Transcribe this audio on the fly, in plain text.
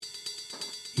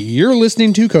You're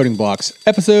listening to Coding Blocks,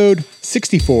 episode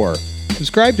 64.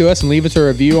 Subscribe to us and leave us a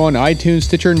review on iTunes,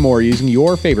 Stitcher, and more using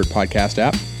your favorite podcast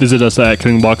app. Visit us at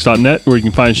codingblocks.net where you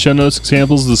can find show notes,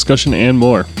 examples, discussion, and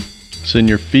more. Send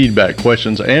your feedback,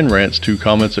 questions, and rants to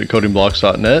comments at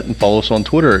codingblocks.net and follow us on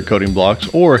Twitter at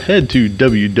codingblocks, or head to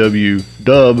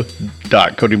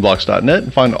www.codingblocks.net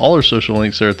and find all our social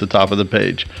links there at the top of the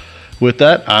page. With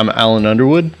that, I'm Alan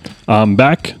Underwood. I'm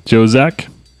back, Joe Zach.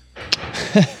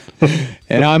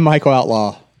 And I'm Michael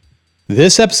Outlaw.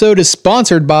 This episode is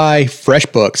sponsored by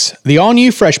FreshBooks. The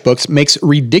all-new FreshBooks makes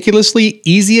ridiculously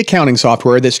easy accounting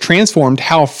software that's transformed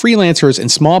how freelancers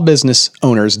and small business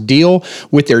owners deal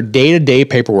with their day-to-day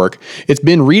paperwork. It's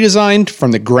been redesigned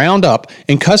from the ground up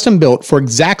and custom built for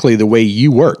exactly the way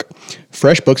you work.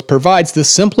 FreshBooks provides the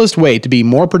simplest way to be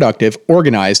more productive,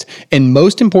 organized, and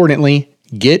most importantly,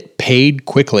 get paid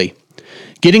quickly.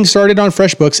 Getting started on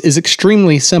FreshBooks is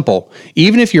extremely simple,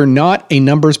 even if you're not a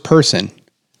numbers person.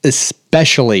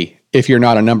 Especially if you're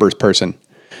not a numbers person.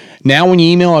 Now, when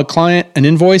you email a client an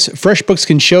invoice, FreshBooks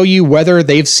can show you whether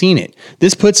they've seen it.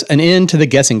 This puts an end to the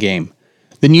guessing game.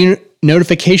 The new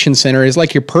notification center is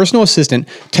like your personal assistant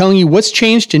telling you what's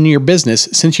changed in your business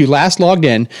since you last logged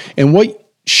in and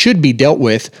what should be dealt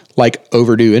with, like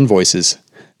overdue invoices.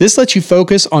 This lets you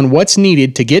focus on what's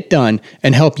needed to get done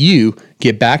and help you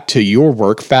get back to your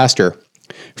work faster.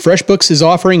 FreshBooks is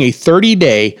offering a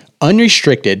 30-day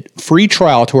unrestricted free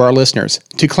trial to our listeners.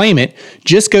 To claim it,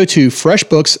 just go to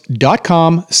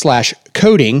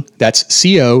freshbooks.com/coding, that's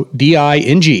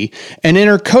CODING, and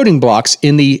enter Coding Blocks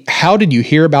in the How Did You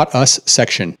Hear About Us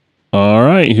section. All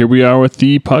right, here we are with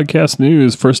the podcast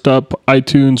news. First up,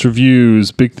 iTunes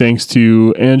reviews. Big thanks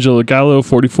to Angela Gallo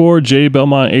 44, Jay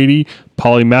Belmont 80,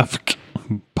 Polymathic,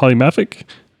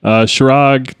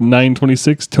 Shirag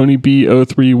 926, Tony B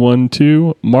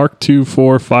 0312, Mark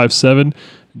 2457,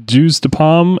 Juice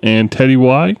DePalm, and Teddy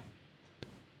Y.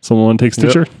 Someone want to take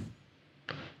Stitcher? Yep.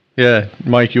 Yeah,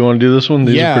 Mike, you want to do this one?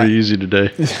 These are pretty easy today.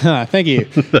 Thank you.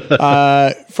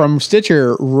 From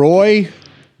Stitcher, Roy,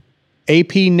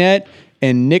 APNet,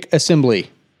 and Nick Assembly.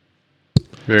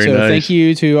 Very so nice. Thank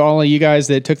you to all of you guys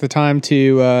that took the time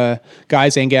to,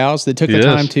 guys and gals, that took the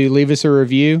time to leave us a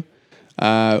review.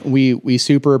 We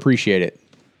super appreciate it.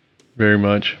 Very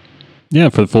much. Yeah,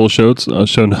 for the full show notes,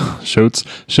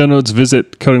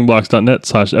 visit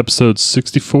codingblocks.net/episode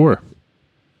 64.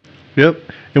 Yep.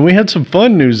 And we had some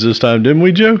fun news this time, didn't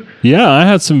we, Joe? Yeah, I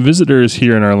had some visitors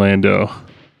here in Orlando.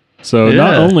 So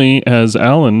not only has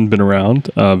Alan been around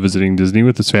visiting Disney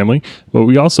with his family, but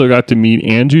we also got to meet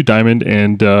Andrew, Diamond,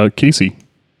 and Casey.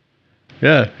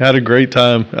 Yeah, had a great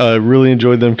time. Really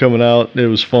enjoyed them coming out. It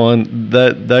was fun.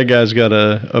 That guy's got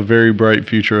a very bright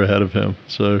future ahead of him.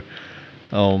 So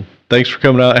thanks for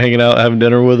coming out, hanging out, having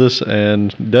dinner with us,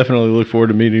 and definitely look forward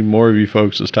to meeting more of you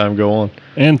folks as time go on.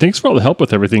 And thanks for all the help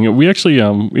with everything. We actually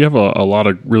we have a lot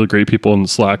of really great people in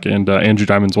Slack, and Andrew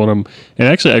Diamond's one of them. And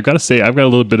actually, I've got to say, I've got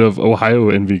a little bit of Ohio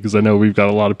envy because I know we've got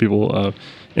a lot of people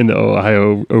in the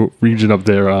Ohio region up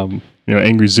there.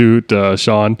 Angry Zoot,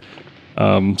 Sean.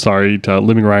 Sorry to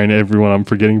Living Ryan, everyone I'm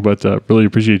forgetting, but really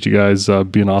appreciate you guys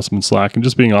being awesome in Slack and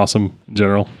just being awesome in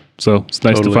general. So it's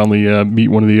nice to finally meet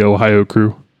one of the Ohio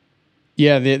crew.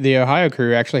 Yeah, the Ohio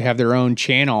crew actually have their own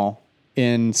channel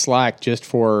in Slack just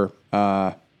for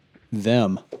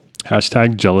them.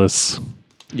 Hashtag jealous.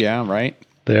 Yeah, right?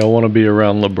 They all want to be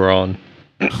around LeBron.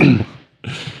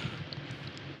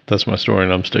 That's my story,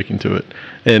 and I'm sticking to it.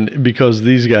 And because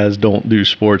these guys don't do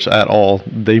sports at all,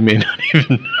 they may not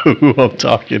even know who I'm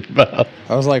talking about.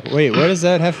 I was like, wait, what does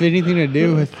that have anything to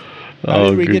do with how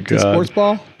did we get to sports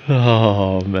ball?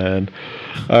 Oh, man.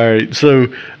 All right. So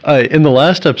in the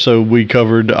last episode, we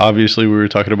covered, obviously, we were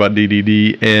talking about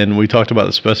DDD, and we talked about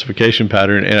the specification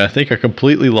pattern, and I think I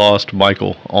completely lost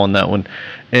Michael on that one.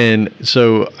 And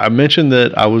so I mentioned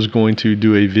that I was going to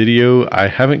do a video. I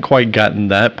haven't quite gotten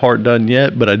that part done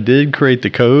yet, but I did create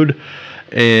the code,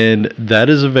 and that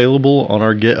is available on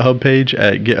our GitHub page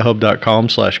at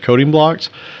github.com/codingblocks.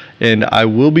 And I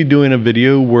will be doing a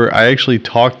video where I actually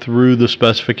talk through the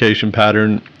specification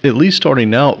pattern, at least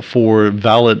starting out for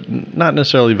not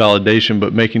necessarily validation,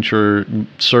 but making sure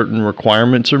certain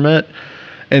requirements are met.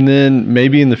 And then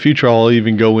maybe in the future, I'll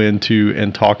even go into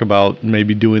and talk about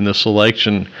maybe doing the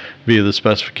selection via the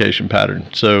specification pattern.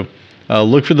 So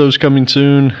look for those coming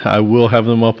soon. I will have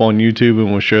them up on YouTube,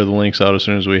 and we'll share the links out as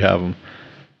soon as we have them.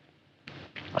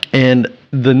 And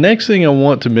the next thing I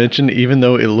want to mention, even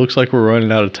though it looks like we're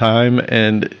running out of time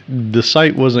and the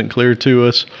site wasn't clear to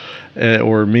us,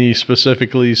 or me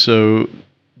specifically, so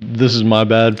this is my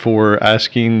bad for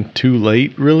asking too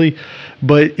late, really.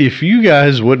 But if you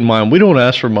guys wouldn't mind, we don't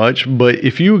ask for much, but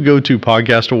if you would go to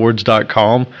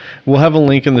podcastawards.com, we'll have a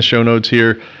link in the show notes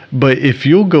here. But if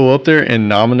you'll go up there and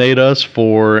nominate us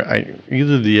for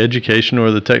either the education or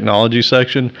the technology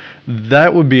section,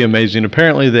 that would be amazing.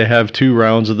 Apparently, they have 2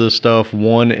 rounds of this stuff.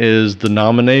 One is the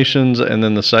nominations, and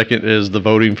then the second is the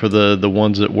voting for the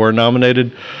ones that were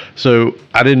nominated. So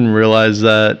I didn't realize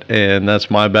that, and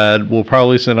that's my bad. We'll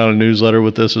probably send out a newsletter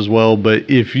with this as well. But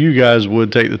if you guys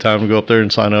would take the time to go up there and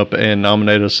sign up and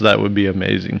nominate us, that would be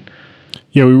amazing.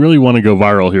 Yeah, we really want to go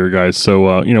viral here, guys.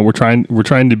 So we're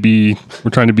trying to be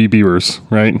Beavers,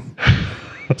 right?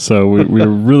 So we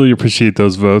really appreciate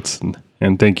those votes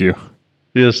and thank you.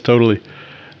 Yes, totally.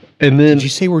 And then Did you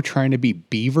say we're trying to be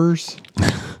beavers?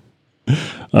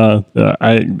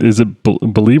 Is it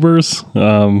Believers?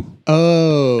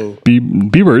 Oh,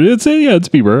 Bieber. It's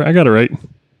Bieber. I got it right.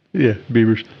 yeah,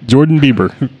 Beavers, Jordan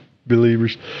Bieber.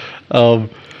 Believers.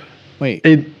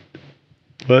 wait,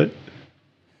 What?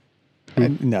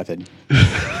 nothing.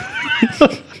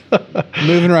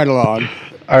 Moving right along.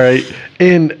 All right.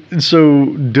 And so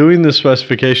doing the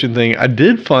specification thing, I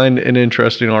did find an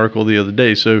interesting article the other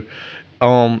day. So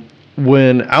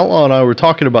when Outlaw and I were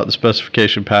talking about the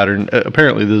specification pattern,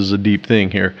 apparently this is a deep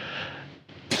thing here.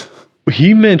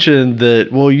 He mentioned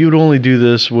that, well, you'd only do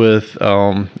this with,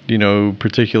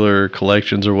 particular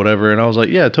collections or whatever. And I was like,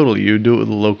 yeah, totally. You do it with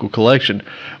a local collection.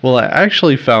 Well, I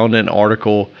actually found an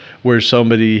article where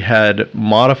somebody had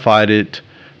modified it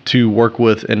to work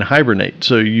with in Hibernate.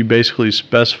 So you basically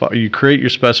you create your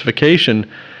specification,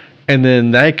 and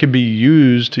then that could be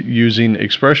used using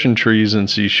expression trees in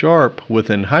C#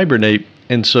 within Hibernate.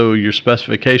 And so your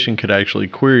specification could actually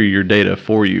query your data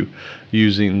for you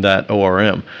using that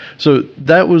ORM. So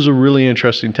that was a really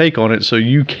interesting take on it. So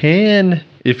you can,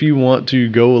 if you want to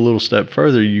go a little step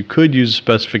further, you could use a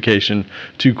specification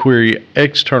to query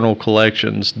external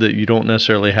collections that you don't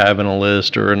necessarily have in a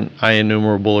list or an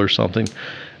IEnumerable or something.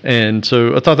 And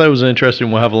so I thought that was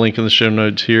interesting. We'll have a link in the show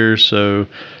notes here, so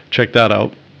check that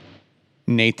out.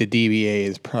 Nate the DBA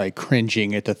is probably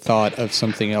cringing at the thought of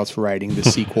something else writing the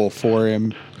sequel for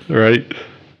him. Right?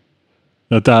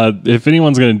 But if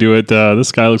anyone's going to do it,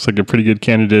 this guy looks like a pretty good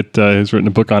candidate. He's written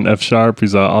a book on F#.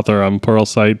 He's an author on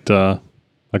Pluralsight,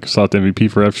 Microsoft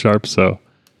MVP for F#. So,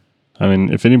 I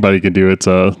mean, if anybody could do it, it's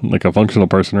like a functional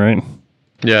person, right?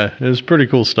 Yeah, it was pretty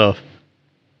cool stuff.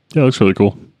 Yeah, it looks really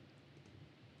cool.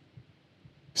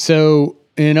 So,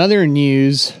 in other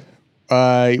news,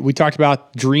 we talked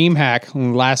about DreamHack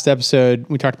in the last episode.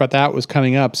 We talked about that was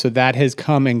coming up. So that has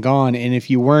come and gone. And if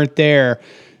you weren't there,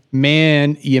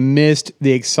 man, you missed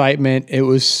the excitement. It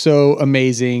was so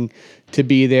amazing to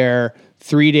be there.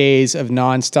 3 days of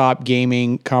nonstop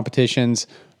gaming competitions,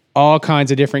 all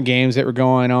kinds of different games that were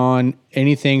going on.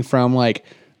 Anything from like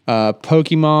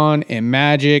Pokemon and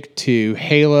Magic to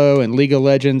Halo and League of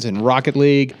Legends and Rocket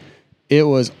League. It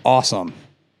was awesome.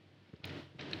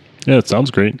 Yeah, it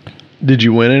sounds great. Did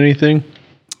you win anything?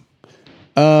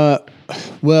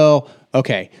 Well,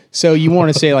 okay. So you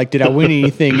want to say like, did I win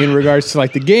anything in regards to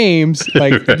like the games?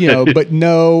 Like, but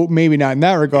no, maybe not in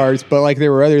that regards, but like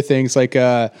there were other things like,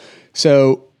 my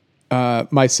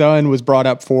son was brought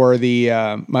up for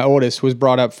my oldest was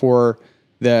brought up for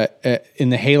during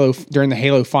the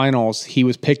Halo finals, he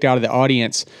was picked out of the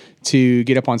audience to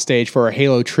get up on stage for a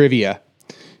Halo trivia.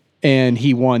 And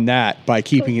he won that by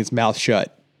keeping his mouth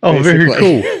shut. Oh,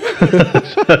 basically. Very cool.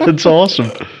 That's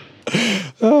awesome.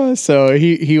 So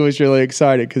he was really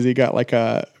excited because he got like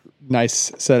a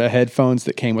nice set of headphones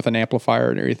that came with an amplifier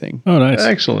and everything. Oh, nice.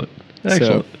 Excellent.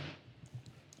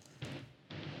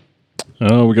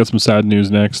 Oh, we got some sad news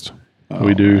next.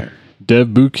 We do. Right. Dev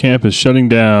Bootcamp is shutting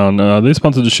down. They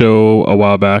sponsored the show a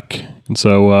while back, and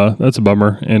so that's a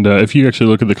bummer. And if you actually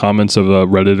look at the comments of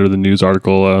Reddit or the news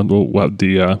article, we'll have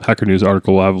the Hacker News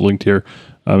article we'll have linked here.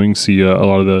 You can see a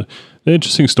lot of the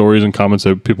interesting stories and comments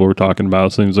that people were talking about.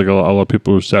 It seems like a lot of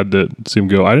people were sad to see him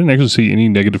go. I didn't actually see any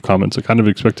negative comments. I kind of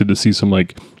expected to see some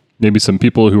maybe some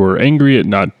people who were angry at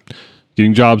not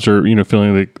getting jobs or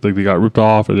feeling like they got ripped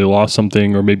off or they lost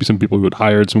something, or maybe some people who had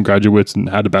hired some graduates and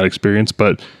had a bad experience.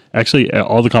 But actually,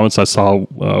 all the comments I saw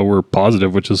were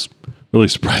positive, which is really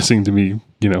surprising to me.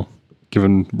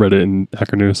 Given Reddit and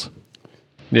Hacker News.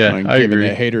 Yeah, I agree.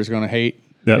 The haters going to hate.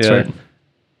 That's right.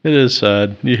 It is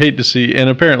sad. You hate to see, and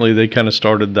apparently they kind of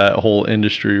started that whole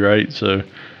industry, right? So,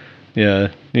 yeah,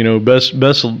 best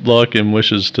luck and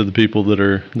wishes to the people that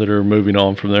are moving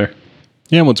on from there.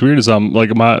 Yeah, and what's weird is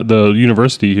the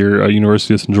university here,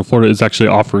 University of Central Florida, is actually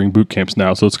offering boot camps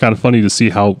now. So it's kind of funny to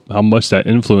see how much that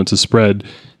influence is spread,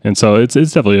 and so it's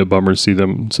definitely a bummer to see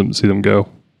them go.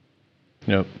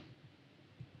 Yep.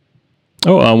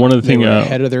 Oh, one of the They things. were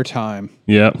ahead of their time.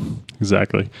 Yeah,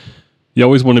 exactly. You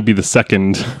always want to be the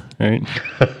second, right?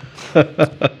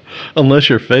 Unless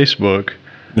you're Facebook.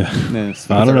 I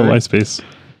don't know MySpace.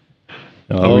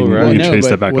 Oh, we right. can No, chase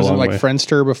that but back a wasn't long like way.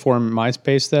 Friendster before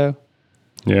MySpace though?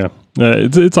 Yeah,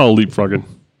 it's all leapfrogging.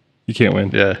 You can't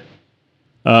win. Yeah.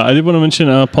 I did want to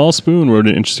mention Paul Spoon wrote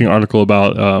an interesting article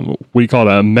about what he called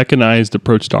a mechanized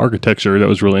approach to architecture that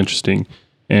was really interesting.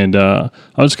 And I'm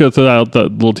just going to throw out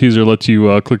that little teaser, let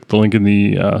you click the link in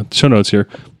the show notes here.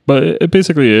 But it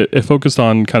basically focused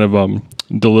on kind of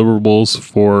deliverables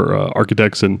for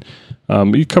architects, and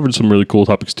you covered some really cool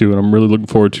topics too. And I'm really looking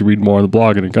forward to reading more on the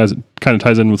blog. And it kind of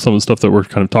ties in with some of the stuff that we're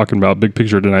kind of talking about, big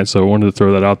picture tonight. So I wanted to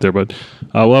throw that out there. But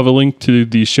we'll have a link to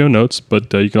the show notes,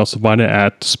 but you can also find it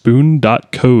at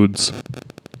spoon.codes.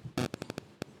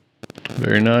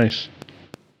 Very nice.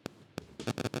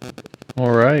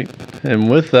 All right.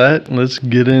 And with that, let's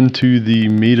get into the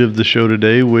meat of the show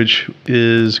today, which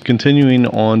is continuing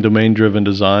on domain-driven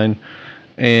design.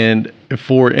 And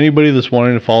for anybody that's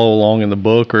wanting to follow along in the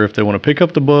book, or if they want to pick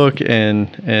up the book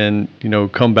and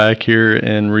come back here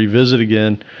and revisit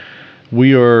again,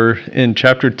 we are in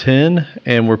chapter 10,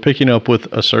 and we're picking up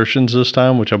with assertions this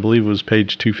time, which I believe was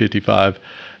page 255.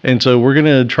 And so we're going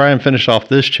to try and finish off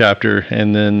this chapter,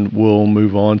 and then we'll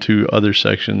move on to other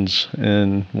sections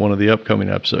in one of the upcoming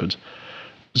episodes.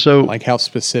 So, Like how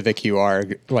specific you are.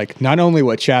 Like not only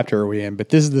what chapter are we in, but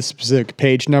this is the specific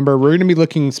page number. We're going to be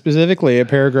looking specifically at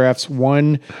paragraphs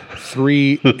 1,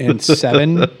 3, and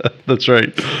 7. That's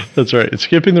right. That's right. It's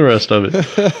skipping the rest of it.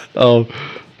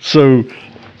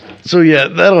 So yeah,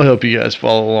 that'll help you guys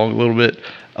follow along a little bit.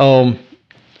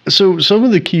 So some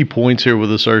of the key points here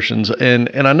with assertions, and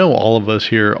I know all of us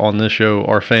here on this show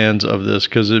are fans of this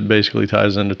because it basically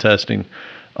ties into testing.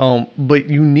 But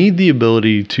you need the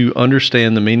ability to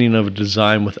understand the meaning of a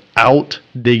design without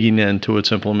digging into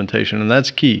its implementation, and that's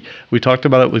key. We talked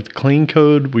about it with clean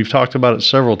code. We've talked about it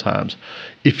several times.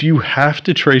 If you have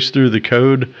to trace through the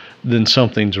code, then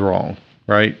something's wrong,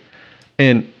 right?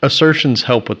 And assertions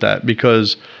help with that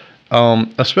because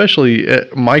especially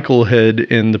Michael had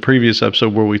in the previous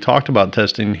episode where we talked about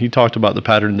testing, he talked about the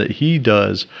pattern that he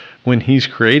does when he's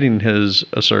creating his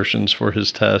assertions for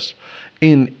his tests.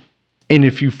 And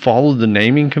if you follow the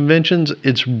naming conventions,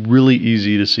 it's really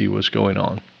easy to see what's going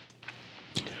on.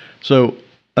 So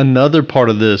another part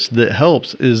of this that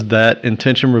helps is that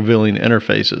intention revealing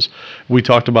interfaces. We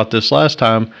talked about this last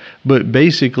time, but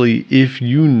basically if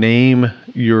you name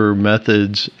your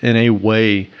methods in a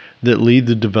way that lead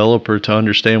the developer to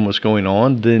understand what's going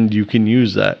on, then you can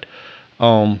use that.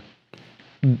 And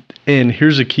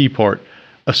here's a key part.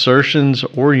 Assertions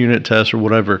or unit tests or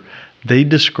whatever, they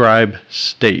describe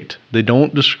state. They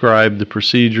don't describe the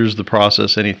procedures, the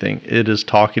process, anything. It is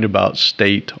talking about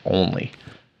state only.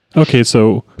 Okay,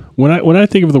 so when I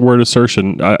think of the word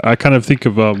assertion, I kind of think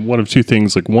of one of two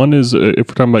things. Like one is if we're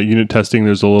talking about unit testing,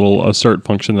 there's a little assert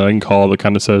function that I can call that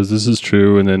kind of says this is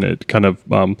true, and then it kind of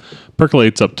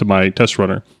percolates up to my test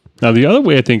runner. Now the other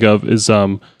way I think of is I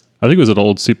think it was an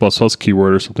old C++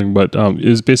 keyword or something, but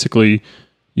is basically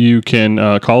you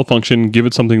can call a function, give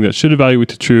it something that should evaluate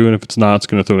to true, and if it's not, it's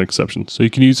going to throw an exception. So you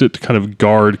can use it to kind of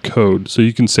guard code. So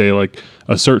you can say like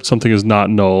assert something is not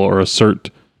null or assert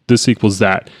this equals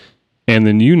that. And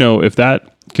then if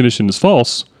that condition is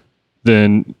false,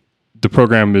 then the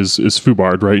program is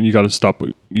foobarred, right? And you got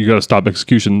to stop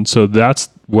execution. So that's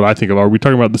what I think of. Are we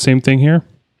talking about the same thing here?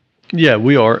 Yeah,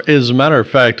 we are. As a matter of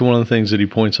fact, one of the things that he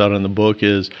points out in the book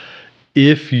is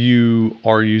if you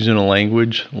are using a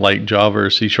language like Java or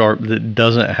C# that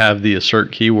doesn't have the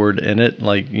assert keyword in it,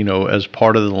 like, as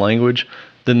part of the language,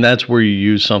 then that's where you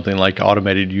use something like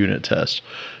automated unit tests.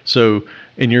 So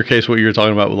in your case, what you're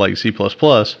talking about with like C++,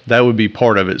 that would be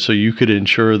part of it. So you could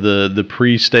ensure the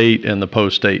pre-state and the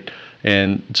post-state.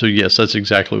 And so, yes, that's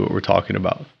exactly what we're talking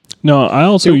about. No, I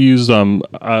also use,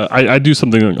 I do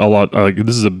something a lot, like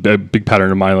this is a big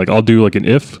pattern of mine. Like I'll do like an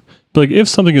if, but like if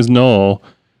something is null,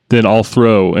 then I'll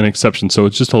throw an exception. So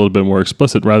it's just a little bit more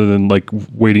explicit rather than like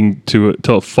waiting till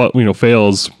it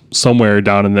fails somewhere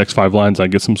down in the next 5 lines. I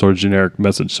get some sort of generic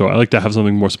message. So I like to have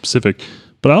something more specific,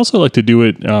 but I also like to do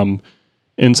it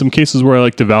in some cases where I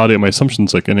like to validate my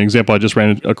assumptions. Like an example I just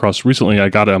ran across recently, I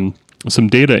got some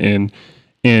data in,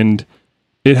 and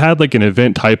it had like an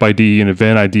event type ID, an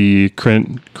event ID,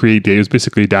 create date. It was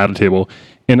basically a data table.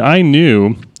 And I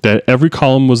knew that every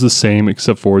column was the same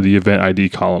except for the event ID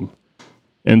column.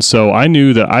 And so I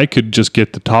knew that I could just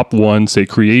get the top one, say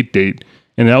create date,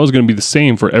 and that was going to be the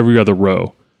same for every other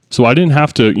row. So I didn't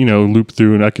have to, loop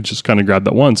through, and I could just kind of grab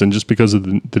that once. And just because of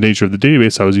the nature of the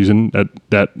database I was using,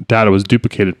 that data was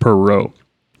duplicated per row.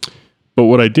 But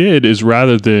what I did is,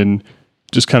 rather than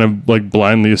just kind of like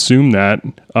blindly assume that,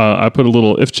 I put a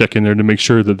little if check in there to make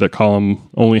sure that that column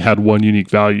only had one unique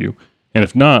value. And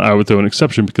if not, I would throw an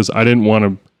exception because I didn't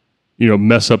want to,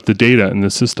 mess up the data in the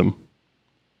system.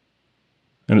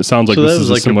 And it sounds like so this that is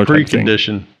was a similar type thing.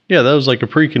 precondition. Yeah, that was like a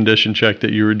precondition check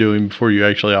that you were doing before you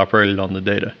actually operated on the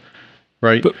data,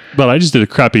 right? But I just did a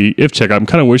crappy if check. I'm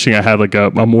kind of wishing I had like a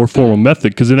more formal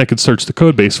method, because then I could search the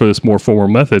code base for this more formal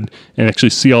method and actually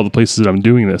see all the places that I'm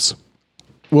doing this.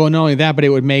 Well, not only that, but it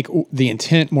would make the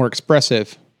intent more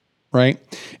expressive, right?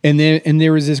 And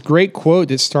there was this great quote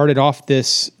that started off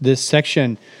this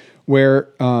section where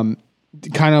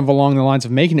kind of along the lines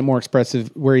of making it more expressive,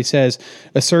 where he says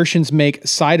assertions make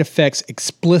side effects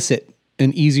explicit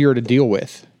and easier to deal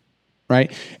with,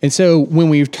 right? And so when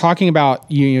we were talking about,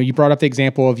 you brought up the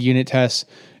example of unit tests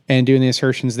and doing the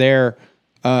assertions there,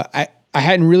 I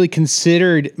hadn't really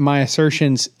considered my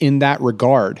assertions in that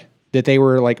regard, that they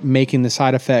were like making the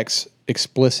side effects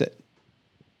explicit.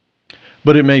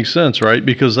 But it makes sense, right?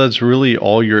 Because that's really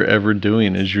all you're ever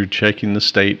doing is you're checking the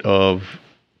state of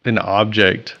an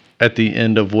object at the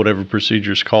end of whatever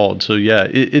procedure is called. So yeah,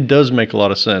 it does make a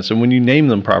lot of sense. And when you name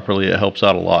them properly, it helps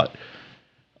out a lot.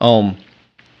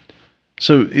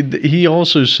 He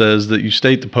also says that you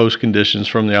state the post conditions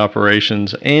from the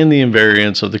operations and the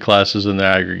invariance of the classes in the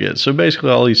aggregate. So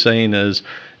basically all he's saying is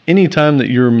anytime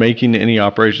that you're making any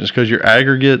operations, because your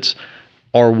aggregates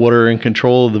are what are in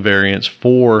control of the variance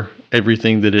for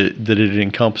everything that it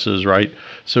encompasses, right?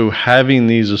 So having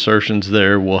these assertions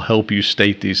there will help you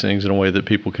state these things in a way that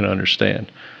people can understand.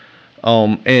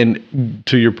 And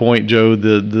to your point, Joe,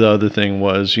 the other thing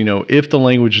was, if the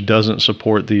language doesn't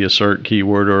support the assert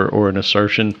keyword or an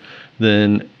assertion,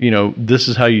 then, this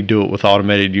is how you do it with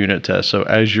automated unit tests. So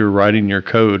as you're writing your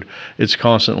code, it's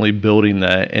constantly building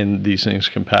that, and these things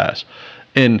can pass.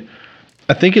 And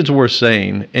I think it's worth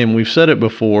saying, and we've said it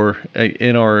before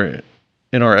in our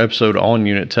episode on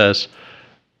unit tests,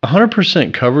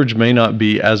 100% coverage may not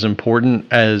be as important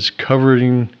as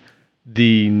covering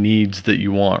the needs that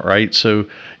you want, right? So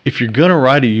if you're going to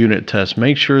write a unit test,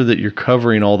 make sure that you're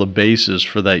covering all the bases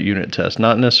for that unit test,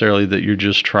 not necessarily that you're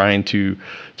just trying to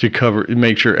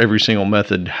make sure every single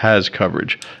method has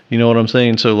coverage. You know what I'm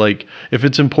saying? So like if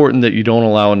it's important that you don't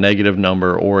allow a negative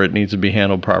number, or it needs to be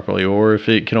handled properly, or if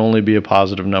it can only be a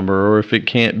positive number, or if it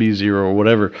can't be zero or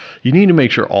whatever, you need to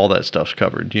make sure all that stuff's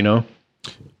covered,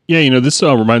 Yeah, this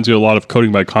reminds me a lot of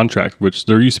coding by contract, which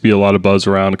there used to be a lot of buzz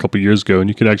around a couple of years ago, and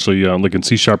you could actually, like in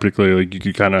C# particularly, like you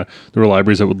could there were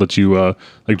libraries that would let you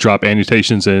like drop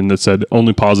annotations in that said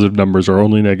only positive numbers or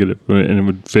only negative, and it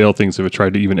would fail things if it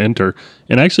tried to even enter.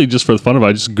 And actually, just for the fun of it,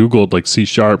 I just Googled like C#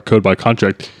 code by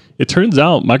contract. It turns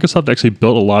out Microsoft actually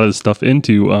built a lot of this stuff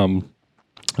into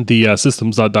the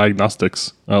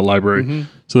systems.diagnostics library. Mm-hmm.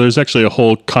 So there's actually a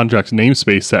whole contract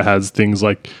namespace that has things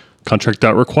like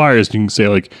contract.requires. You can say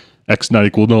like X not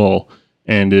equal null,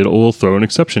 and it will throw an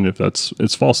exception if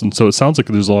it's false. And so it sounds like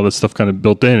there's a lot of stuff kind of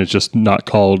built in. It's just not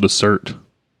called assert.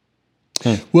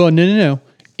 Well, no.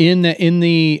 In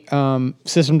the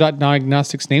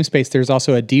system.diagnostics namespace, there's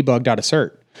also a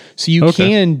debug.assert. So you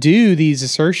can do these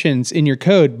assertions in your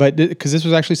code, but because this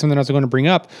was actually something I was going to bring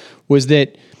up, was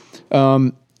that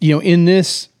in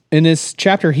this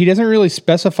chapter, he doesn't really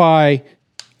specify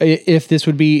if this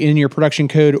would be in your production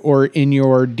code or in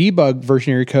your debug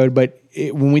version of your code. But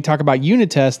when we talk about unit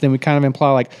tests, then we kind of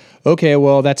imply like, okay,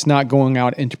 well, that's not going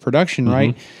out into production,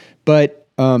 right? But,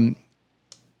 in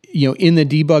the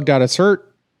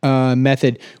debug.assert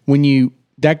method, when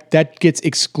that gets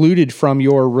excluded from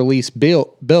your release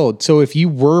build. So if you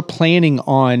were planning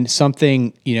on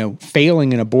something,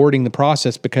 failing and aborting the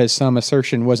process because some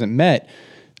assertion wasn't met,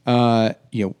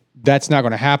 that's not going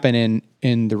to happen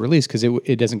in the release because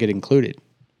it doesn't get included.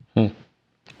 Yeah,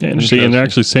 interesting. And they're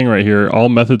actually saying right here, all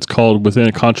methods called within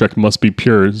a contract must be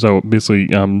pure. So basically,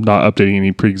 not updating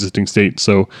any pre-existing state.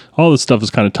 So all this stuff is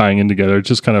kind of tying in together. It's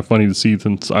just kind of funny to see,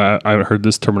 since I haven't heard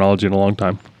this terminology in a long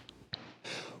time.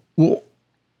 Well,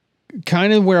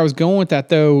 kind of where I was going with that,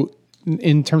 though,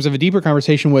 in terms of a deeper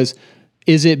conversation, was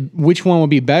which one would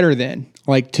be better then?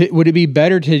 Like, would it be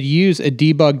better to use a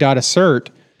debug.assert?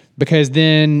 Because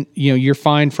then, you're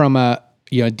fine from a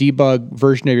debug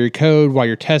version of your code while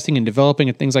you're testing and developing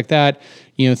and things like that.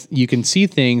 You can see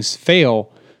things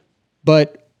fail,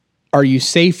 but are you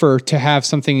safer to have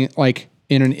something like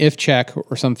in an if check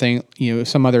or something,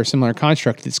 some other similar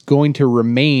construct that's going to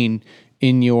remain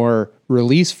in your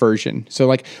release version. So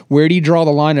like, where do you draw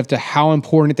the line of to how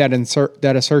important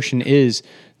that assertion is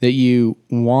that you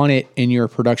want it in your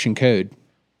production code?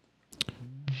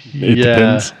 It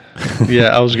depends. Yeah,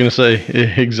 I was going to say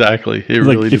exactly. It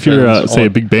Like really if depends. you're say a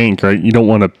big bank, right? You don't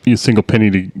want a single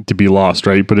penny to be lost,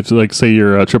 right? But if like say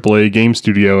you're a AAA game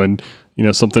studio and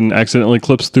something accidentally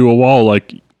clips through a wall,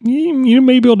 like you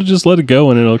may be able to just let it go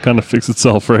and it'll kind of fix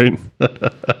itself, right?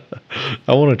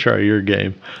 I want to try your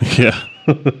game. Yeah.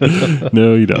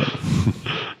 No, you don't.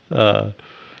 All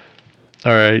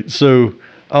right. So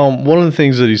one of the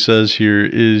things that he says here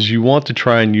is you want to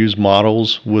try and use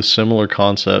models with similar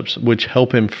concepts, which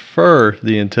help infer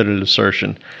the intended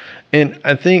assertion. And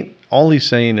I think all he's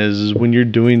saying is when you're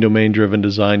doing domain-driven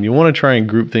design, you want to try and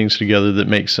group things together that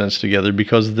make sense together,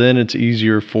 because then it's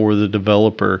easier for the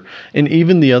developer and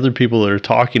even the other people that are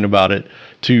talking about it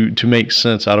to make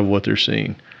sense out of what they're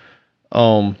seeing.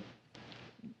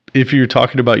 If you're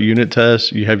talking about unit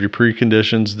tests, you have your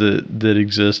preconditions that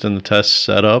exist in the test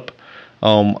setup.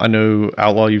 I know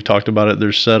Outlaw, you've talked about it.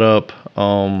 There's setup.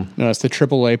 No, it's the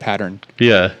AAA pattern.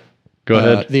 Yeah. Go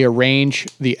ahead. The arrange,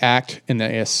 the act, and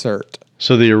the assert.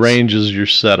 So the arrange is your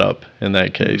setup in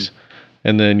that case.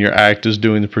 And then your act is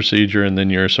doing the procedure, and then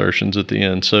your assertions at the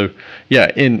end. So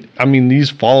yeah, these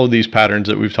follow these patterns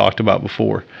that we've talked about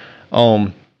before.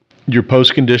 Your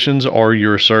post conditions are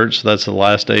your asserts. That's the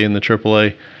last day in the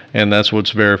AAA, and that's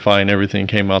what's verifying everything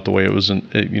came out the way it was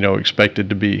expected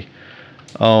to be.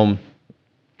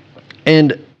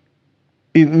 And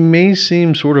it may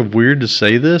seem sort of weird to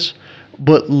say this,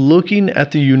 but looking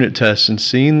at the unit tests and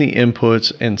seeing the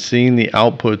inputs and seeing the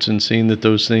outputs and seeing that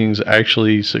those things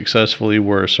actually successfully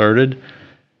were asserted,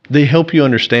 they help you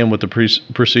understand what the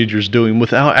procedure is doing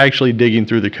without actually digging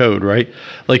through the code, right?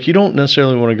 Like, you don't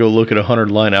necessarily want to go look at a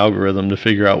 100-line algorithm to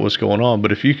figure out what's going on,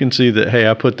 but if you can see that, hey,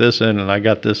 I put this in and I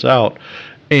got this out,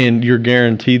 and you're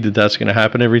guaranteed that that's going to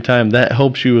happen every time, that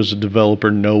helps you as a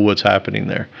developer know what's happening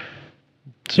there.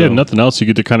 So, yeah, nothing else. You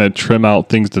get to kind of trim out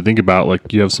things to think about.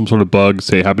 Like you have some sort of bug,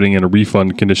 say, happening in a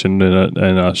refund condition in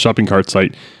a shopping cart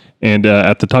site. And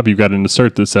at the top, you've got an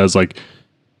assert that says, like,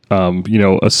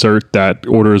 assert that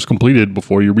order is completed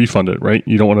before you refund it, right?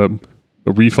 You don't want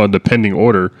to refund a pending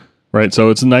order, right? So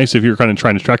it's nice if you're kind of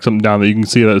trying to track something down that you can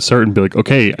see that assert and be like,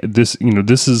 okay, this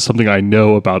is something I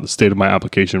know about the state of my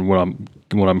application when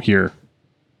I'm here.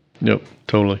 Yep,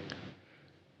 totally.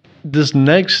 This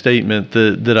next statement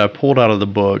that I pulled out of the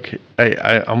book,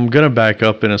 I'm going to back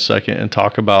up in a second and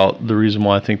talk about the reason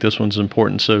why I think this one's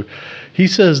important. So he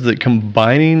says that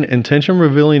combining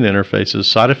intention-revealing interfaces,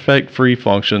 side effect-free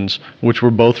functions, which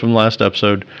were both from last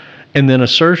episode, and then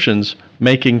assertions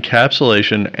make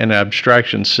encapsulation and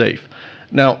abstraction safe.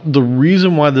 Now, the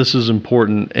reason why this is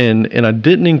important, and I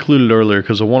didn't include it earlier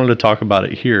because I wanted to talk about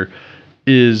it here,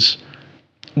 is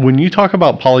when you talk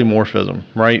about polymorphism,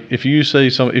 right? If you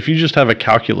just have a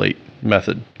calculate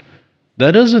method,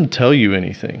 that doesn't tell you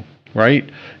anything, right?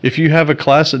 If you have a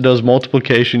class that does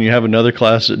multiplication, you have another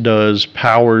class that does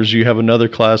powers, you have another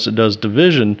class that does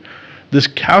division, this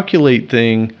calculate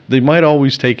thing, they might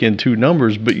always take in two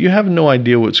numbers, but you have no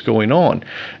idea what's going on.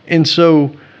 And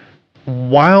so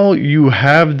while you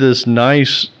have this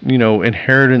nice,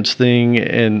 inheritance thing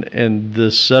and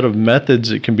this set of methods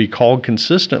that can be called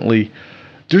consistently,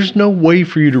 there's no way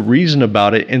for you to reason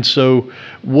about it. And so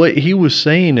what he was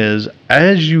saying is,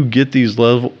 as you get these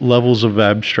levels of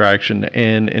abstraction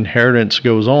and inheritance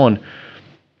goes on,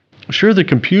 sure, the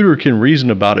computer can reason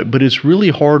about it, but it's really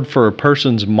hard for a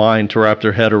person's mind to wrap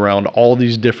their head around all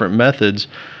these different methods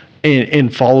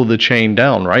and follow the chain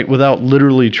down, right? Without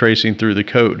literally tracing through the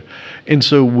code. And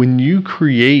so when you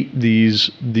create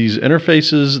these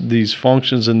interfaces, these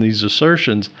functions, and these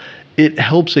assertions, it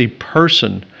helps a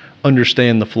person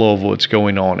understand the flow of what's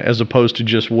going on, as opposed to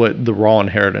just what the raw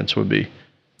inheritance would be.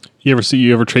 You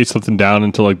ever trace something down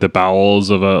into like the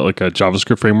bowels of a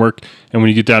JavaScript framework, and when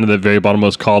you get down to the very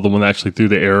bottommost call, the one that actually threw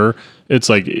the error, it's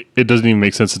like it doesn't even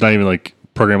make sense. It's not even like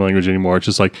programming language anymore. It's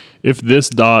just like, if this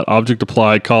dot object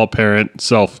apply call parent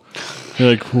self.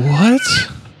 You're like, what?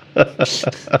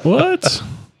 What?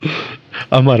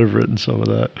 I might have written some of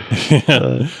that.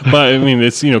 But I mean,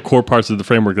 it's core parts of the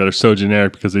framework that are so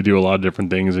generic because they do a lot of different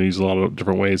things and use a lot of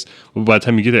different ways. But by the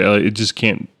time you get there, it just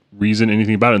can't reason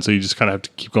anything about it. And so you just kind of have to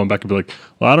keep going back and be like,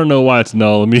 well, I don't know why it's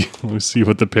null. Let me see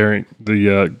what the parent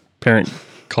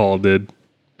call did.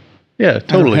 Yeah,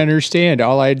 totally. I don't understand.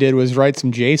 All I did was write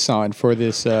some JSON for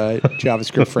this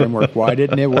JavaScript framework. Why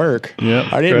didn't it work? Yeah,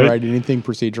 I didn't write anything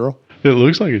procedural. It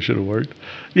looks like it should have worked.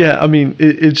 Yeah, I mean,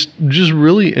 it's just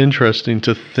really interesting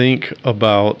to think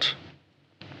about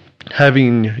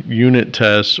having unit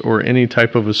tests or any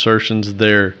type of assertions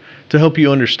there to help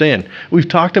you understand. We've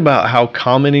talked about how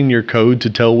commenting your code to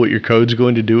tell what your code's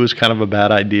going to do is kind of a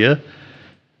bad idea,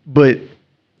 but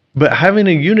having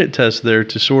a unit test there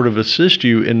to sort of assist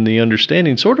you in the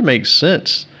understanding sort of makes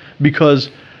sense, because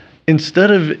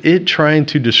instead of it trying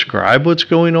to describe what's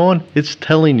going on, it's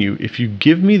telling you, if you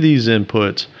give me these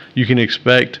inputs, you can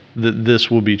expect that this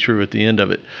will be true at the end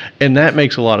of it. And that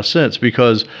makes a lot of sense,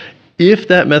 because if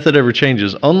that method ever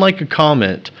changes, unlike a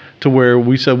comment, to where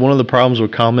we said one of the problems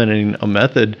with commenting a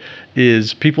method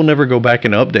is people never go back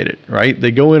and update it, right?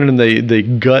 They go in and they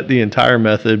gut the entire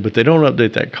method, but they don't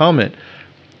update that comment.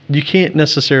 You can't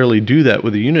necessarily do that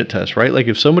with a unit test, right? Like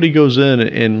if somebody goes in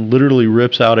and literally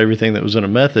rips out everything that was in a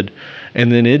method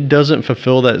and then it doesn't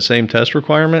fulfill that same test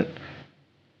requirement,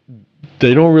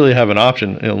 they don't really have an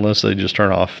option unless they just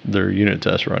turn off their unit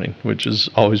test running, which is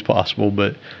always possible.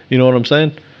 But you know what I'm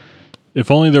saying? If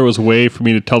only there was a way for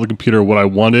me to tell the computer what I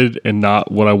wanted and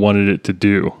not what I wanted it to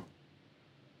do.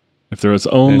 If there was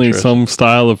only some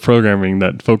style of programming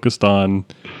that focused on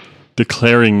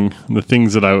declaring the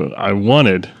things that I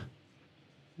wanted.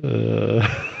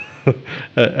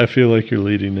 I feel like you're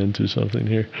leading into something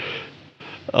here.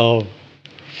 Well,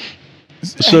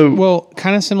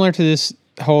 kind of similar to this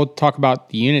whole talk about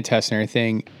the unit test and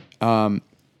everything.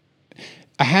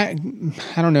 I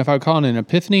don't know if I would call it an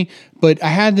epiphany, but I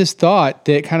had this thought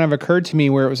that kind of occurred to me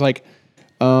where it was like,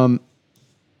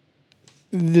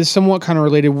 this somewhat kind of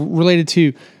related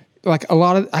to like a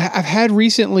lot of, I've had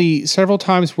recently several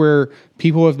times where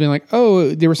people have been like,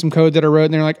 oh, there was some code that I wrote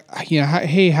and they're like,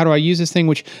 hey, how do I use this thing?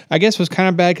 Which I guess was kind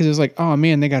of bad because it was like, oh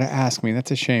man, they got to ask me. That's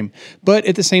a shame. But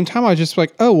at the same time, I was just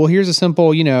like, oh, well, here's a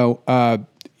simple,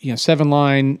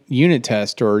 7-line unit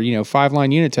test or,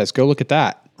 5-line unit test. Go look at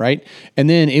that. Right. And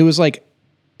then it was like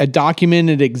a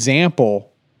documented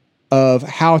example of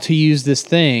how to use this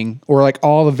thing, or like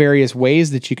all the various ways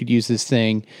that you could use this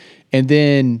thing. And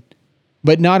then,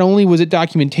 but not only was it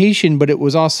documentation, but it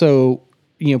was also,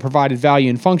 provided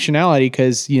value and functionality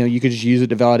because, you could just use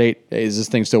it to validate, does this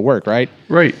thing still work? Right.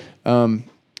 Right. So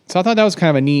I thought that was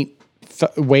kind of a neat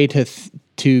way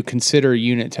to consider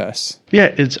unit tests.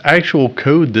 Yeah. It's actual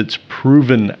code that's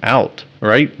proven out,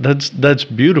 right? That's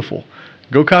beautiful.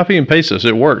 Go copy and paste this.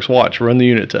 It works. Watch, run the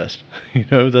unit test.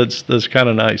 That's kind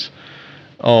of nice.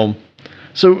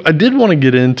 So I did want to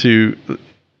get into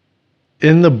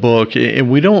in the book,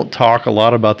 and we don't talk a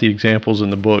lot about the examples in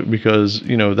the book because,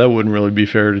 that wouldn't really be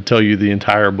fair to tell you the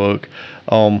entire book.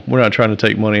 We're not trying to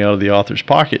take money out of the author's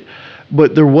pocket.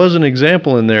 But there was an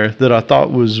example in there that I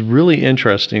thought was really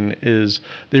interesting is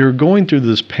they were going through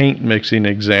this paint mixing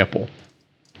example.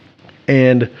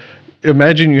 And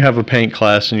imagine you have a paint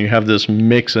class and you have this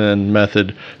mix-in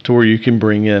method to where you can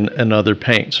bring in another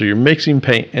paint. So you're mixing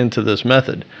paint into this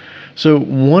method. So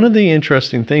one of the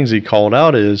interesting things he called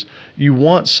out is you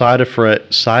want side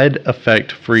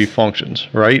effect free functions,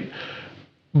 right?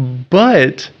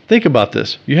 But think about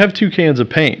this. You have 2 cans of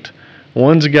paint.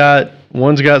 One's got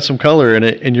some color in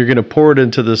it and you're going to pour it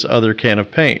into this other can of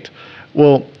paint.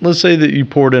 Well, let's say that you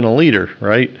poured in a liter,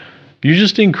 right? You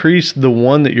just increase the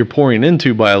one that you're pouring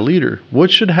into by a liter. What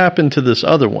should happen to this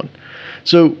other one?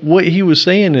 So what he was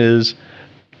saying is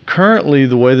currently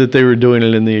the way that they were doing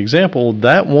it in the example,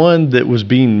 that one that was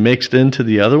being mixed into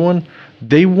the other one,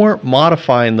 they weren't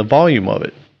modifying the volume of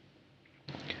it.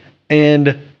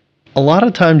 And a lot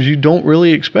of times you don't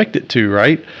really expect it to,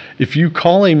 right? If you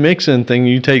call a mix-in thing,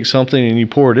 you take something and you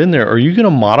pour it in there, are you going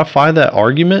to modify that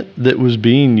argument that was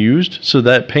being used? So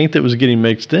that paint that was getting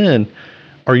mixed in,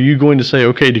 are you going to say,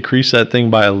 okay, decrease that thing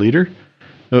by a liter?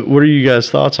 What are you guys'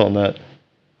 thoughts on that?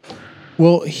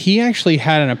 Well, he actually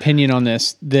had an opinion on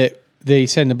this that they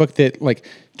said in the book that like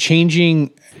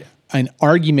changing an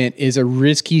argument is a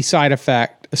risky side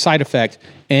effect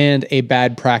and a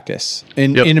bad practice.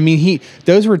 And I mean,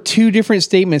 those were 2 different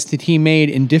statements that he made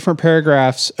in different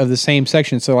paragraphs of the same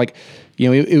section. So like,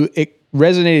 it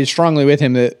resonated strongly with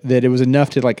him that it was enough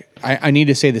to like, I need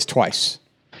to say this twice.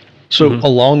 So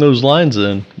along those lines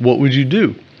then, what would you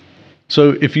do?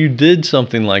 So if you did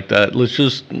something like that, let's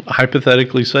just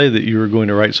hypothetically say that you were going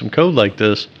to write some code like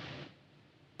this.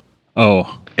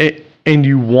 Oh. And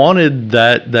you wanted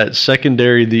that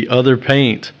secondary, the other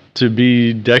paint, to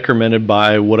be decremented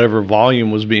by whatever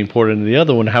volume was being poured into the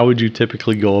other one. How would you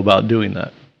typically go about doing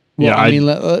that?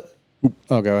 Well,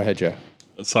 go ahead, Joe.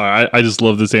 Sorry, I just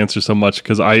love this answer so much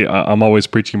because I'm always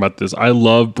preaching about this. I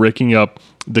love breaking up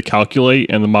the calculate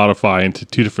and the modify into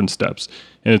 2 different steps.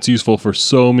 And it's useful for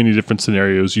so many different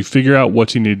scenarios. You figure out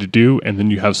what you need to do, and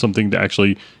then you have something to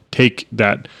actually take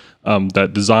that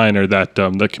design or that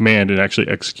command and actually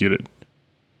execute it.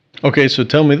 Okay, so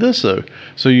tell me this though.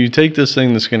 So you take this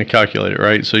thing that's going to calculate it,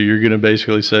 right? So you're going to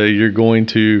basically say you're going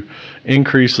to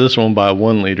increase this one by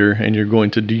 1 liter and you're going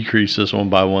to decrease this one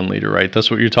by 1 liter, right? That's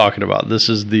what you're talking about. This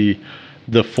is the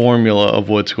formula of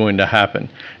what's going to happen.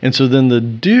 And so then the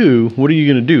do, what are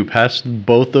you going to do? Pass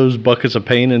both those buckets of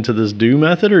paint into this do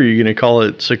method, or are you going to call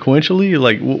it sequentially?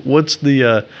 Like what's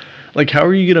the like how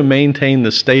are you going to maintain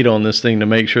the state on this thing to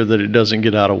make sure that it doesn't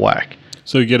get out of whack?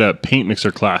 So you get a paint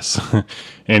mixer class,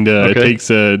 and it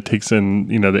takes in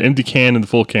the empty can and the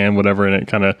full can, whatever, and it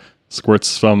kind of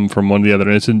squirts from one to the other,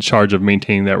 and it's in charge of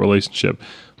maintaining that relationship.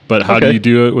 But how do you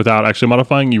do it without actually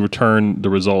modifying? You return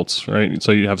the results, right?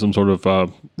 So you have some sort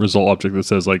of result object that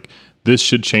says like this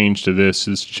should change to this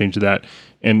should change to that,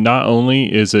 and not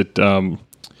only is it well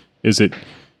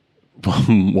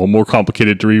more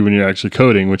complicated to read when you're actually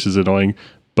coding, which is annoying.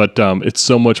 But it's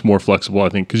so much more flexible, I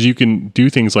think, because you can do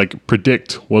things like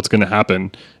predict what's going to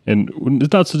happen, and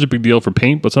it's not such a big deal for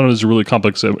paint. But sometimes it's a really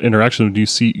complex interaction.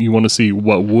 You want to see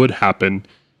what would happen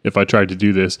if I tried to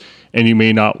do this, and you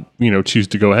may not, choose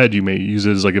to go ahead. You may use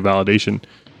it as like a validation.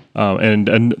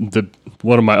 And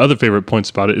one of my other favorite points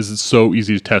about it is it's so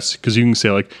easy to test because you can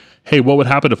say like, hey, what would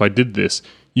happen if I did this?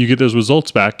 You get those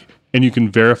results back, and you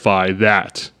can verify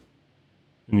that.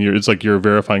 And it's like you're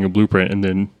verifying a blueprint, and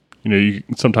then.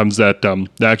 Sometimes that the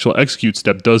actual execute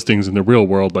step does things in the real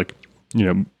world, like,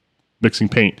 mixing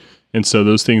paint. And so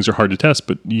those things are hard to test,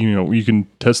 but, you can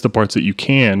test the parts that you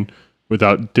can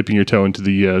without dipping your toe into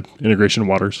the integration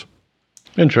waters.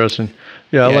 Interesting.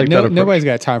 Yeah, I like that approach. Nobody's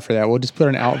got time for that. We'll just put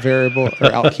an out variable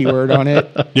or out keyword on it,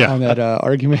 on that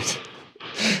argument.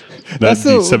 That's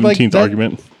the 17th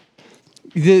argument.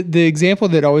 The example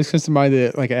that always comes to mind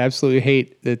that like I absolutely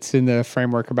hate that's in the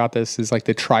framework about this is like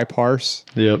the try parse.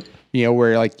 Yep.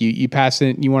 Where like you pass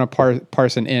in, you want to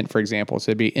parse an int, for example. So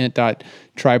it'd be int dot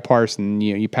try parse, and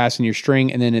you pass in your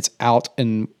string, and then it's out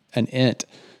in an int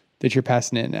that you're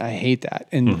passing in. I hate that.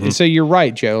 And so you're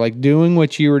right, Joe. Like doing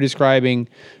what you were describing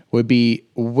would be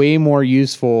way more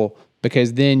useful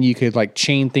because then you could like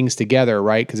chain things together,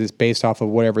 right? Because it's based off of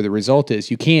whatever the result is.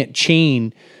 You can't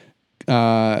chain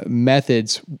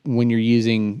methods when you're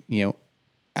using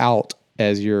out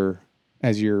as your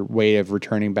way of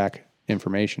returning back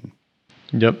information.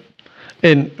 Yep.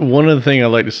 And one other thing I'd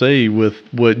like to say with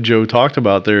what Joe talked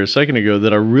about there a second ago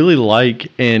that I really like,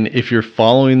 and if you're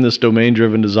following this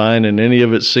domain-driven design and any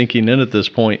of it's sinking in at this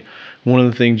point, one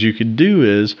of the things you could do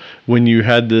is when you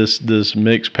had this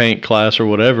mixed paint class or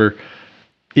whatever,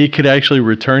 it could actually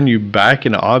return you back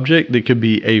an object that could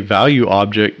be a value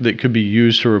object that could be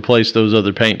used to replace those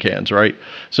other paint cans, right?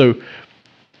 So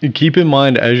keep in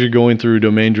mind as you're going through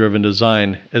domain-driven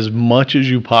design, as much as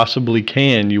you possibly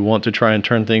can, you want to try and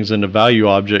turn things into value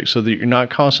objects so that you're not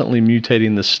constantly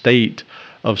mutating the state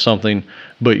of something,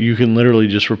 but you can literally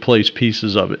just replace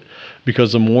pieces of it.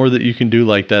 Because the more that you can do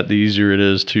like that, the easier it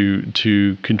is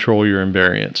to control your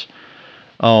invariance.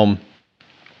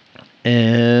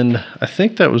 And I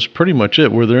think that was pretty much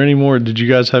it. Were there any more? Did you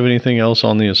guys have anything else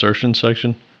on the assertion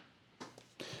section?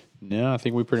 No, I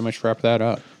think we pretty much wrapped that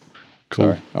up. Cool.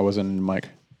 Sorry, I wasn't in the mic.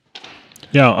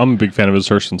 Yeah, I'm a big fan of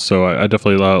assertions, so I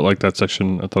definitely like that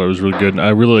section. I thought it was really good, and I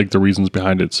really like the reasons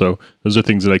behind it. So those are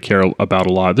things that I care about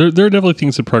a lot. There are definitely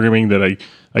things in programming that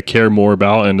I care more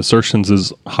about, and assertions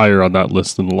is higher on that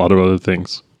list than a lot of other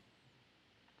things.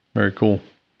 Very cool.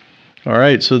 All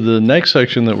right, so the next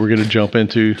section that we're going to jump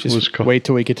into wait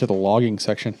till we get to the logging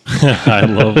section. I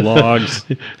love logs.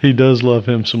 He does love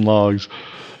him some logs.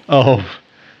 Oh,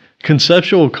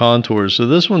 conceptual contours. So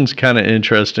this one's kind of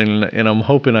interesting, and I'm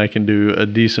hoping I can do a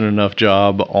decent enough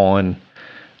job on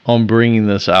bringing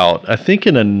this out. I think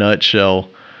in a nutshell,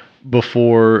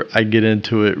 before I get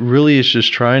into it, really it's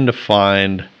just trying to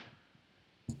find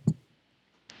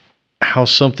how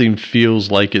something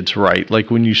feels like it's right.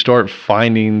 Like when you start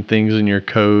finding things in your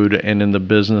code and in the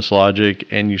business logic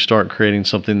and you start creating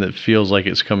something that feels like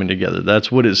it's coming together.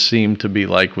 That's what it seemed to be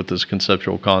like with this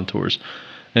conceptual contours.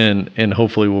 And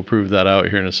hopefully we'll prove that out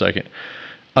here in a second.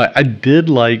 I did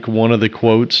like one of the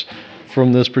quotes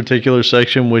from this particular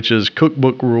section, which is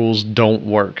cookbook rules don't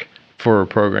work for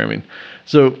programming.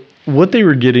 So what they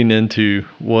were getting into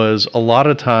was a lot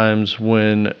of times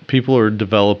when people are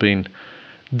developing,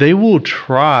 they will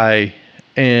try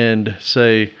and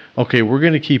say, okay, we're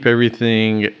going to keep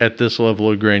everything at this level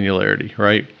of granularity,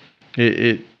 right?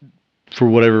 It for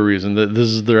whatever reason, that this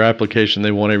is their application.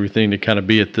 They want everything to kind of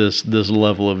be at this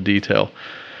level of detail.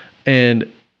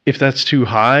 And if that's too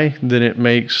high, then it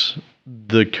makes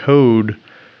the code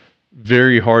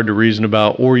very hard to reason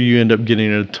about, or you end up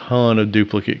getting a ton of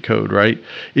duplicate code, right?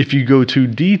 If you go too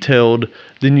detailed,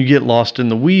 then you get lost in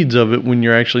the weeds of it when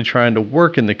you're actually trying to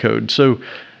work in the code. So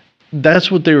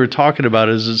that's what they were talking about,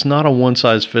 is it's not a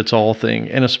one-size-fits-all thing,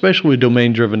 and especially with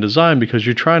domain-driven design, because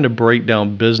you're trying to break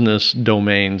down business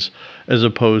domains as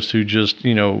opposed to just,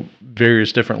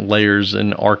 various different layers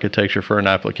in architecture for an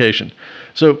application.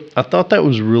 So I thought that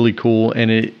was really cool, and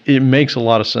it makes a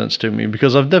lot of sense to me,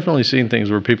 because I've definitely seen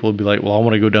things where people would be like, well, I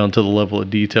want to go down to the level of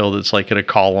detail that's like at a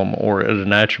column or at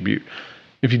an attribute.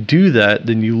 If you do that,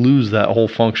 then you lose that whole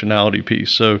functionality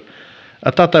piece. So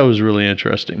I thought that was really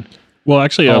interesting. Well,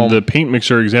 actually, the paint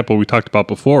mixer example we talked about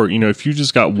before, if you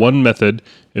just got one method,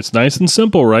 it's nice and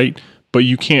simple, right? But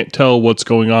you can't tell what's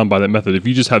going on by that method. If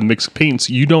you just have mixed paints,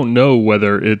 you don't know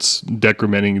whether it's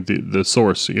decrementing the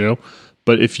source,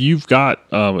 But if you've got,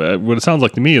 what it sounds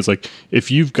like to me is like, if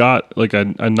you've got like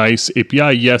a nice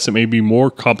API, yes, it may be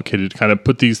more complicated to kind of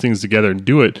put these things together and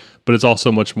do it, but it's also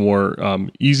much more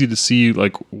easy to see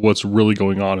like what's really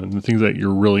going on and the things that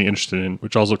you're really interested in,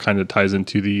 which also kind of ties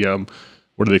into the,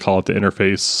 what do they call it? The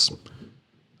interface,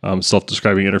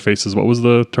 self-describing interfaces. What was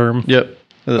the term? Yep.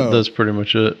 That's pretty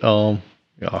much it. Oh,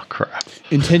 crap.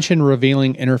 Intention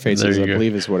revealing interfaces, I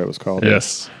believe is what it was called.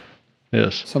 Yes.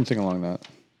 Something along that.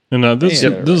 And this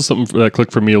is something that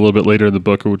clicked for me a little bit later in the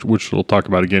book, which we'll talk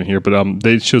about again here. But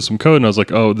they showed some code, and I was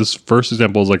like, oh, this first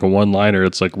example is like a one-liner.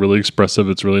 It's like really expressive.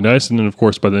 It's really nice. And then, of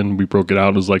course, by then we broke it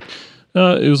out. It was like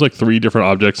 3 different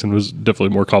objects, and it was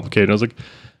definitely more complicated. I was like,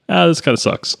 this kind of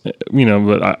sucks,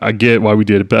 but I get why we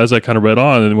did it. But as I kind of read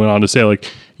on and went on to say like,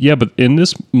 yeah, but in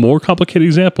this more complicated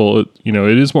example,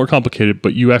 it is more complicated,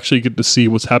 but you actually get to see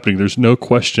what's happening. There's no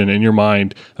question in your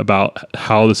mind about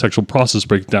how this actual process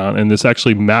breaks down. And this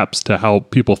actually maps to how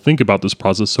people think about this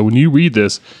process. So when you read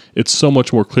this, it's so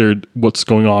much more clear what's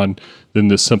going on than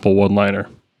this simple one-liner.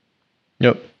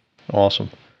 Yep. Awesome.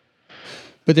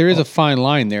 But there is a fine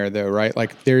line there though, right?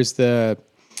 Like there's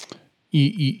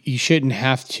you shouldn't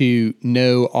have to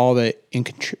know all the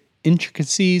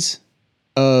intricacies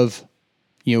of,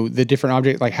 the different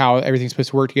objects, like how everything's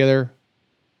supposed to work together,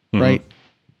 right?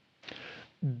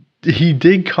 He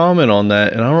did comment on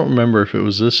that, and I don't remember if it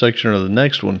was this section or the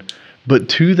next one, but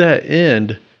to that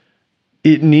end,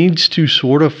 it needs to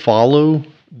sort of follow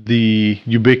the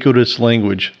ubiquitous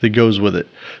language that goes with it.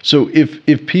 So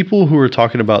if people who are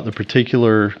talking about the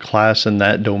particular class in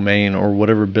that domain or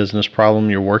whatever business problem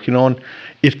you're working on,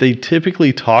 if they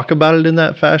typically talk about it in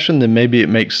that fashion, then maybe it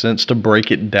makes sense to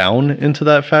break it down into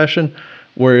that fashion.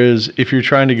 Whereas if you're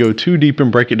trying to go too deep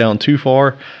and break it down too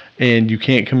far and you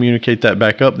can't communicate that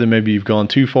back up, then maybe you've gone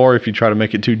too far. If you try to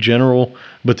make it too general,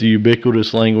 but the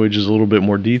ubiquitous language is a little bit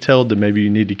more detailed, then maybe you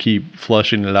need to keep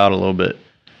flushing it out a little bit.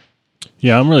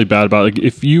 Yeah, I'm really bad about it. Like,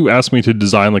 if you ask me to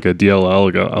design like a DLL,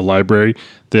 like a library,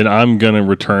 then I'm going to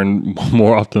return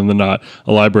more often than not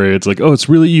a library. It's like, oh, it's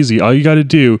really easy. All you got to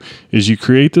do is you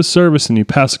create this service and you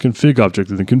pass a config object.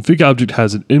 And the config object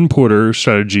has an importer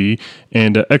strategy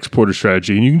and an exporter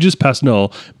strategy. And you can just pass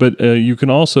null, but you can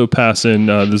also pass in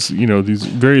these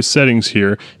various settings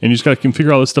here. And you just got to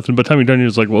configure all this stuff. And by the time you're done, you're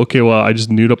just like, well, okay, well, I just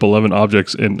newed up 11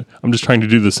 objects and I'm just trying to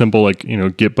do the simple,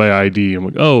 get by ID. I'm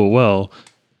like, oh, well.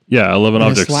 Yeah, 11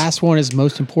 objects. This last one is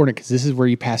most important because this is where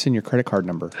you pass in your credit card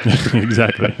number.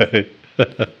 Exactly.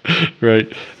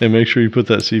 Right. And make sure you put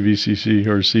that CVCC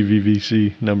or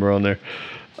CVVC number on there.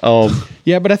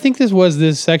 Yeah, but I think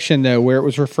this section, though, where it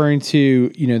was referring to,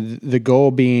 the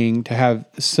goal being to have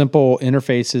simple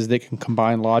interfaces that can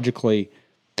combine logically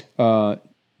that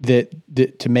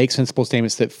to make sensible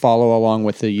statements that follow along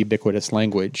with the ubiquitous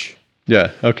language.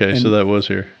 Yeah. Okay. So that was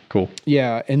here. Cool.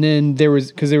 Yeah. And then there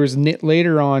was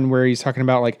later on where he's talking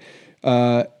about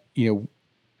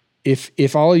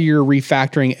if all of your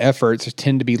refactoring efforts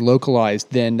tend to be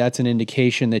localized, then that's an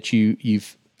indication that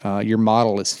your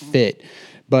model is fit.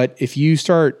 But if you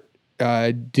start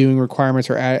doing requirements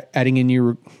or adding in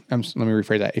new, let me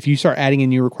rephrase that. If you start adding in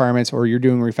new requirements or you're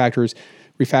doing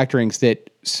refactorings that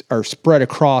are spread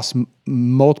across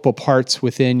multiple parts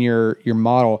within your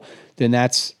model, then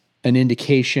that's an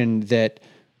indication that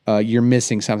you're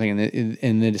missing something,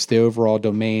 and that it's the overall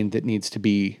domain that needs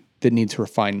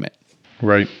refinement.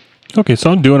 Right. Okay, so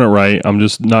I'm doing it right. I'm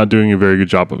just not doing a very good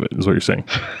job of it, is what you're saying.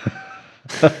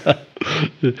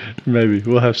 Maybe.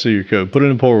 We'll have to see your code. Put it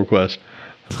in a pull request.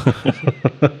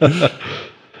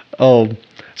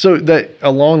 So that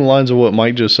along the lines of what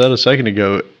Mike just said a second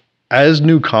ago, as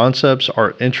new concepts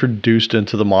are introduced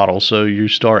into the model, so you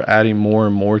start adding more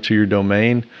and more to your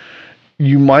domain,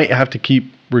 you might have to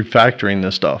keep refactoring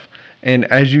this stuff. And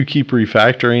as you keep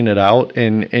refactoring it out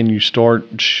and you start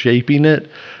shaping it,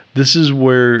 This is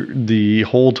where the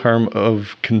whole term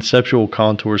of conceptual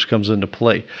contours comes into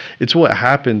play. It's what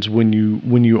happens when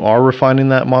you are refining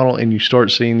that model and you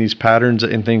start seeing these patterns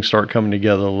and things start coming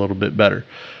together a little bit better.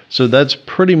 So that's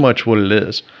pretty much what it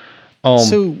is.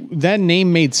 So that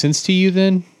name made sense to you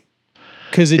then?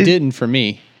 Because it didn't for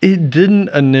me. It didn't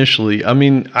initially. I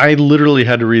mean, I literally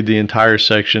had to read the entire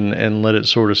section and let it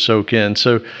sort of soak in.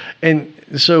 So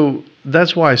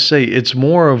that's why I say it's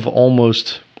more of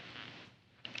almost,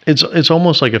 it's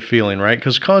almost like a feeling, right?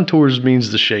 Because contours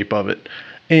means the shape of it.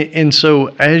 And so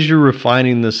as you're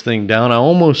refining this thing down, I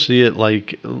almost see it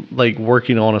like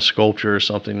working on a sculpture or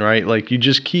something, right? Like you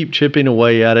just keep chipping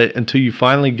away at it until you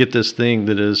finally get this thing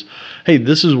that is, hey,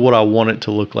 this is what I want it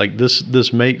to look like.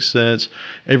 This makes sense.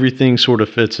 Everything sort of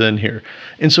fits in here.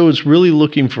 And so it's really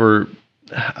looking for,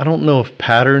 I don't know if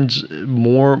patterns,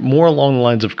 more along the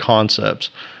lines of concepts.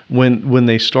 When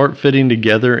they start fitting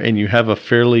together and you have a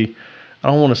fairly, I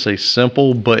don't want to say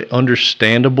simple, but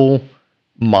understandable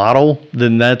model,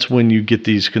 then that's when you get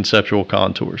these conceptual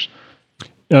contours.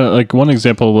 Like one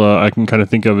example I can kind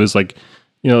of think of is like,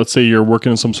 let's say you're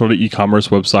working on some sort of e-commerce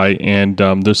website and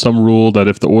there's some rule that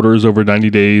if the order is over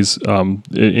 90 days,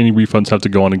 any refunds have to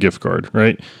go on a gift card,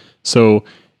 right? So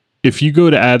if you go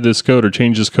to add this code or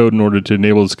change this code in order to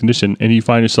enable this condition and you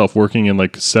find yourself working in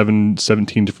like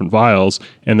 17 different files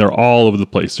and they're all over the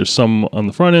place. There's some on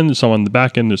the front end, there's some on the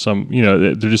back end, there's some,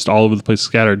 they're just all over the place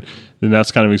scattered. Then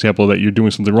that's kind of an example that you're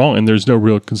doing something wrong and there's no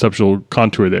real conceptual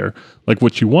contour there. Like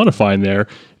what you want to find there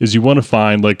is you want to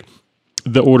find like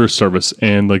the order service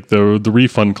and like the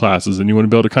refund classes, and you want to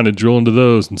be able to kind of drill into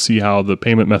those and see how the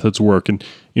payment methods work. And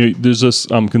there's this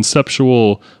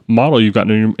conceptual model you've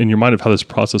gotten in your mind of how this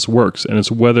process works, and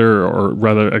it's whether, or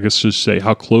rather, I guess just say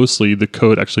how closely the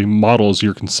code actually models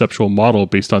your conceptual model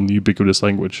based on the ubiquitous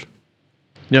language.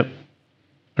 Yep,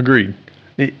 agreed.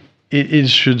 It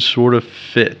should sort of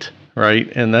fit, right?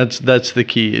 And that's the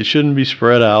key. It shouldn't be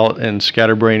spread out and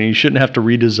scatterbrained. You shouldn't have to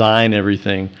redesign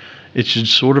everything. It should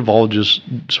sort of all just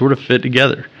sort of fit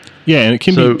together. Yeah, and it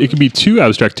can be too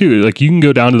abstract too. Like you can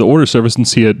go down to the order service and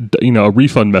see a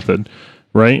refund method,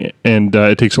 right? And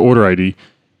it takes order ID,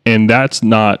 and that's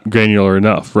not granular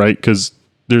enough, right? Because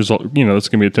there's that's going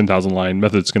to be a 10,000 line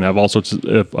method. It's going to have all sorts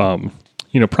of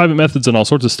private methods and all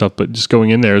sorts of stuff. But just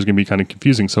going in there is going to be kind of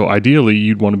confusing. So ideally,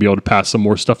 you'd want to be able to pass some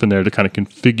more stuff in there to kind of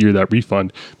configure that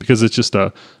refund because it's just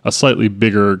a slightly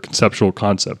bigger conceptual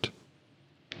concept.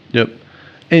 Yep.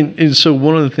 And so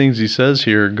one of the things he says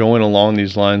here, going along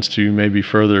these lines to maybe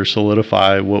further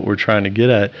solidify what we're trying to get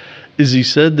at, is he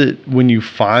said that when you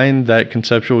find that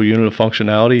conceptual unit of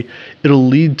functionality, it'll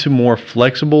lead to more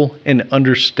flexible and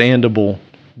understandable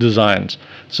designs.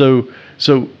 So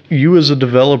you as a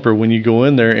developer, when you go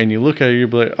in there and you look at it, you'll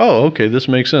be like, oh, okay, this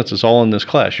makes sense. It's all in this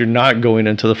class. You're not going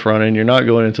into the front end. You're not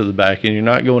going into the back end. You're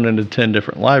not going into 10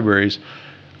 different libraries.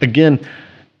 Again,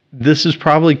 this is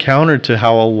probably counter to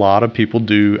how a lot of people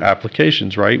do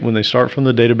applications, right? When they start from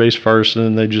the database first and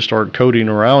then they just start coding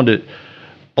around it,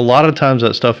 a lot of times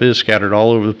that stuff is scattered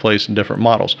all over the place in different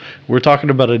models. We're talking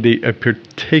about a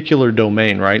particular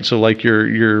domain, right? So like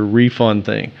your refund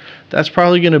thing, that's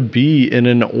probably going to be in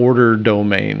an order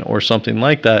domain or something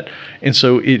like that. And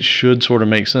so it should sort of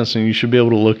make sense and you should be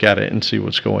able to look at it and see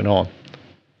what's going on.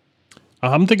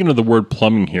 I'm thinking of the word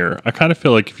plumbing here. I kind of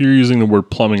feel like if you're using the word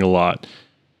plumbing a lot,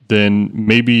 then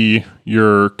maybe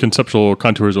your conceptual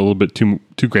contour is a little bit too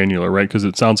granular, right? Because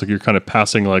it sounds like you're kind of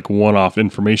passing like one-off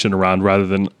information around rather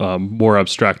than more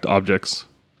abstract objects.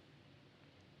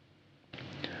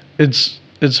 It's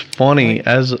funny,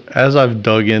 as I've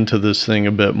dug into this thing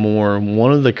a bit more,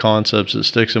 one of the concepts that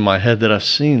sticks in my head that I've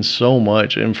seen so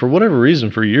much, and for whatever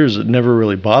reason for years it never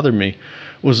really bothered me,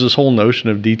 was this whole notion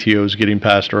of DTOs getting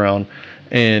passed around.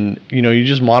 And, you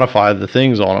just modify the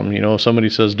things on them. If somebody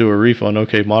says do a refund,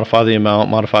 okay, modify the amount,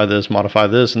 modify this,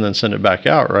 and then send it back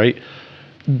out, right?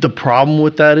 The problem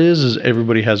with that is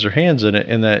everybody has their hands in it,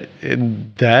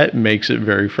 and that makes it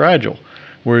very fragile.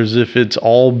 Whereas if it's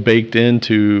all baked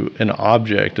into an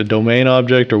object, a domain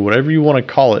object, or whatever you want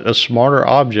to call it, a smarter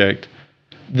object,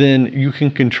 then you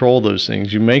can control those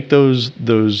things. You make those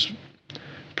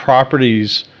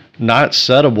properties not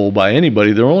settable by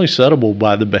anybody. They're only settable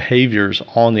by the behaviors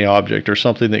on the object or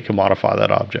something that can modify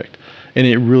that object. And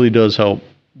it really does help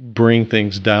bring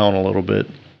things down a little bit.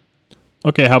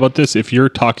 Okay, how about this? If you're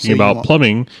talking about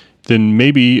plumbing, then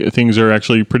maybe things are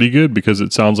actually pretty good because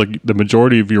it sounds like the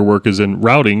majority of your work is in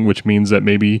routing, which means that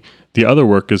maybe the other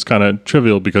work is kind of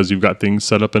trivial because you've got things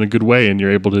set up in a good way and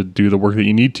you're able to do the work that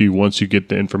you need to once you get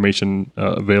the information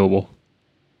available.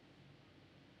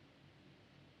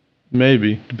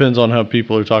 Maybe. Depends on how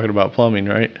people are talking about plumbing,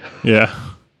 right? Yeah.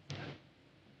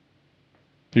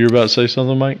 You're about to say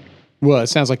something, Mike? Well, it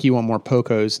sounds like you want more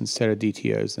POCOs instead of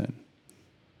DTOs then.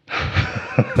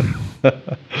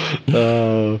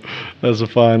 Oh, that's a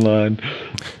fine line.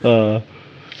 All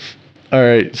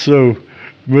right, so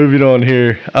moving on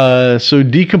here. So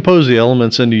decompose the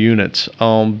elements into units.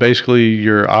 Basically,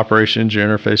 your operations, your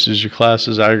interfaces, your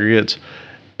classes, aggregates.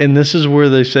 And this is where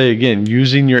they say, again,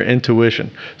 using your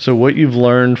intuition. So what you've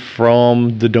learned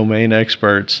from the domain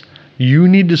experts, you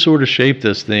need to sort of shape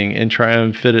this thing and try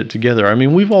and fit it together. I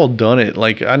mean, we've all done it.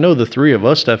 Like, I know the three of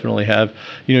us definitely have.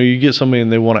 You know, you get somebody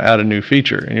and they want to add a new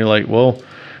feature, and you're like, well,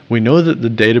 we know that the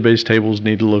database tables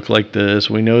need to look like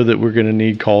this. We know that we're going to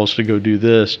need calls to go do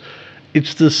this.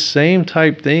 It's the same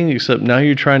type thing, except now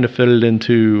you're trying to fit it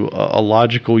into a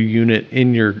logical unit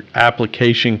in your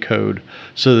application code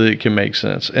so that it can make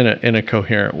sense in a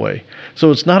coherent way. So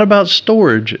it's not about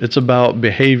storage. It's about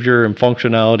behavior and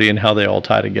functionality and how they all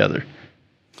tie together.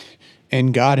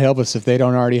 And God help us if they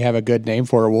don't already have a good name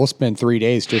for it. We'll spend 3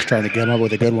 days just trying to come up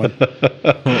with a good one.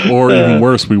 Or even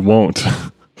worse, we won't.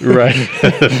 Right.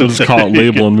 We'll just call it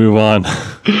label and move on.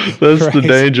 That's the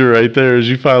danger right there, is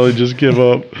you finally just give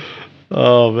up.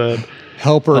 Oh, man.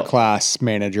 Helper class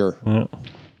manager. Yeah.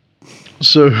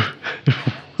 So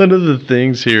one of the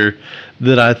things here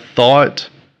that I thought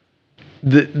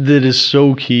that is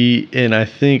so key and I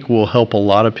think will help a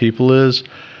lot of people is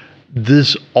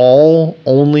this all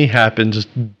only happens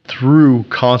through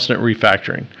constant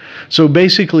refactoring. So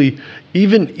basically,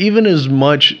 even as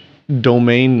much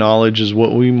domain knowledge as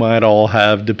what we might all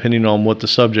have, depending on what the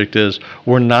subject is,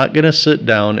 we're not going to sit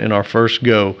down in our first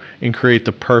go and create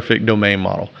the perfect domain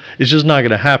model. It's just not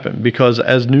going to happen, because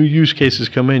as new use cases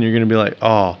come in, you're going to be like,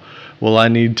 oh, well, I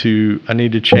need to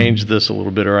change this a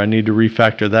little bit, or I need to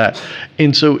refactor that.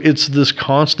 And so it's this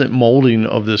constant molding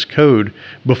of this code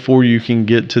before you can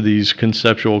get to these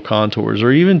conceptual contours,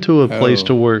 or even to a place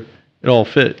to where it all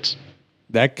fits.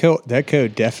 That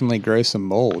code definitely grows some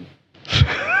mold.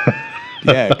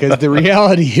 Yeah, because the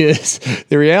reality is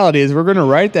we're going to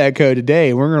write that code today,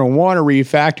 and we're going to want to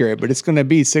refactor it, but it's going to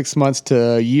be 6 months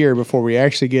to a year before we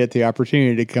actually get the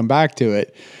opportunity to come back to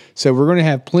it. So we're going to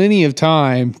have plenty of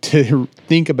time to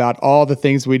think about all the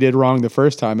things we did wrong the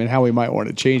first time and how we might want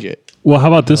to change it. Well, how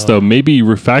about this, though? Maybe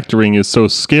refactoring is so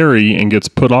scary and gets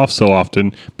put off so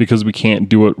often because we can't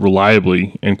do it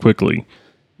reliably and quickly.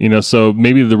 You know, so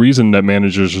maybe the reason that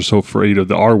managers are so afraid of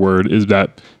the R word is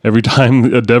that every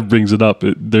time a dev brings it up,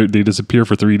 they disappear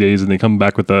for 3 days, and they come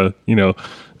back with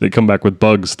they come back with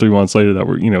bugs 3 months later that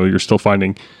you're still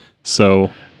finding.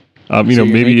 So,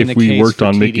 maybe if we worked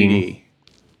on making,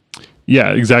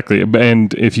 yeah, exactly.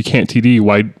 And if you can't TD,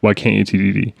 why can't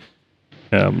you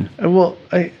TDD? Well,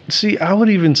 I would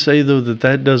even say, though,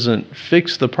 that doesn't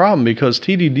fix the problem, because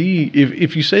TDD,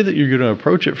 if you say that you're going to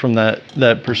approach it from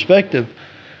that perspective,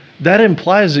 that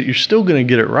implies that you're still going to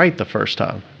get it right the first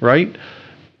time, right?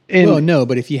 Well, no,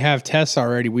 but if you have tests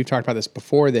already, we've talked about this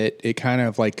before, that it kind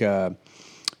of like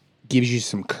gives you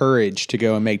some courage to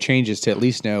go and make changes to at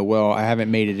least know, well, I haven't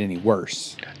made it any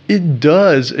worse. It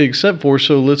does, except for,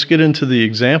 so let's get into the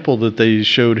example that they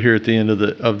showed here at the end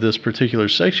of this particular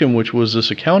section, which was this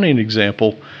accounting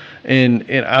example. And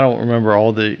I don't remember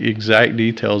all the exact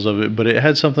details of it, but it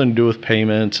had something to do with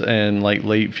payments and like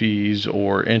late fees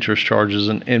or interest charges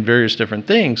and various different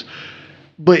things.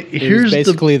 But here's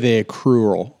basically the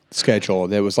accrual schedule.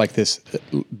 There was like this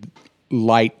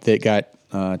light that got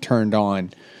turned on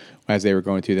as they were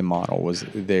going through the model. Was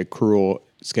the accrual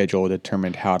schedule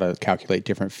determined how to calculate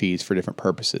different fees for different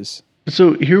purposes.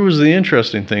 So here was the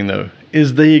interesting thing, though,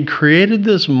 is they had created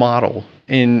this model,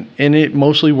 and it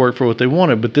mostly worked for what they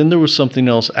wanted, but then there was something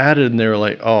else added, and they were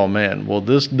like, oh man, well,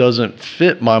 this doesn't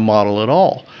fit my model at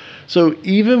all. So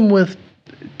even with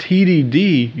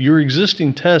TDD, your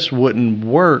existing test wouldn't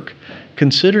work,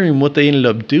 considering what they ended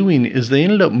up doing is they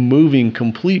ended up moving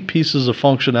complete pieces of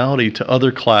functionality to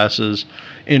other classes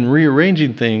and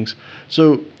rearranging things.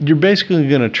 So you're basically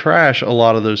going to trash a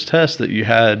lot of those tests that you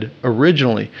had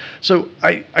originally. So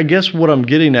I guess what I'm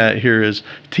getting at here is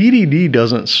TDD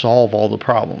doesn't solve all the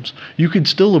problems. You could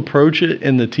still approach it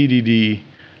in the TDD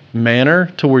manner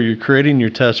to where you're creating your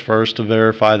test first to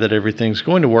verify that everything's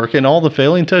going to work, and all the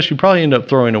failing tests you probably end up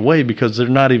throwing away because they're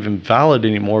not even valid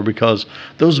anymore because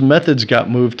those methods got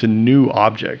moved to new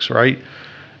objects, right?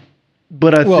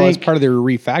 But I think as part of their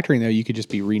refactoring, though, you could just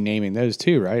be renaming those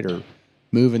too, right? Or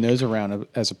moving those around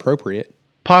as appropriate.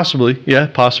 Possibly, yeah,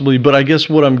 possibly. But I guess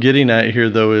what I'm getting at here,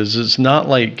 though, is it's not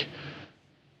like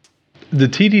the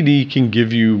TDD can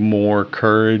give you more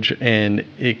courage, and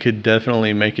it could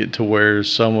definitely make it to where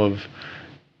some of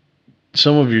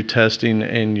your testing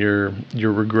and your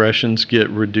regressions get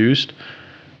reduced.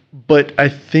 But I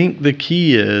think the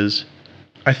key is,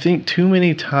 I think too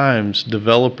many times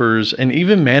developers and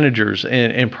even managers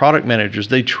and product managers,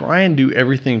 they try and do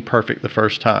everything perfect the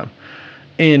first time.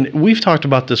 And we've talked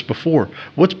about this before.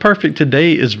 What's perfect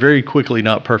today is very quickly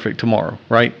not perfect tomorrow,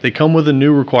 right? They come with a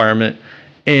new requirement,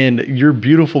 and your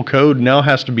beautiful code now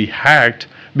has to be hacked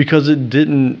because it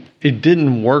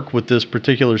didn't work with this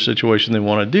particular situation they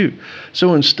want to do.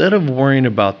 So instead of worrying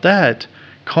about that,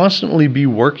 constantly be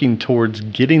working towards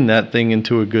getting that thing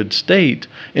into a good state,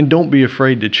 and don't be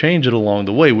afraid to change it along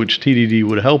the way, which TDD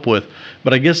would help with.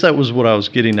 But I guess that was what I was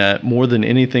getting at more than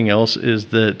anything else, is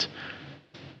that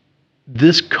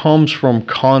this comes from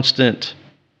constant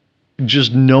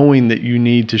just knowing that you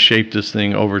need to shape this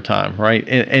thing over time, right?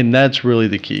 And that's really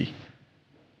the key.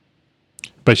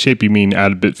 By shape, you mean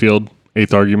add a bit field,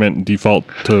 eighth argument, default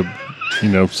to,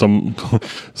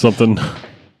 something.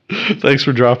 Thanks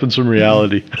for dropping some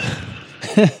reality.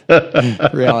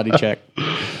 Reality check.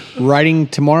 Writing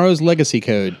tomorrow's legacy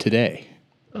code today.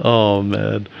 Oh,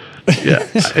 man. Yeah.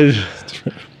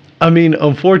 I mean,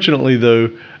 unfortunately, though,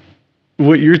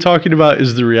 what you're talking about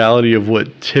is the reality of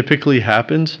what typically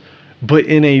happens, but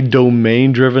in a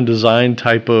domain-driven design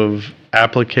type of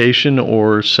application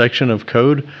or section of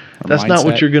code, that's not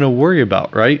what you're going to worry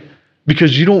about, right?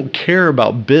 Because you don't care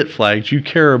about bit flags, you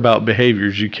care about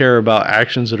behaviors, you care about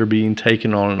actions that are being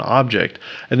taken on an object.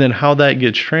 And then how that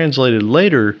gets translated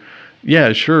later,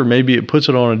 yeah, sure, maybe it puts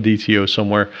it on a DTO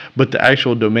somewhere, but the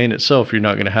actual domain itself, you're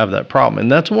not going to have that problem.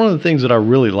 And that's one of the things that I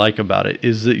really like about it,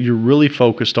 is that you're really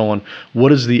focused on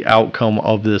what is the outcome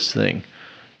of this thing.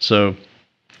 So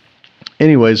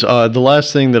anyways, the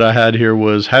last thing that I had here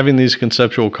was having these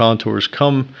conceptual contours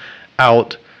come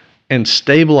out and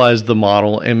stabilize the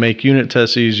model and make unit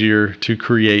tests easier to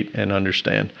create and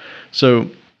understand. So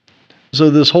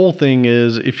this whole thing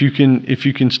is, if you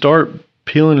can start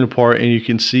peeling it apart and you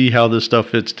can see how this stuff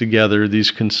fits together,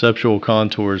 these conceptual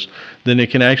contours, then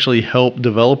it can actually help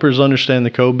developers understand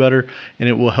the code better, and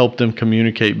it will help them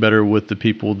communicate better with the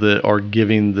people that are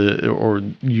giving or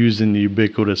using the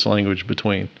ubiquitous language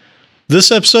between.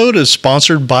 This episode is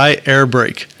sponsored by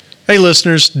Airbrake. Hey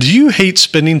listeners, do you hate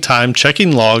spending time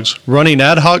checking logs, running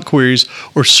ad hoc queries,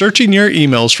 or searching your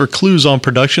emails for clues on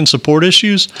production support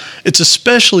issues? It's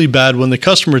especially bad when the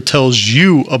customer tells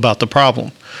you about the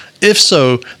problem. If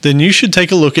so, then you should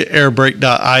take a look at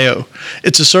airbrake.io.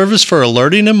 It's a service for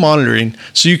alerting and monitoring,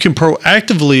 so you can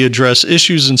proactively address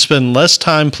issues and spend less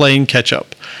time playing catch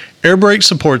up. Airbrake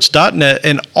supports .NET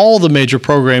and all the major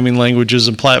programming languages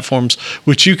and platforms,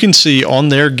 which you can see on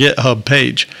their GitHub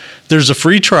page. There's a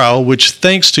free trial, which,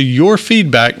 thanks to your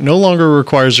feedback, no longer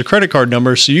requires a credit card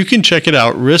number, so you can check it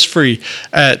out risk-free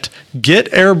at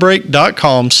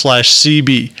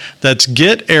getAirbrake.com/CB. That's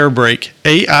getAirbrake,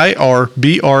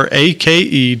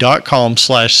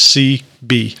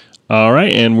 AIRBRAKE.com/CB. All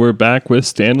right, and we're back with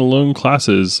standalone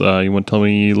classes. You want to tell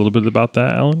me a little bit about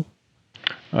that, Alan?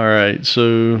 All right,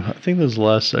 so I think this is the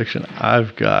last section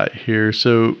I've got here.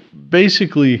 So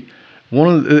basically, one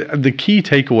of the key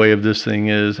takeaway of this thing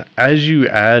is, as you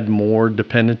add more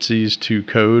dependencies to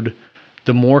code,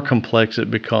 the more complex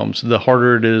it becomes, the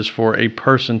harder it is for a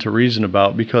person to reason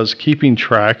about, because keeping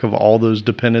track of all those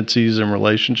dependencies and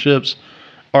relationships,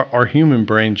 our human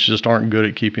brains just aren't good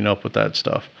at keeping up with that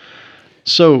stuff.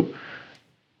 So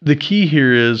the key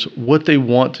here is, what they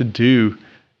want to do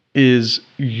is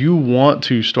you want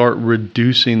to start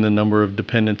reducing the number of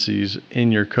dependencies in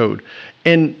your code.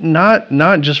 And not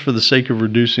just for the sake of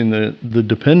reducing the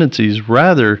dependencies,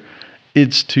 rather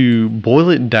it's to boil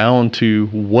it down to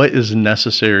what is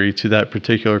necessary to that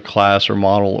particular class or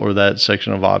model or that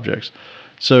section of objects.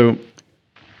 So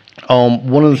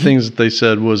one of the things that they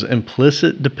said was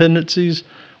implicit dependencies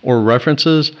or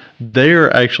references, they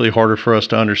are actually harder for us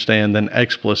to understand than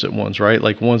explicit ones, right?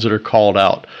 Like ones that are called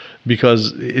out,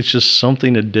 because it's just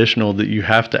something additional that you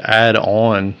have to add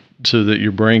on so that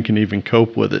your brain can even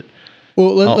cope with it.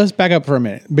 Well, let's back up for a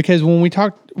minute, because when we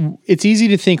talk, it's easy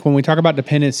to think when we talk about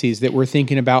dependencies that we're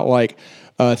thinking about like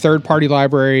third-party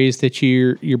libraries that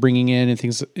you're bringing in and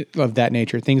things of that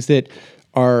nature, things that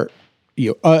are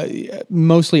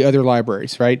mostly other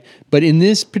libraries, right? But in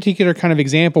this particular kind of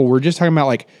example, we're just talking about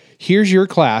like, here's your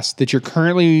class that you're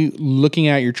currently looking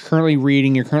at, you're currently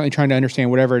reading, you're currently trying to understand,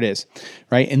 whatever it is,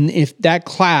 right? And if that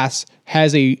class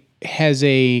has any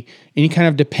kind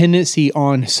of dependency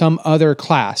on some other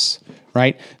class,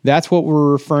 right? That's what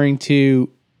we're referring to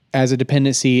as a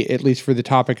dependency, at least for the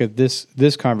topic of this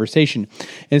conversation.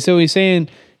 And so he's saying,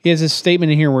 he has a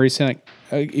statement in here where he's saying,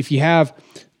 if you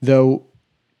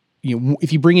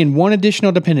bring in one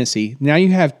additional dependency, now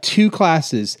you have two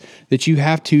classes that you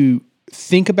have to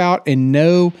think about and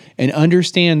know and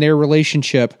understand their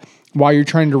relationship while you're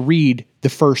trying to read the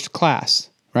first class,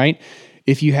 right?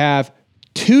 If you have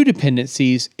 2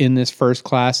 dependencies in this first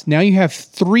class, now you have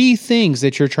 3 things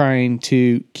that you're trying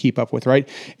to keep up with, right?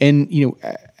 And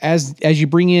as you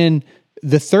bring in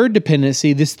the third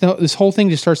dependency, this whole thing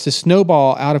just starts to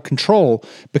snowball out of control,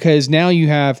 because now you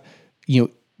have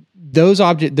those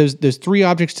 3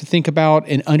 objects to think about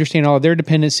and understand all of their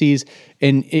dependencies,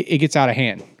 and it gets out of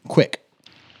hand quick.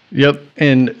 Yep.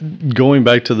 And going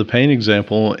back to the paint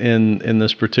example in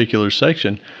this particular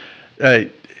section,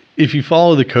 if you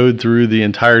follow the code through the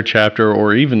entire chapter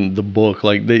or even the book,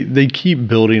 like they keep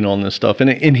building on this stuff.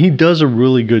 And he does a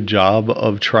really good job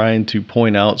of trying to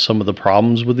point out some of the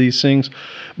problems with these things.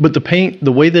 But the paint,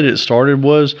 the way that it started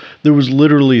was there was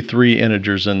literally 3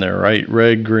 integers in there, right?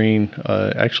 Red, green.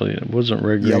 Actually, it wasn't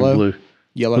red, green, Yellow. blue.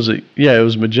 Yellow. Was it? Yeah, it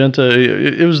was magenta.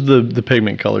 It was the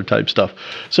pigment color type stuff.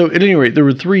 So at any rate, there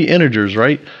were 3 integers,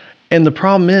 right? And the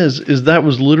problem is that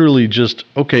was literally just,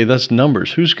 okay, that's numbers.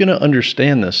 Who's going to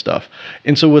understand this stuff?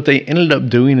 And so what they ended up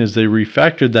doing is they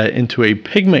refactored that into a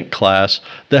pigment class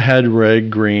that had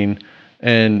red, green,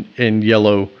 and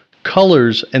yellow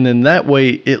colors. And then that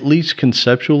way, at least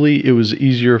conceptually, it was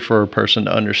easier for a person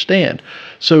to understand.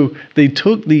 So they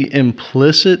took the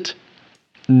implicit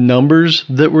numbers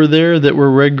that were there that were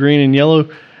red, green, and yellow,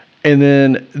 and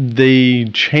then they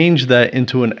changed that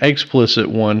into an explicit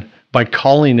one by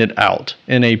calling it out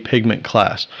in a pigment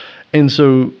class. And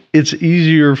so it's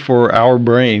easier for our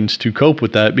brains to cope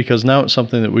with that, because now it's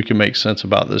something that we can make sense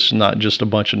about. This is not just a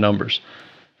bunch of numbers.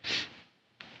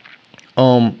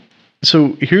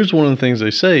 So here's one of the things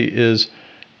they say is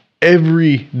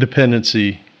every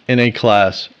dependency in a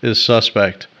class is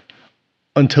suspect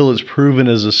until it's proven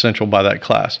as essential by that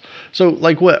class. So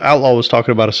like what Outlaw was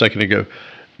talking about a second ago,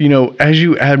 as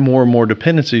you add more and more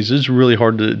dependencies, it's really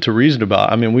hard to reason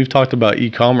about. I mean, we've talked about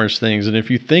e-commerce things, and if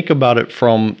you think about it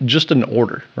from just an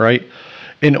order, right?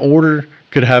 An order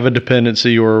could have a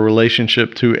dependency or a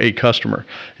relationship to a customer.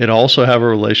 It also have a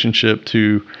relationship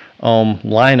to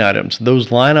line items.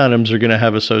 Those line items are going to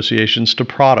have associations to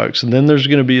products, and then there's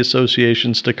going to be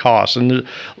associations to costs, and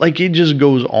it just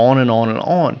goes on and on and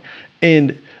on.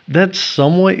 And that's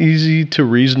somewhat easy to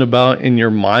reason about in your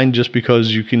mind, just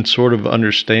because you can sort of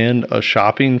understand a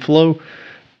shopping flow.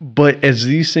 But as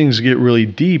these things get really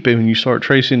deep and you start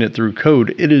tracing it through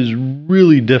code, it is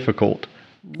really difficult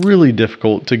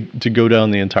to go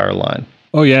down the entire line.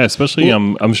 Oh yeah, especially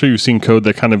I'm sure you've seen code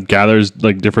that kind of gathers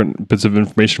like different bits of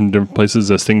information from different places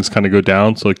as things kind of go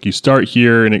down. So like you start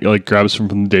here and it like grabs from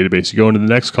the database. You go into the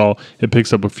next call, it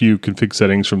picks up a few config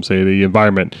settings from say the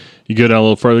environment. You go down a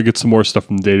little further, get some more stuff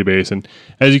from the database, and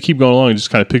as you keep going along, it just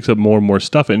kind of picks up more and more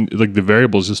stuff, and like the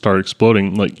variables just start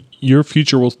exploding. Like your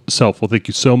future self will thank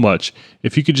you so much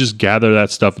if you could just gather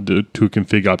that stuff to a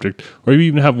config object, or you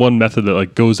even have one method that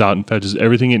like goes out and fetches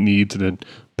everything it needs and then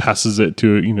passes it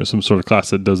to some sort of class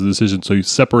that does the decision. So you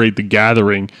separate the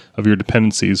gathering of your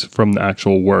dependencies from the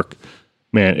actual work.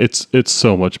 Man, it's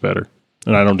so much better,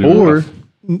 and I don't do it enough.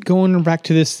 Going back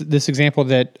to this example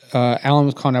that Alan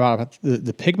was calling about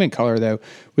the pigment color, though,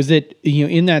 was that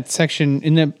in that section,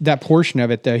 in that portion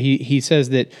of it, though, he says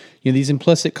that these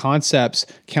implicit concepts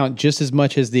count just as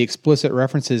much as the explicit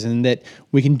references, and that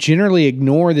we can generally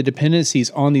ignore the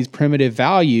dependencies on these primitive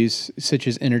values, such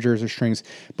as integers or strings,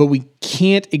 but we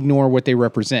can't ignore what they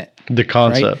represent. The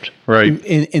concept, right?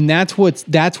 And that's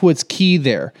what's key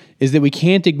there, is that we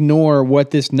can't ignore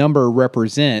what this number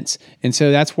represents. And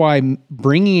so that's why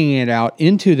bringing it out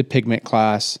into the pigment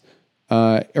class,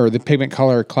 or the pigment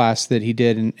color class that he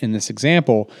did in this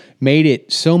example, made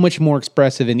it so much more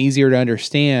expressive and easier to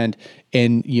understand.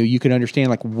 And you can understand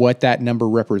like what that number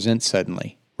represents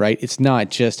suddenly, right? It's not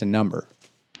just a number.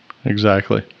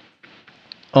 Exactly.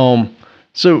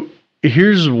 So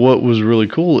here's what was really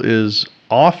cool is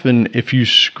often if you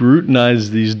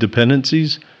scrutinize these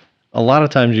dependencies, a lot of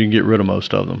times you can get rid of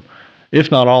most of them, if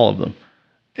not all of them.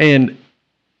 And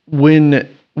when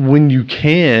you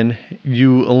can,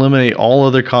 you eliminate all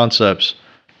other concepts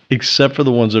except for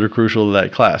the ones that are crucial to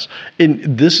that class. And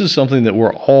this is something that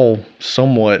we're all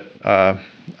somewhat, I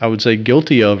would say,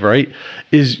 guilty of, right?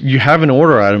 Is you have an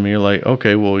order item and you're like,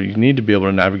 okay, well, you need to be able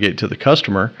to navigate to the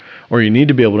customer, or you need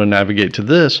to be able to navigate to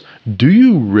this. Do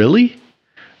you really?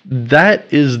 That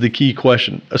is the key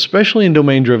question, especially in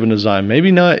domain-driven design.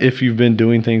 Maybe not if you've been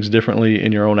doing things differently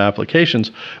in your own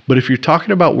applications, but if you're talking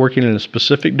about working in a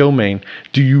specific domain,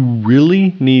 do you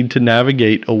really need to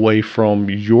navigate away from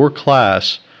your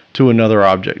class to another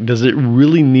object? Does it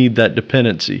really need that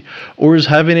dependency? Or is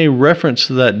having a reference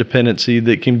to that dependency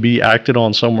that can be acted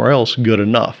on somewhere else good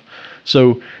enough?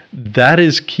 So that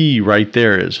is key right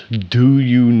there, is do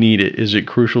you need it? Is it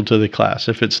crucial to the class?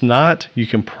 If it's not, you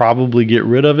can probably get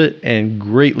rid of it and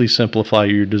greatly simplify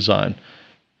your design.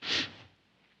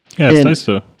 Yeah, it's nice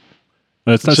to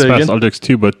pass objects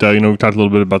too, but we talked a little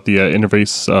bit about the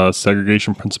interface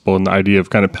segregation principle and the idea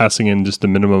of kind of passing in just the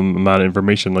minimum amount of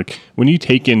information. Like when you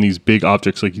take in these big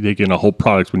objects, like you take in a whole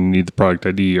product when you need the product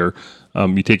ID, or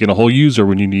you take in a whole user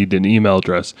when you need an email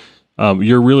address,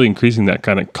 you're really increasing that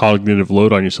kind of cognitive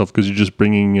load on yourself because you're just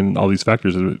bringing in all these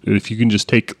factors. If you can just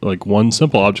take like one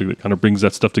simple object that kind of brings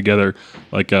that stuff together,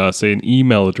 like say an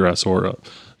email address or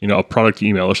a product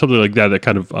email or something like that, that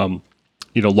kind of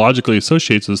logically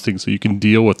associates those things, so you can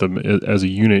deal with them as a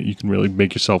unit. You can really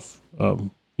make yourself,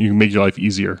 you can make your life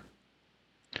easier.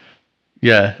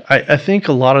 Yeah, I think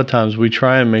a lot of times we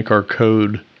try and make our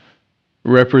code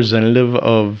representative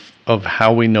of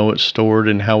how we know it's stored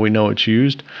and how we know it's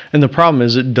used. And the problem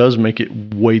is it does make it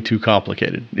way too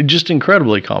complicated. It's just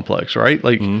incredibly complex, right?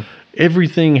 Like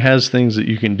everything has things that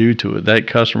you can do to it. That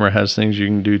customer has things you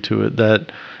can do to it.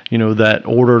 That, that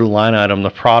order line item, the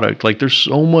product, like there's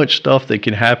so much stuff that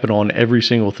can happen on every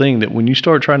single thing that when you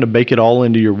start trying to bake it all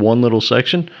into your one little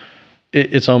section,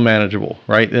 it's unmanageable,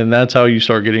 right? And that's how you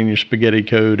start getting your spaghetti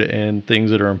code and things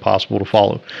that are impossible to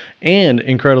follow and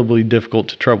incredibly difficult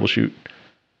to troubleshoot.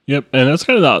 Yep, and that's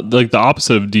kind of the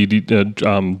opposite of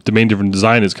domain-driven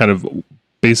design, is kind of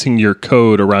basing your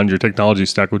code around your technology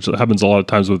stack, which happens a lot of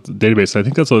times with database. I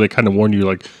think that's why they kind of warn you,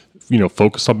 like,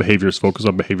 focus on behaviors, focus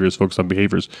on behaviors, focus on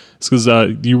behaviors. It's because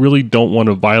you really don't want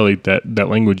to violate that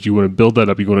language. You want to build that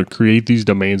up. You want to create these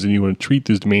domains, and you want to treat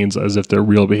these domains as if they're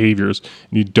real behaviors.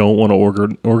 And you don't want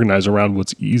to organize around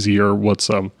what's easy or what's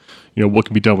what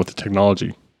can be done with the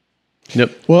technology.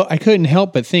 Yep. Well, I couldn't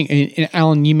help but think, and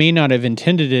Alan, you may not have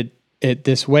intended it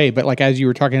this way, but like as you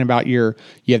were talking about you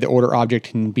have the order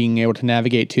object and being able to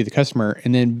navigate to the customer,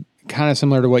 and then kind of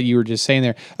similar to what you were just saying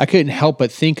there, I couldn't help but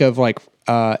think of like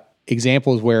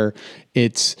examples where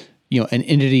it's an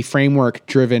entity framework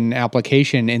driven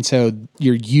application, and so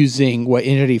you're using what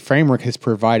entity framework has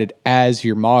provided as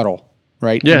your model.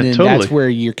 Right. Yeah, and then totally. That's where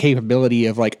your capability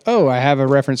of like, oh, I have a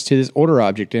reference to this order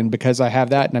object, and because I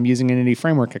have that and I'm using an entity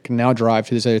framework, I can now drive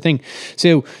to this other thing.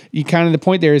 So you kind of the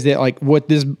point there is that like what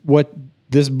this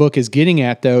book is getting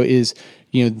at though is,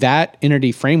 that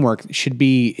entity framework should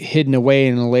be hidden away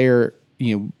in a layer,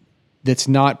 that's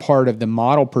not part of the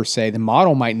model per se. The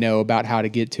model might know about how to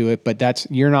get to it, but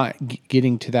you're not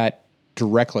getting to that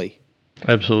directly.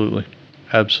 Absolutely.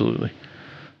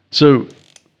 So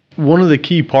one of the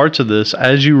key parts of this,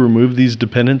 as you remove these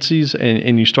dependencies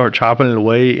and you start chopping it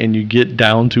away and you get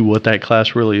down to what that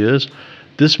class really is,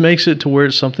 this makes it to where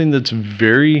it's something that's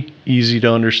very easy to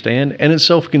understand and it's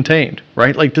self-contained,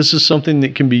 right? Like this is something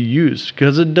that can be used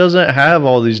because it doesn't have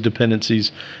all these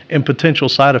dependencies and potential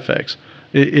side effects.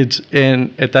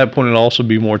 And at that point, it'll also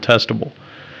be more testable.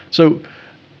 So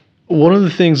one of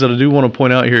the things that I do want to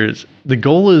point out here is the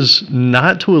goal is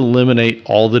not to eliminate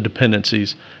all the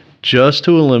dependencies, just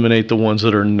to eliminate the ones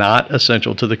that are not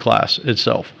essential to the class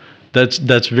itself. That's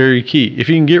very key. If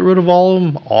you can get rid of all of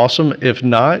them, awesome. If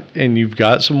not, and you've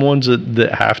got some ones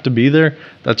that have to be there,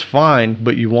 that's fine,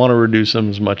 but you want to reduce them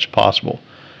as much as possible.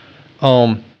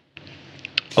 Kind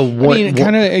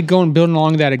of building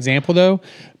along that example though,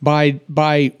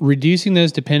 by reducing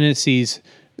those dependencies,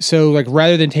 so like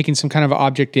rather than taking some kind of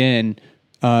object in,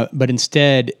 but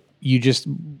instead you just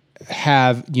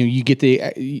have, you get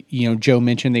the, Joe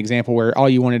mentioned the example where all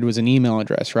you wanted was an email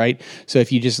address, right? So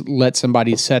if you just let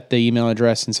somebody set the email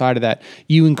address inside of that,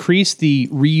 you increase the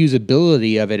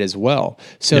reusability of it as well.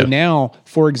 So now,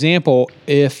 for example,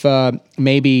 if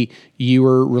maybe you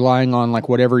were relying on like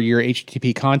whatever your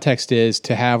HTTP context is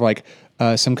to have like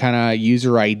some kind of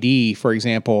user ID, for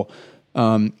example,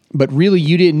 but really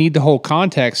you didn't need the whole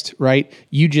context, right?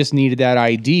 You just needed that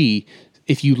ID.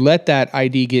 If you let that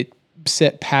ID get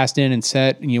passed in and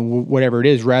set, whatever it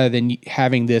is, rather than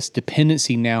having this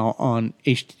dependency now on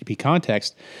HTTP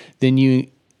context, then you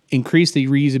increase the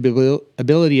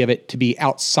reusability of it to be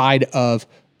outside of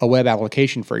a web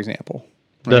application, for example.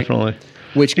 Right? Definitely.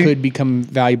 Which could become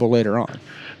valuable later on.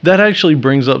 That actually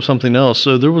brings up something else.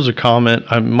 So there was a comment,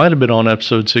 I might have been on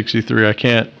episode 63, I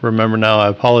can't remember now, I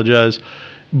apologize.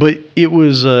 But it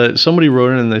was somebody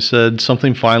wrote in and they said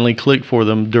something finally clicked for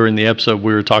them during the episode.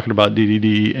 We were talking about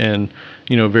DDD and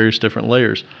various different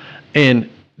layers. And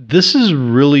this is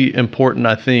really important,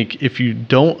 I think, if you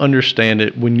don't understand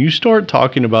it. When you start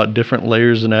talking about different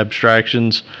layers and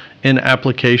abstractions and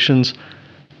applications,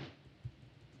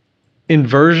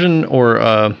 inversion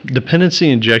or dependency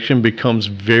injection becomes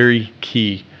very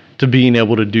key to being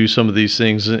able to do some of these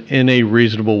things in a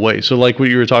reasonable way. So like what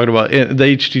you were talking about,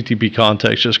 the HTTP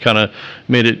context just kind of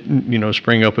made it,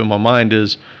 spring up in my mind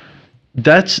is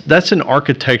that's an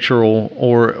architectural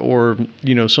or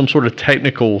some sort of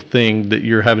technical thing that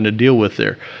you're having to deal with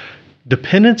there.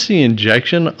 Dependency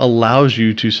injection allows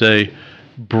you to say,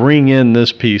 bring in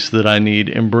this piece that I need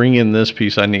and bring in this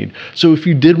piece I need. So if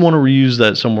you did want to reuse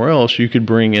that somewhere else, you could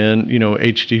bring in,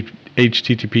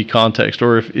 HTTP context,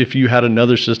 or if you had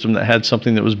another system that had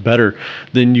something that was better,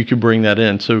 then you could bring that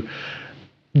in. So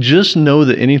just know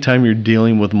that anytime you're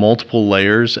dealing with multiple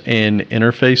layers and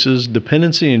interfaces,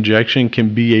 dependency injection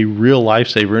can be a real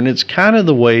lifesaver. And it's kind of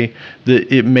the way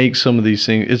that it makes some of these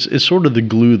things, it's sort of the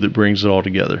glue that brings it all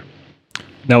together.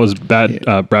 That was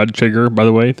Brad Traeger, by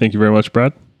the way. Thank you very much,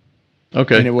 Brad.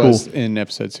 Okay, and it was in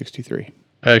episode 63.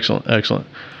 Excellent.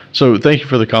 So thank you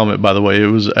for the comment, by the way. It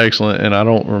was excellent, and I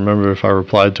don't remember if I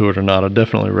replied to it or not. I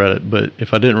definitely read it, but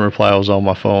if I didn't reply, I was on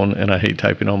my phone, and I hate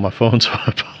typing on my phone, so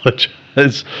I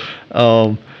apologize.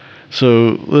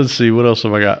 So let's see, what else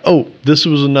have I got? Oh, this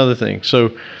was another thing.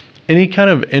 So any kind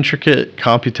of intricate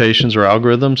computations or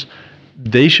algorithms,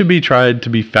 they should be tried to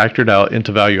be factored out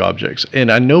into value objects.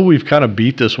 And I know we've kind of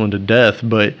beat this one to death,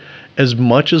 but as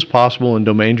much as possible in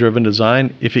domain-driven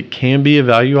design, if it can be a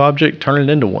value object, turn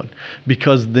it into one,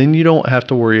 because then you don't have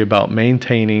to worry about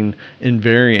maintaining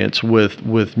invariance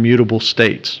with mutable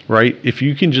states, right? If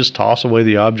you can just toss away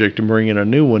the object and bring in a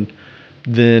new one,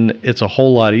 then it's a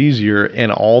whole lot easier,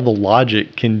 and all the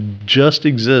logic can just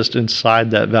exist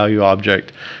inside that value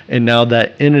object, and now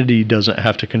that entity doesn't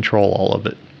have to control all of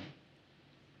it.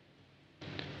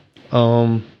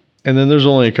 And then there's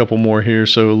only a couple more here.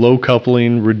 So low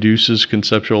coupling reduces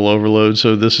conceptual overload.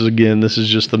 So this is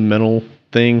just the mental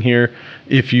thing here.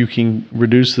 If you can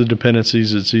reduce the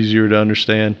dependencies, it's easier to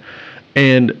understand.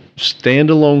 And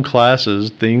standalone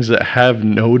classes, things that have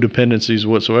no dependencies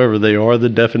whatsoever, they are the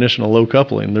definition of low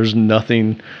coupling. There's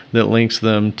nothing that links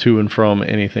them to and from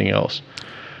anything else.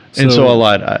 And so I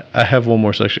lied. I have one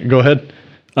more section. Go ahead.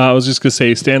 I was just going to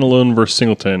say standalone versus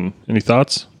singleton. Any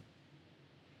thoughts?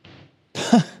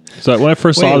 So when I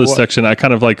first saw this section, I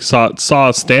kind of like saw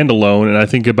standalone, and I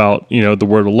think about the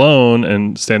word alone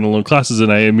and standalone classes,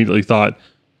 and I immediately thought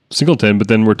singleton. But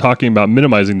then we're talking about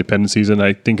minimizing dependencies, and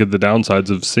I think of the downsides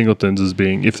of singletons as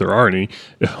being, if there are any,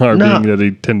 being that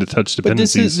they tend to touch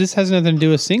dependencies. But this has nothing to do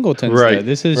with singletons. Right. Though.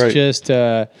 This is just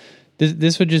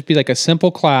this would just be like a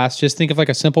simple class. Just think of like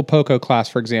a simple POCO class,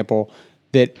 for example,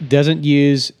 that doesn't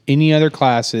use any other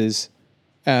classes.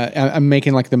 I'm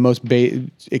making like the most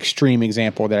extreme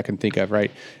example that I can think of,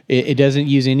 right? It doesn't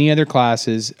use any other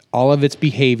classes. All of its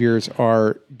behaviors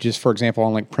are just, for example,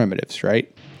 on like primitives,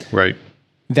 right? Right.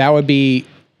 That would be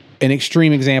an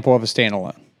extreme example of a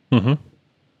standalone. Mm-hmm.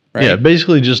 Right? Yeah,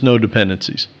 basically just no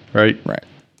dependencies, right? Right.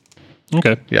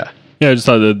 Okay. Yeah. Yeah, I just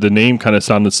thought the name kind of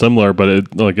sounded similar, but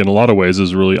it, like in a lot of ways,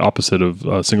 is really opposite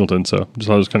of singleton. So just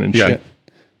thought it was kind of interesting.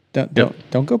 Yeah.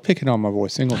 Don't go picking on my boy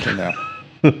Singleton now.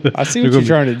 I see what you're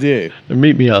trying to do.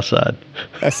 Meet me outside.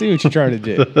 I see what you're trying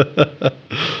to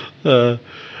do.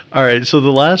 All right, so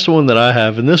the last one that I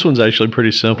have, and this one's actually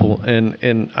pretty simple,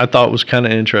 and I thought was kind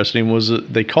of interesting, was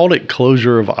that they called it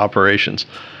closure of operations.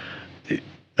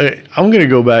 I'm going to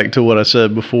go back to what I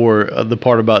said before. The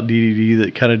part about DDD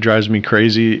that kind of drives me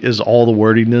crazy is all the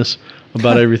wordiness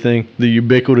about everything, the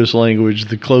ubiquitous language,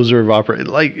 the closure of operation.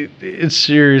 Like, it's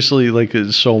seriously, like,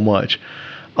 it's so much.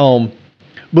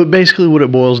 But basically what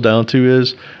it boils down to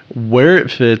is where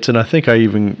it fits, and I think I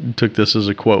even took this as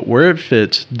a quote, where it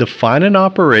fits, define an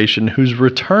operation whose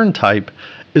return type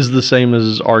is the same as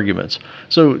its arguments.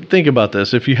 So think about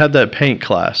this. If you had that paint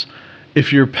class,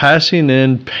 if you're passing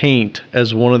in paint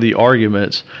as one of the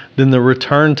arguments, then the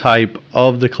return type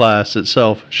of the class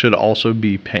itself should also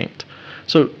be paint.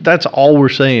 So that's all we're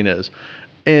saying is.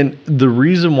 And the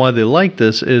reason why they like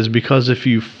this is because if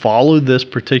you follow this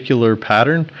particular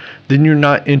pattern, then you're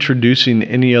not introducing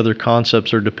any other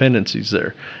concepts or dependencies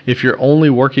there. If you're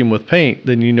only working with paint,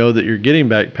 then you know that you're getting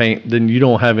back paint, then you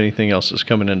don't have anything else that's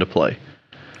coming into play.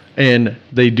 And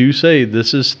they do say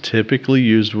this is typically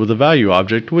used with a value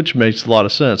object, which makes a lot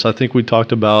of sense. I think we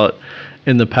talked about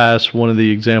in the past, one of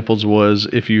the examples was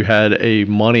if you had a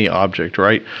money object,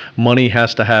 right? Money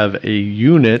has to have a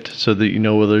unit so that you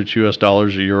know whether it's US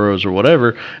dollars or euros or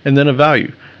whatever, and then a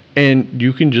value. And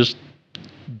you can just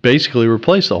basically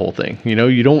replace the whole thing.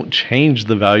 You don't change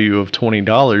the value of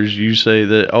 $20. You say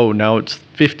that, oh, now it's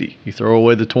 50. You throw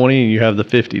away the 20 and you have the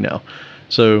 50 now.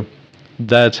 So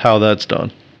that's how that's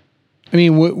done. I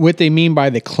mean, what they mean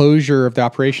by the closure of the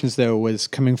operations, though, was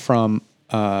coming from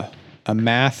a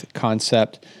math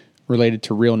concept related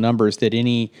to real numbers that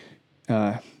any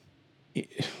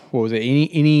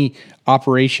any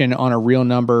operation on a real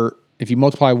number, if you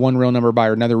multiply one real number by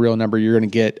another real number, you're going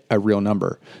to get a real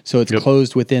number. So it's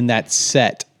closed within that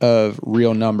set of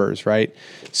real numbers, right?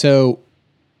 So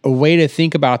a way to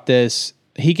think about this,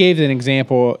 he gave an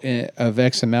example of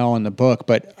XML in the book,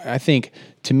 but I think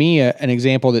to me an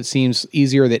example that seems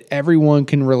easier that everyone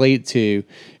can relate to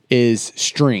is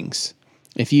strings.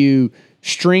 If you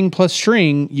string plus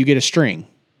string, you get a string,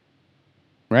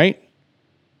 right?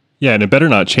 Yeah, and it better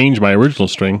not change my original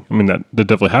string. I mean, that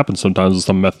definitely happens sometimes with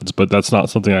some methods, but that's not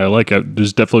something I like.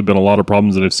 There's definitely been a lot of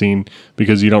problems that I've seen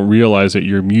because you don't realize that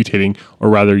you're mutating, or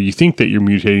rather you think that you're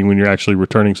mutating when you're actually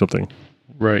returning something.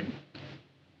 Right.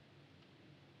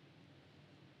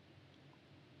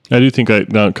 I do think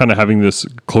kind of having this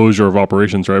closure of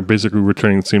operations, right, basically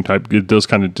returning the same type, it does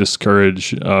kind of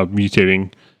discourage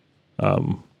mutating.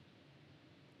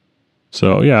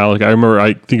 So yeah, like I remember,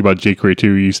 I think about jQuery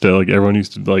too. Everyone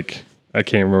used to I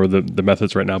can't remember the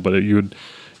methods right now, but you would,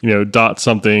 dot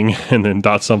something and then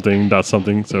dot something, dot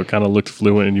something. So it kind of looked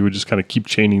fluent, and you would just kind of keep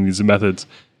chaining these methods.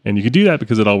 And you could do that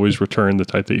because it always returned the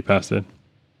type that you passed in.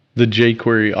 The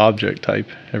jQuery object type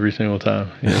every single time.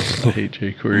 Yes, I hate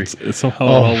jQuery. It somehow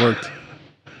all worked.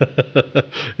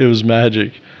 It was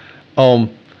magic.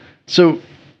 So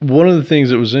one of the things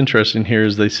that was interesting here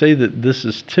is they say that this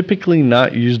is typically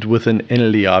not used with an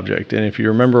entity object. And if you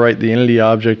remember right, the entity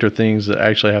object are things that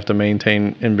actually have to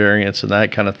maintain invariants and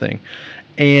that kind of thing.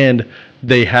 And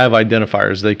they have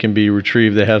identifiers. They can be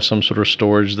retrieved. They have some sort of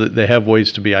storage. They have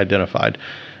ways to be identified.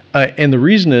 And the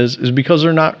reason is because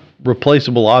they're not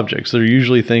replaceable objects. They're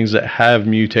usually things that have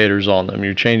mutators on them.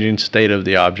 You're changing state of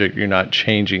the object. You're not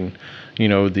changing,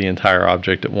 the entire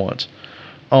object at once.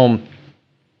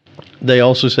 They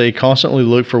also say constantly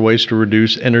look for ways to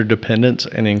reduce interdependence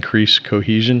and increase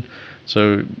cohesion.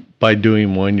 So by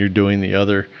doing one, you're doing the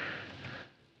other.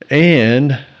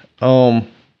 And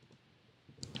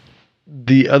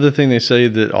the other thing they say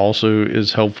that also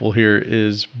is helpful here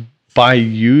is by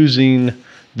using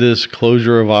this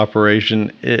closure of operation,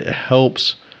 it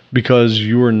helps because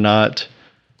you are not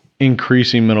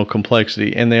increasing mental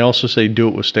complexity. And they also say do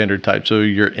it with standard types. So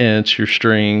your ints, your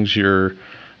strings, your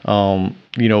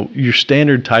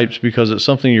standard types, because it's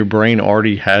something your brain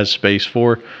already has space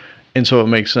for. And so it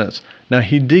makes sense. Now,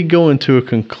 he did go into a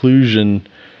conclusion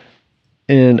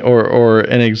or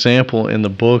an example in the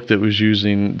book that was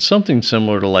using something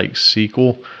similar to like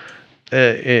SQL.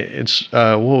 It's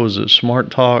what was it?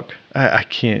 Smart Talk. I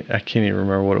can't even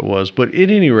remember what it was. But at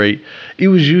any rate, it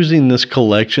was using this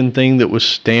collection thing that was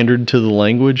standard to the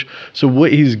language. So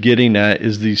what he's getting at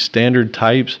is these standard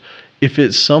types. If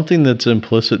it's something that's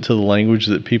implicit to the language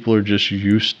that people are just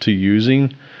used to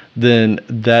using, then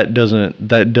that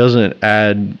doesn't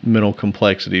add mental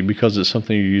complexity because it's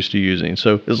something you're used to using.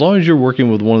 So as long as you're working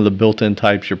with one of the built-in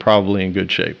types, you're probably in good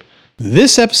shape.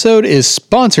 This episode is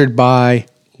sponsored by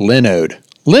Linode.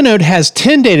 Linode has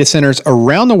 10 data centers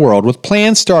around the world with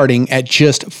plans starting at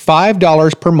just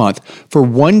 $5 per month for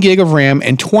 1 gig of RAM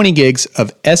and 20 gigs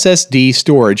of SSD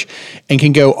storage, and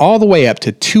can go all the way up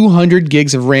to 200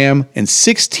 gigs of RAM and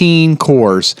 16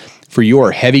 cores for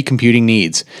your heavy computing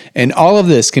needs. And all of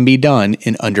this can be done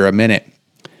in under a minute.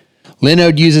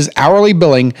 Linode uses hourly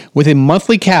billing with a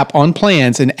monthly cap on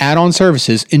plans and add-on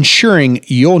services, ensuring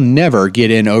you'll never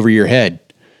get in over your head.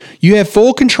 You have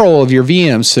full control of your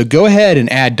VMs, so go ahead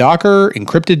and add Docker,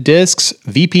 encrypted disks,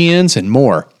 VPNs, and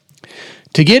more.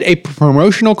 To get a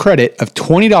promotional credit of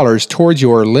 $20 towards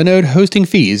your Linode hosting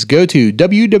fees, go to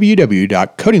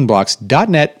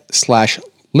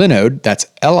www.codingblocks.net/Linode, that's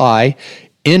LINODE,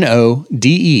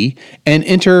 and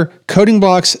enter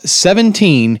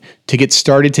CodingBlocks17 to get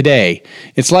started today.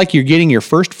 It's like you're getting your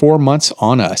first 4 months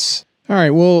on us. All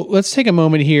right, well, let's take a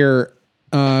moment here.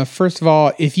 First of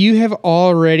all, if you have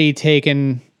already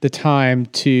taken the time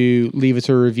to leave us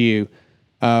a review,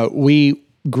 we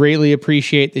greatly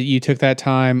appreciate that you took that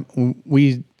time.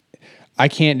 I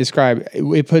can't describe it.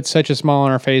 It puts such a smile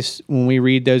on our face when we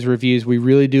read those reviews. We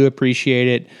really do appreciate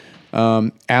it.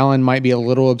 Alan might be a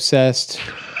little obsessed.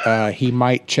 He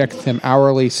might check them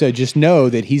hourly. So just know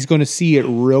that he's going to see it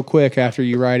real quick after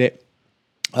you write it.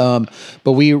 But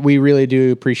we really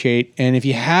do appreciate. And if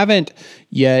you haven't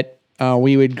yet,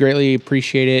 we would greatly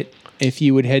appreciate it if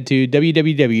you would head to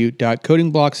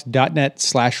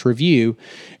www.codingblocks.net/review,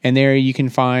 and there you can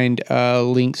find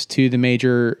links to the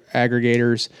major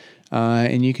aggregators,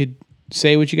 and you could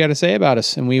say what you got to say about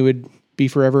us, and we would be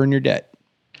forever in your debt.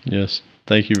 Yes,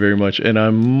 thank you very much. And I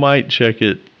might check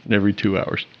it every 2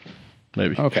 hours.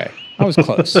 maybe. Okay. I was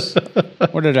close.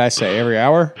 What did I say? Every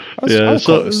hour? I was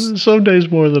so close. some days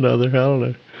more than other. I don't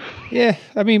know. Yeah.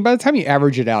 I mean, by the time you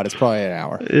average it out, it's probably an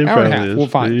hour. It Hour and a probably half. is. We'll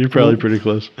find. You're probably pretty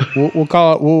close. We'll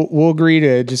call it. We'll agree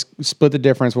to just split the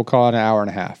difference. We'll call it an hour and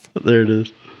a half. There it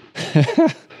is.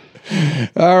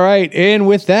 All right. And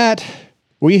with that,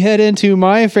 we head into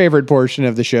my favorite portion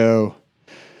of the show.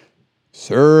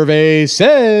 Survey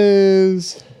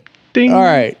says. Ding. All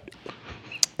right.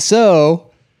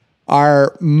 So,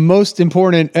 our most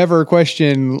important ever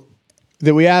question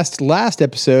that we asked last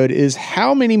episode is,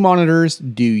 how many monitors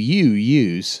do you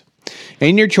use?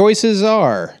 And your choices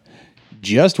are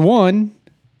just 1,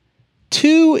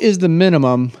 2 is the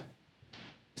minimum,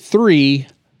 3,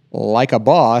 like a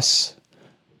boss,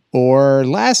 or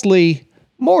lastly,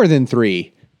 more than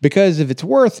 3, because if it's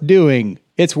worth doing,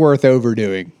 it's worth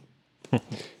overdoing.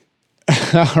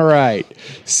 All right.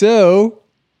 So,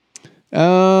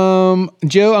 Joe, I'm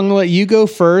going to let you go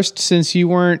first since you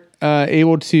weren't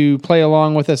able to play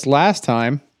along with us last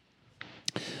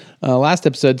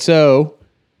episode. So,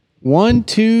 1,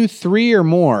 2, 3 or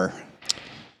more.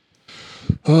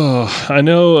 Oh, I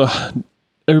know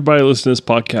everybody listening to this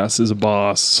podcast is a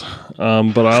boss,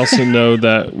 but I also know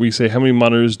that we say how many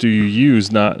monitors do you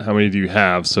use, not how many do you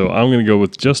have. So I'm going to go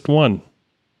with just 1.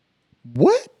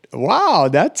 What? Wow,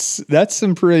 that's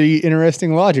some pretty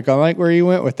interesting logic. I like where you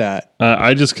went with that.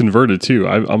 I just converted too.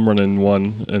 I'm running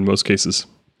 1 in most cases.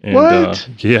 And, What?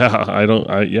 I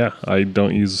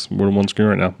don't use more than 1 screen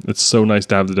right now. It's so nice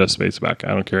to have the desk space back. I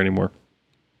don't care anymore.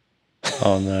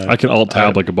 Oh no. I can alt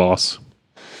tab like a boss.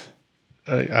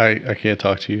 I can't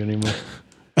talk to you anymore.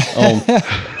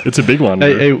 It's a big one.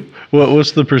 Hey,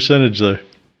 what's the percentage though?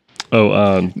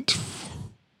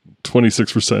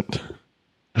 26%.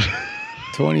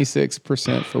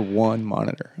 26% for 1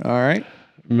 monitor. All right.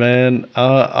 Man,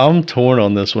 I'm torn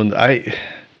on this one.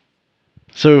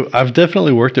 So I've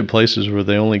definitely worked at places where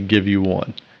they only give you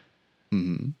 1.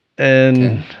 Mm-hmm.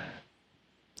 And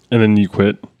And then you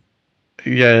quit.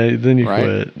 yeah, then you Right.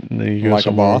 quit. And then you go Like a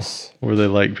somewhere boss. where they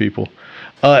like people.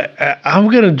 I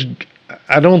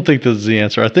don't think this is the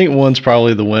answer. I think 1's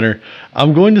probably the winner.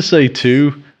 I'm going to say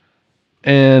 2,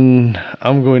 and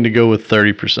I'm going to go with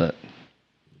 30%.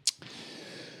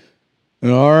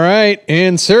 All right.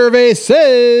 And survey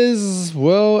says,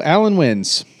 well, Alan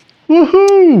wins.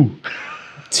 Woohoo!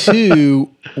 2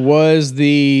 was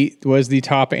the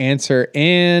top answer,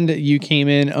 and you came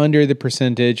in under the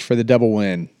percentage for the double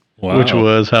win. Wow. Which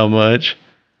was how much?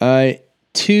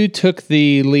 2 took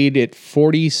the lead at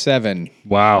 47.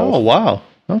 Wow. Oh, wow.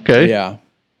 Okay. Yeah.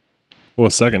 Well,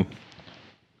 second.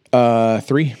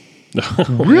 3.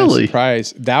 Really?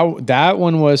 Surprise. That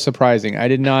one was surprising. I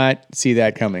did not see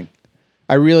that coming.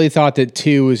 I really thought that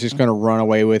 2 was just going to run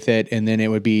away with it, and then it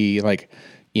would be like,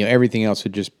 everything else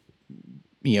would just,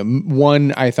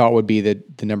 1 I thought would be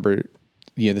the number,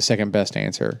 the second best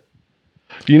answer.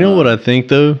 You know what I think,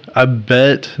 though? I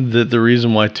bet that the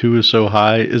reason why 2 is so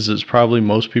high is it's probably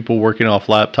most people working off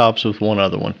laptops with one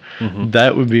other one. Mm-hmm.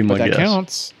 That would be my But that guess.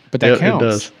 counts. But that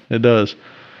counts. It does.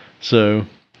 So,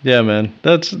 yeah, man,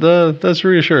 that's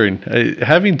reassuring.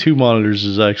 Having 2 monitors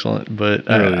is excellent, but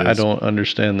I don't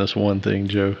understand this one thing,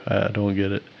 Joe. I don't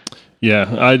get it.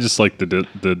 Yeah, I just like the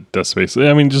desk space.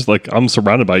 I mean, just like I'm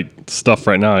surrounded by stuff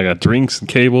right now. I got drinks and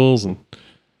cables, and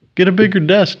Get a bigger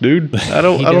desk, dude. I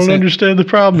don't understand the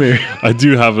problem here. I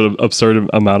do have an absurd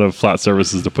amount of flat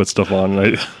surfaces to put stuff on.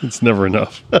 And it's never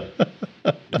enough.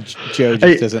 Joe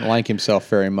just doesn't like himself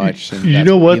very much. And You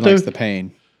know what, he likes though? the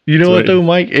pain. You know That's what right. though,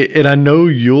 Mike? And I know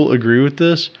you'll agree with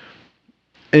this.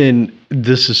 And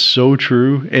this is so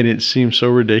true, and it seems so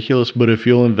ridiculous. But if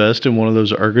you'll invest in one of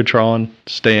those Ergotron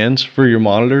stands for your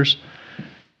monitors,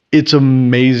 it's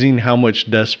amazing how much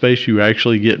desk space you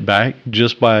actually get back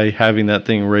just by having that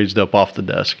thing raised up off the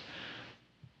desk.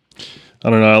 I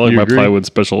don't know. I like You my agree? plywood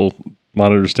special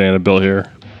monitor stand I built here.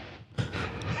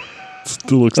 It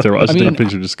still looks terrible. I just take a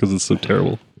picture just because it's so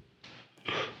terrible.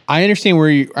 I understand where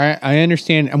you. I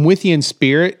understand. I'm with you in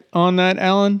spirit on that,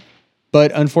 Alan.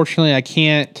 But unfortunately, I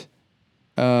can't.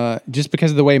 Just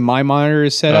because of the way my monitor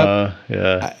is set up.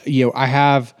 Yeah. I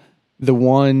have the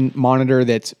one monitor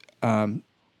that's On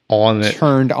it.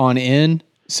 turned on in,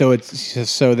 so it's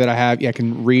just so that I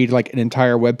can read like an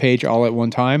entire web page all at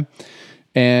one time,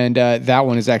 and that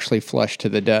one is actually flush to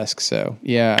the desk. So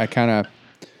yeah, I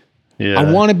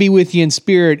want to be with you in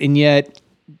spirit, and yet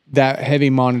that heavy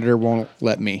monitor won't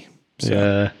let me. So.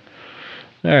 Yeah.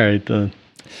 All right then.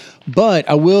 But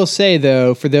I will say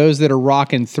though, for those that are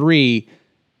rocking 3,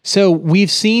 so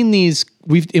we've seen these,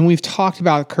 we've talked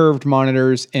about curved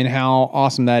monitors and how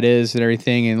awesome that is and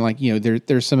everything, and like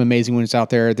there's some amazing ones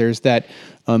out there. There's that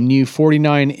new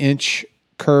 49-inch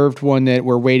curved one that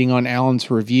we're waiting on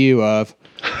Alan's review of.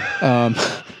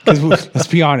 Because let's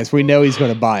be honest, we know he's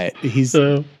going to buy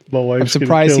it. My wife's I'm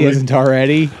surprised he hasn't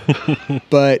already.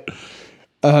 But,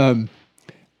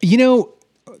 you know,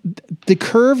 the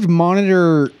curved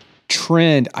monitor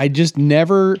trend, I just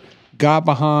never got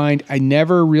behind. I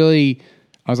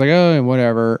was like, oh,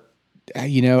 whatever.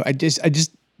 You know, I just,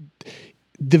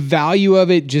 the value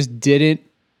of it just didn't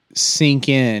sink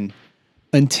in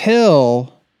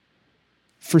until,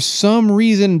 for some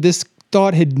reason, this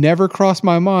thought had never crossed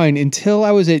my mind until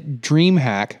I was at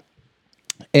DreamHack,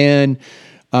 and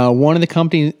one of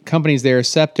the companies there,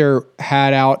 Scepter,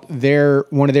 had out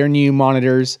one of their new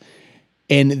monitors,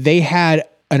 and they had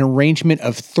an arrangement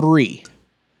of 3.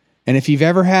 And if you've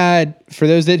ever had, for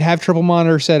those that have triple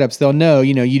monitor setups, they'll know,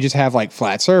 you know, you just have like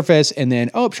flat surface and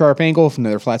then, sharp angle from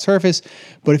another flat surface.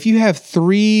 But if you have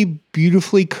 3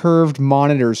 beautifully curved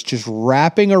monitors just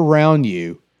wrapping around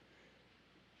you,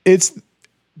 it's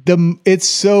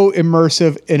so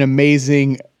immersive and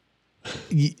amazing.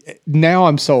 Now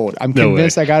I'm sold. I'm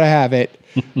convinced I got to have it.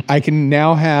 I can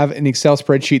now have an Excel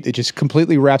spreadsheet that just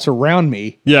completely wraps around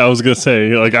me. Yeah, I was going to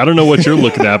say, like, I don't know what you're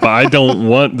looking at, but I don't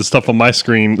want the stuff on my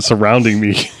screen surrounding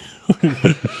me.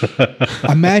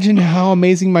 Imagine how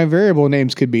amazing my variable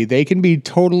names could be. They can be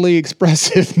totally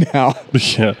expressive now.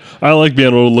 Yeah, I like being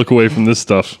able to look away from this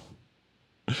stuff.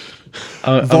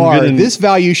 VAR, this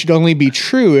value should only be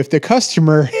true if the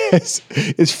customer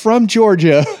is from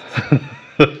Georgia.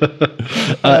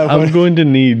 I'm going to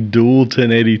need dual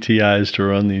 1080 Ti's to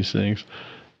run these things,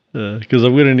 because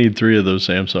I'm going to need 3 of those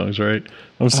Samsungs, right?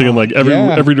 I'm just thinking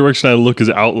every direction I look is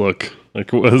Outlook. Like,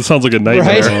 it sounds like a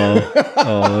nightmare. Right?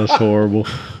 Oh, that's horrible.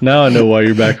 Now I know why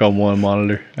you're back on one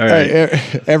monitor. All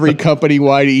right. Every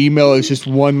company-wide email is just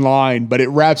one line, but it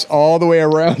wraps all the way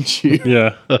around you.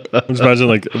 Yeah. Just imagine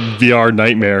like VR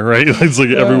nightmare, right? It's like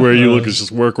everywhere you look is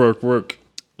just work.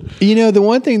 You know, the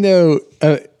one thing though,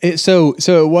 so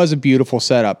it was a beautiful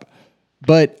setup,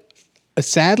 but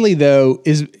sadly though,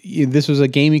 this was a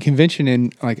gaming convention,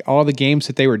 and like all the games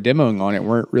that they were demoing on it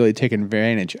weren't really taking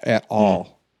advantage at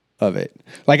all of it.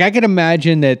 Like I could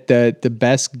imagine that the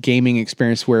best gaming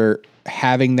experience where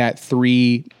having that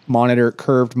 3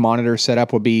 curved monitor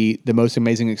setup would be the most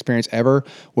amazing experience ever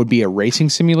would be a racing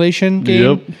simulation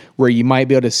game where you might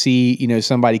be able to see, you know,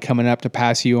 somebody coming up to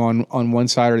pass you on one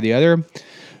side or the other.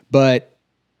 But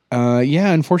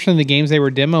unfortunately the games they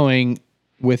were demoing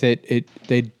with they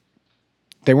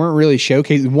weren't really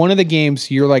showcasing. One of the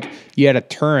games you had a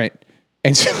turret,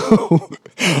 and so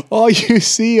all you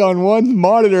see on one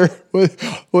monitor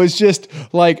was just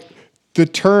like the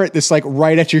turret that's like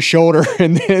right at your shoulder,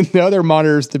 and then the other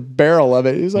monitor is the barrel of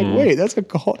it. It's like, wait, that's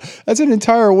an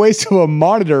entire waste of a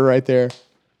monitor right there.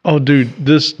 Oh, dude,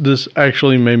 this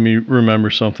actually made me remember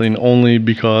something, only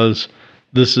because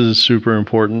this is super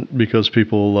important, because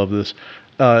people will love this.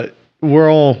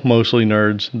 We're all mostly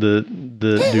nerds that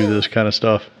do this kind of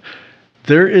stuff.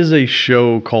 There is a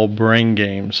show called Brain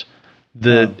Games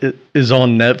that is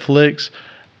on Netflix,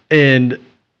 and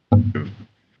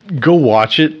go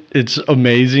watch it. It's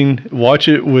amazing. Watch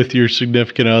it with your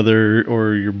significant other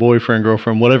or your boyfriend,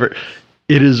 girlfriend, whatever.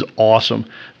 It is awesome,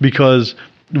 because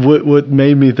what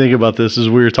made me think about this is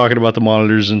we were talking about the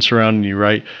monitors and surrounding you,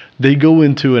 right? They go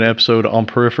into an episode on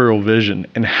peripheral vision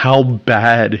and how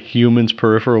bad humans'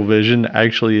 peripheral vision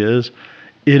actually is.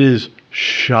 It is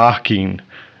shocking,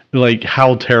 like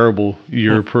how terrible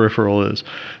your peripheral is.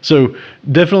 So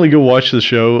definitely go watch the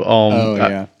show.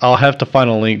 I'll have to find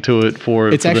a link to it for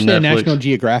it's for actually the Netflix. a National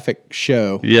Geographic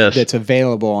show. Yes. That's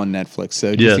available on Netflix.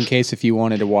 So just in case if you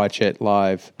wanted to watch it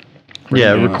live.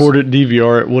 Yeah, record it,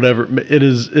 DVR it, whatever. It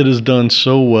is done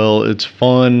so well. It's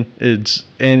fun.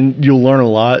 And you'll learn a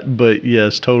lot. But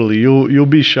yes, totally, you'll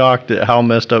be shocked at how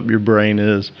messed up your brain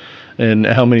is, and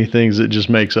how many things it just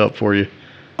makes up for you.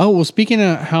 Oh well, speaking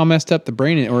of how messed up the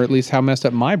brain is, or at least how messed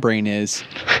up my brain is,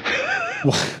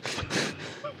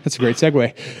 that's a great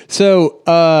segue. So,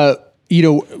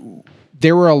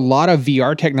 there were a lot of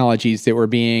VR technologies that were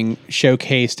being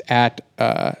showcased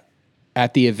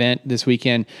at the event this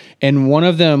weekend. And one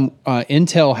of them,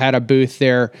 Intel had a booth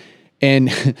there, and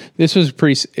this was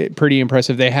pretty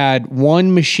impressive. They had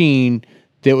one machine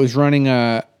that was running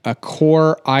a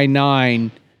Core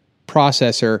i9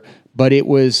 processor, but it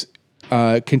was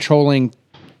controlling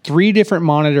 3 different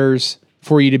monitors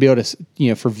for you to be able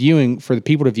to, for viewing, for the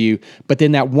people to view. But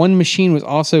then that one machine was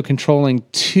also controlling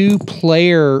 2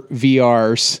 player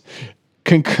VRs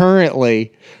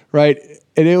concurrently, right?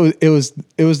 And it was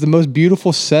the most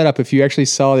beautiful setup. If you actually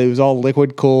saw it, it was all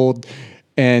liquid cooled,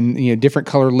 and different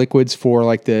color liquids for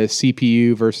like the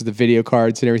CPU versus the video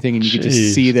cards and everything, and you could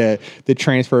just see the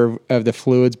transfer of the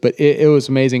fluids. But it was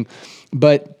amazing.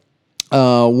 But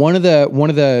one of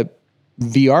the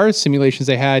VR simulations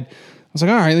they had, I was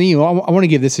like, all right, I want to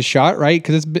give this a shot, right?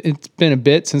 Because it's been a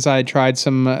bit since I had tried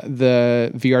some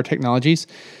the VR technologies,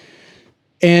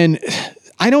 and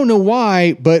I don't know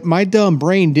why, but my dumb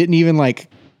brain didn't even like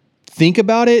think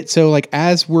about it. So like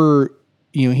as we're,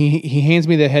 he hands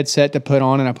me the headset to put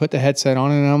on, and I put the headset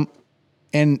on,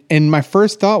 and my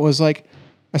first thought was like,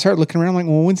 I started looking around like,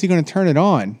 well, when's he going to turn it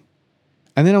on?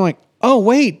 And then I'm like, oh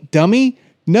wait, dummy,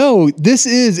 no, this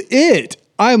is it.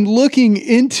 I'm looking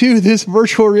into this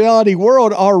virtual reality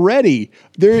world already.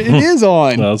 There it is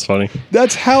on. No, that's funny.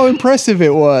 That's how impressive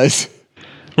it was.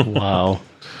 Wow.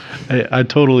 I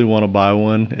totally want to buy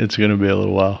one. It's going to be a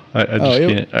little while. I just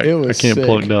can't. I can't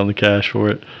plug down the cash for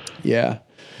it. Yeah.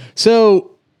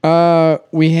 So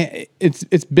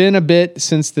it's been a bit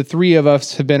since the three of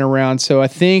us have been around. So I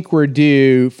think we're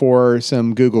due for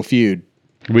some Google Feud.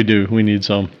 We do. We need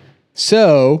some.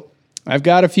 So I've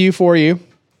got a few for you.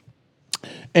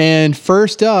 And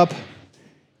first up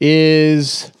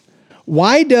is,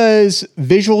 why does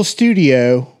Visual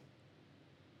Studio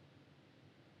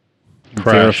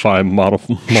verify models?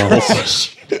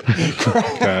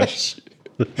 Crash.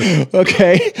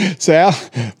 Okay, so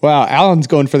wow, Alan's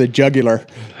going for the jugular.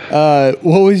 What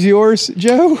was yours,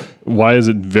 Joe? Why is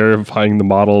it verifying the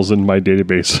models in my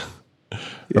database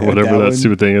or whatever that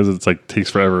stupid thing is? It's like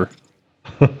takes forever.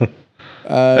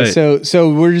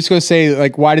 So we're just going to say,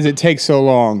 like, why does it take so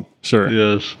long? Sure.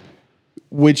 Yes.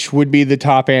 Which would be the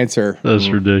top answer. That's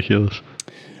ridiculous.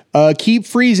 Keep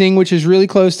freezing, which is really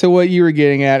close to what you were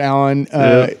getting at, Alan,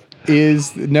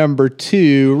 is number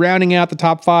 2. Rounding out the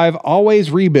top 5,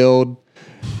 always rebuild.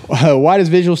 Why does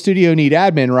Visual Studio need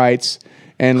admin rights?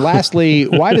 And lastly,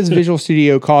 why does Visual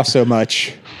Studio cost so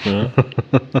much?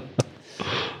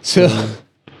 So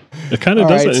it kind of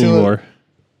doesn't anymore.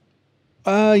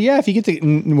 Yeah, if you get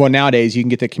nowadays you can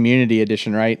get the community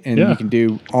edition, right? And you can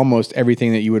do almost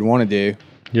everything that you would want to do.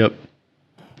 Yep.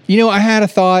 I had a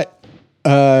thought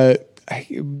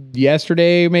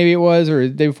yesterday, maybe it was, or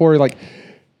the day before, like,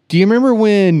 do you remember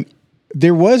when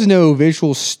there was no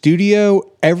Visual Studio?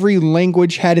 Every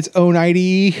language had its own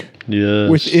IDE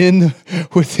within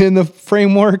the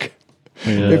framework.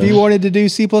 Yes. If you wanted to do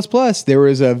C++, there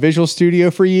was a Visual Studio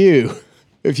for you.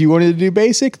 If you wanted to do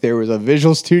BASIC, there was a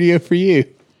Visual Studio for you.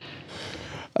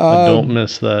 I don't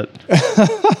miss that.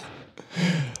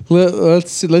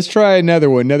 Let's try another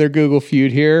one. Another Google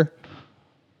Feud here.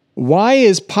 Why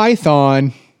is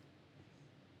Python?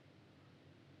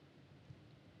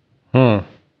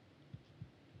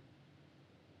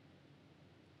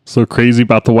 So crazy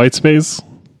about the white space?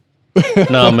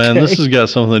 No, man, this has got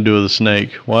something to do with a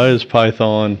snake. Why is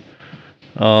Python?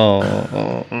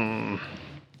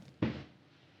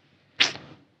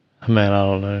 Man, I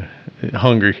don't know.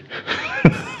 Hungry.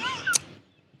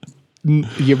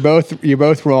 You're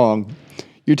both wrong.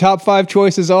 Your top 5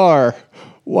 choices are,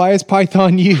 why is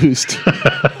Python used?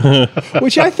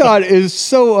 Which I thought is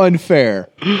so unfair.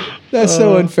 That's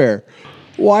so unfair.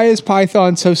 Why is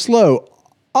Python so slow?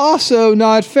 Also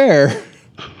not fair.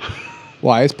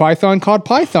 Why is Python called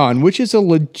Python? Which is a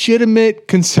legitimate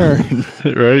concern.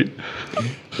 Right?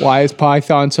 Why is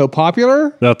Python so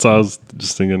popular? That's what I was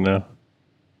just thinking now.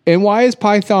 And why is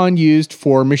Python used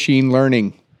for machine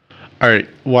learning? All right.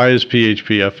 Why is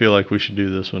PHP? I feel like we should do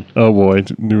this one. Oh boy,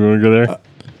 do we want to go there?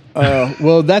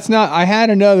 Well, that's not. I had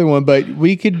another one, but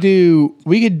we could do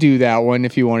that one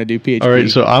if you want to do PHP. All right.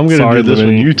 So I'm going to do this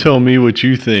one. You tell me what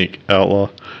you think, Outlaw.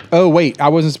 Oh wait, I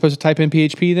wasn't supposed to type in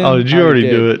PHP then. Oh, did you already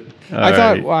do it? I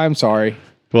thought. Well, I'm sorry.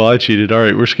 Well, I cheated. All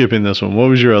right, we're skipping this one. What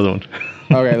was your other one?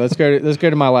 Okay, let's go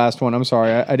to my last one. I'm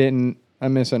sorry, I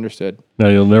misunderstood. No,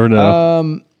 you'll never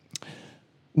know.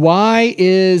 Why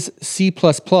is C++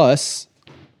 so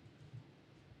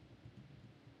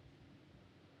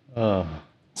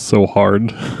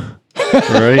hard?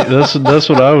 Right? That's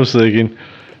what I was thinking.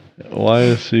 Why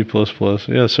is C++?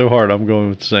 Yeah, so hard. I'm going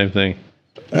with the same thing.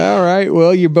 All right.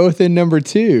 Well, you're both in number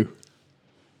 2.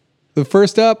 The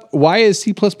first up, why is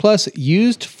C++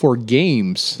 used for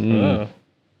games? For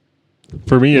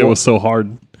me, it was so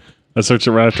hard. I searched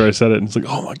it right after I said it, and it's like,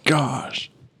 oh my gosh.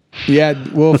 Yeah,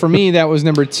 well, for me, that was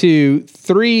number 2.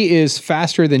 3 is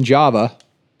faster than Java.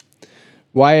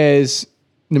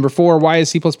 Number 4, why is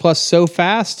C++ so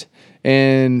fast?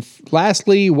 And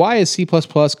lastly, why is C++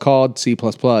 called C++?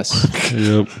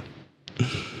 Yep.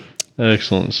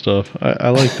 Excellent stuff.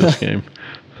 I like this game.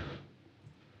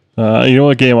 You know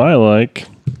what game I like?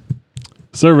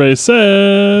 Survey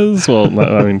says... Well,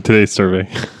 today's survey.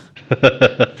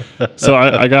 So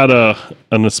I got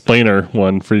an explainer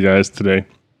one for you guys today.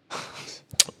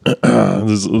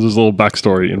 There's a little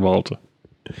backstory involved.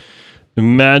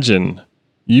 Imagine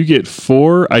you get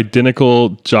 4 identical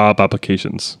job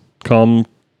applications. Call them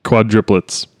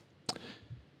quadruplets.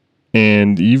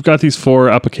 And you've got these 4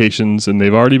 applications, and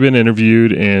they've already been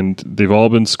interviewed, and they've all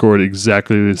been scored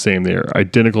exactly the same. They are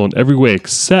identical in every way,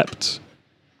 except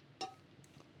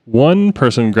one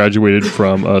person graduated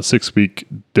from a 6-week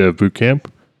dev boot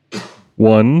camp.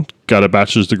 One got a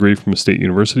bachelor's degree from a state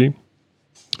university.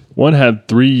 One had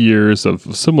 3 years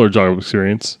of similar job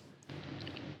experience.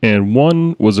 And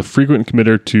one was a frequent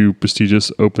committer to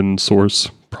prestigious open source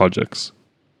projects.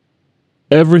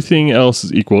 Everything else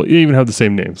is equal. You even have the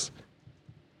same names.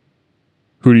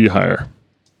 Who do you hire?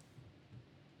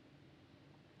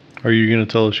 Are you going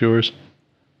to tell us yours?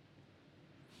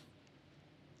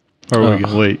 Or are we going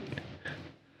to wait?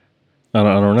 I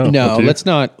don't know. No, let's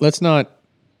not.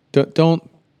 Don't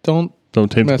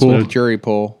taint the mess pool. with the jury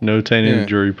pool. No tainting Yeah. the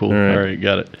jury pool. All right. All right,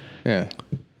 got it. Yeah,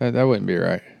 that wouldn't be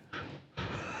right.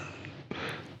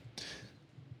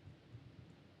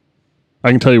 I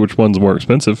can tell you which one's more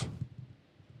expensive.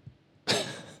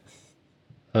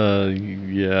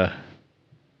 Yeah.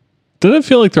 Doesn't it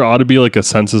feel like there ought to be like a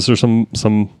census or some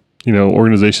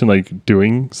organization like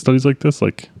doing studies like this?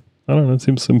 Like, I don't know. It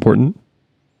seems important.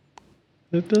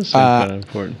 It does seem kind of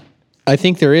important. I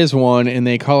think there is one, and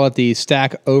they call it the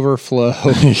Stack Overflow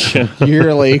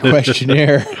yearly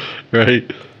questionnaire.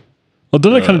 Right. Well,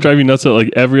 doesn't it kind of drive you nuts that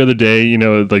like every other day,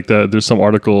 like there's some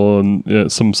article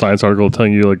and some science article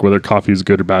telling you like whether coffee is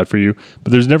good or bad for you,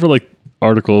 but there's never like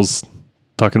articles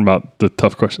talking about the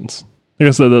tough questions. I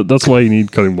guess that's why you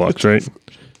need cutting blocks, right?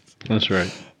 That's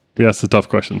right. We ask the tough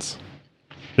questions.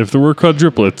 If there were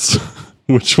quadruplets,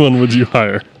 which one would you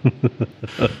hire?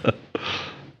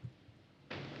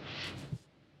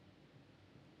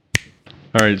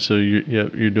 All right, so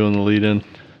you're doing the lead in.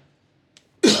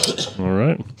 All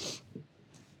right.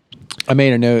 I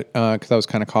made a note because I was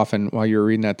kind of coughing while you were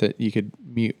reading that you could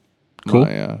mute Cool.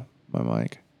 my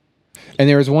mic. And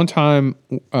there was one time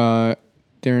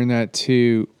during that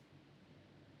too.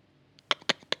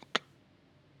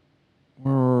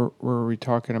 Where were we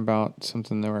talking about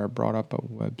something where I brought up a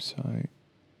website?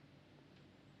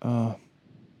 I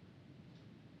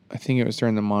think it was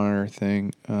during the monitor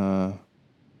thing. Let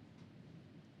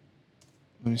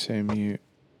me say mute.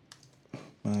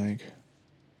 Mic.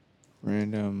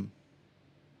 Random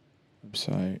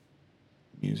website.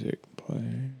 Music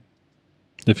play.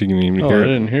 If you can even Oh, hear I it.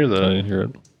 didn't hear that. I didn't hear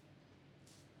it.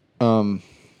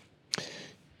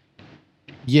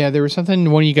 Yeah, there was something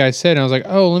one of you guys said, and I was like,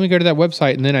 "Oh, let me go to that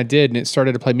website," and then I did, and it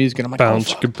started to play music, and I'm like,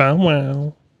 Bounce, "Oh, fuck." bow,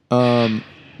 wow.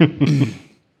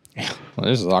 Well,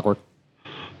 this is awkward.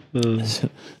 This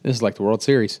is like the World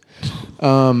Series.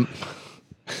 I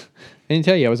didn't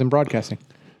tell you I was in broadcasting.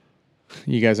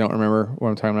 You guys don't remember what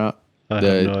I'm talking about? I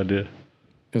have no idea.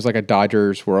 It was like a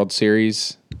Dodgers World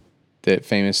Series that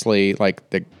famously, like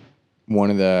one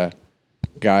of the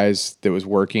guys that was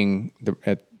working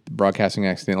at broadcasting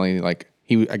accidentally, like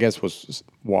I guess was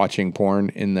watching porn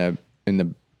in the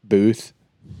booth,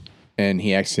 and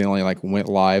he accidentally like went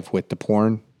live with the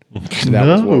porn. So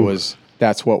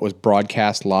that's what was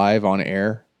broadcast live on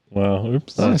air. Wow.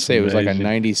 Oops. I want to say it was like a amazing.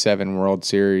 97 World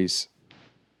Series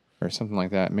or something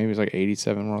like that. Maybe it was like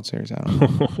 87 World Series. I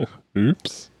don't know.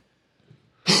 Oops.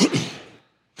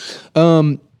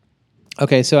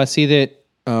 Okay, so I see that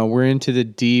we're into the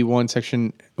D1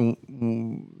 section,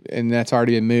 and that's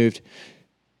already been moved.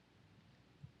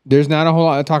 There's not a whole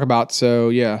lot to talk about, so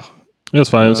yeah. That's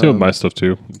fine. Same with my stuff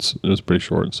too. It was pretty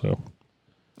short, so.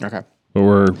 Okay. But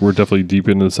we're definitely deep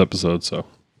into this episode, so.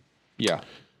 Yeah.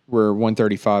 We're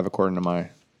 1:35 according to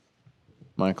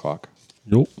my clock.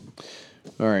 Yup.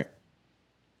 All right.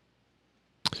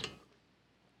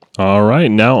 All right.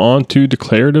 Now on to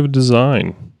declarative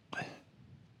design.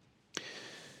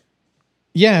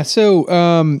 Yeah,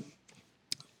 so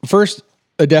first,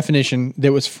 a definition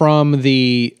that was from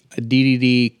the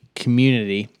DDD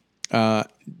community.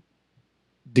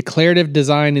 Declarative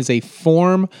design is a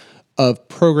form of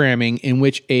programming in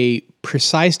which a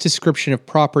precise description of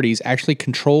properties actually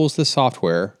controls the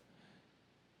software,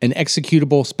 an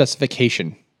executable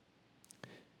specification.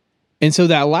 And so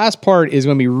that last part is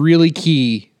going to be really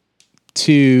key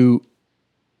to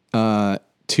a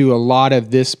lot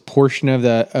of this portion of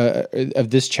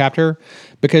this chapter,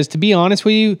 because to be honest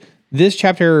with you, this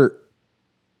chapter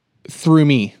threw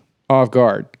me off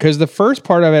guard, because the first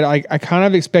part of it, I kind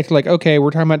of expected like, okay, we're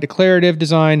talking about declarative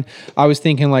design. I was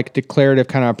thinking like declarative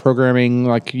kind of programming,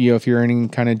 like, if you're in any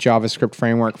kind of JavaScript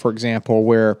framework, for example,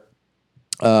 where,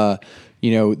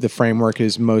 the framework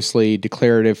is mostly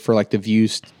declarative for like the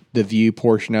view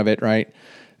portion of it, right?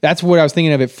 That's what I was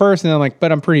thinking of at first, and then I'm like,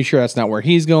 but I'm pretty sure that's not where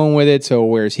he's going with it. So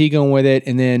where is he going with it?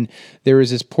 And then there was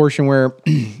this portion where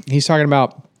he's talking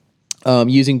about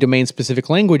using domain-specific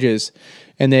languages,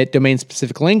 and that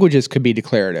domain-specific languages could be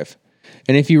declarative.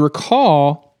 And if you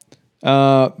recall,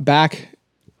 back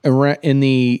in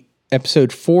the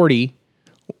episode 40,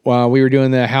 we were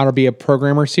doing the How to Be a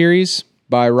Programmer series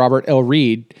by Robert L.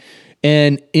 Reed,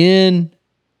 and in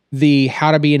the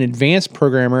How to Be an Advanced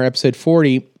Programmer, episode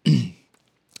 40,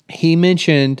 he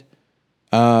mentioned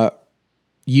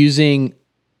using,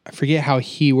 I forget how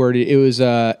he worded it, it was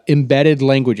embedded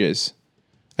languages,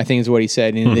 I think is what he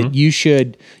said, and that you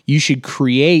should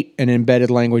create an embedded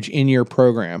language in your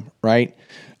program, right?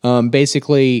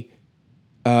 Basically,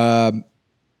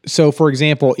 so for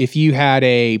example, if you had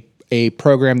a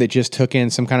program that just took in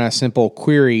some kind of simple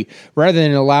query, rather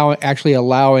than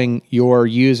allowing your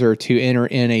user to enter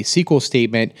in a SQL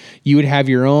statement, you would have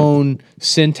your own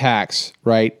syntax,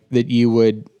 right, that you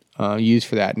would use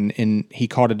for that. And he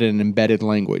called it an embedded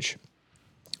language,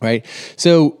 right?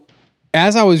 So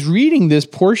as I was reading this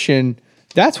portion,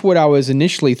 that's what I was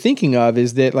initially thinking of,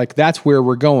 is that like that's where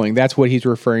we're going. That's what he's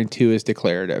referring to as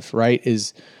declarative, right?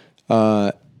 Is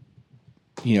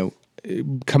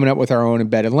coming up with our own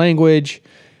embedded language.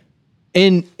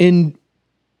 And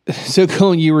so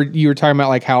Colin, you were talking about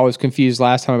like how I was confused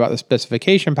last time about the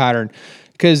specification pattern,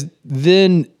 because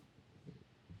then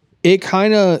it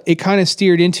kind of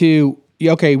steered into,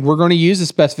 okay, we're going to use the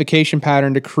specification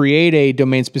pattern to create a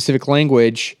domain specific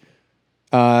language,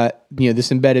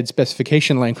 this embedded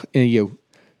specification language.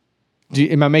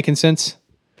 Am I making sense?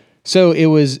 So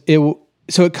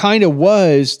it kind of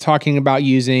was talking about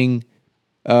using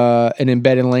an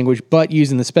embedded language, but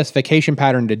using the specification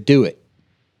pattern to do it.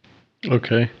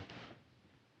 Okay.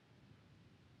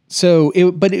 So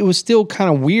it was still kind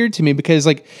of weird to me, because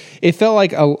like it felt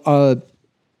like a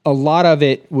lot of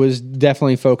it was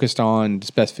definitely focused on the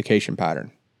specification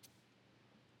pattern.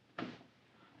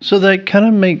 So that kind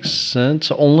of makes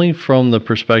sense only from the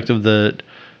perspective that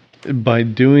by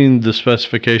doing the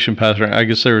specification pattern, I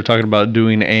guess they were talking about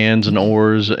doing ands and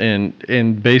ors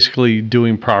and basically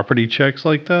doing property checks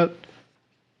like that.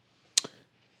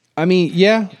 I mean,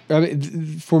 yeah.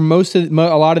 For a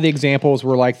lot of the examples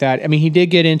were like that. I mean, he did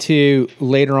get into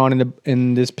later on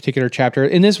in this particular chapter,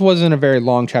 and this wasn't a very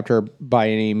long chapter by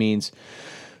any means,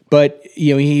 but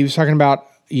he was talking about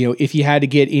if you had to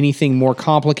get anything more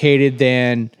complicated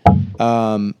than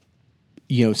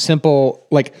simple,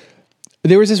 like.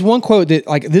 There was this one quote that,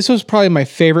 like, this was probably my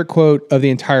favorite quote of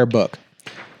the entire book.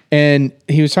 And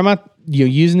he was talking about,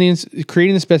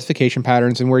 creating the specification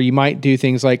patterns, and where you might do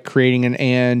things like creating an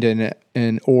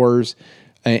and ors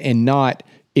and not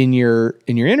in your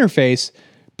interface.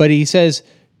 But he says,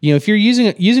 if you're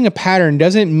using a pattern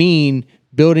doesn't mean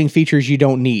building features you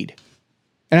don't need.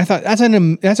 And I thought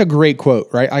that's a great quote,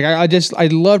 right? I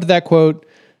loved that quote.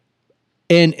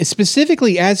 And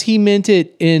specifically, as he meant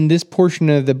it in this portion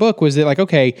of the book, was that like,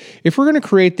 okay, if we're going to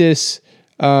create this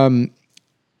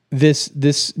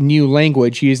this new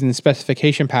language using the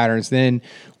specification patterns, then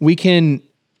we can,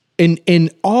 and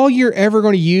all you're ever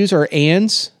going to use are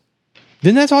ands,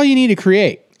 then that's all you need to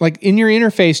create. Like in your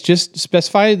interface, just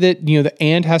specify that the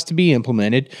and has to be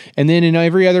implemented, and then in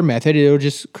every other method, it'll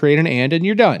just create an and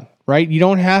you're done. Right? You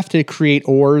don't have to create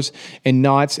ors and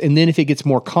nots, and then if it gets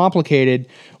more complicated,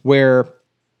 where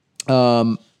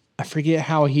I forget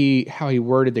how he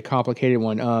worded the complicated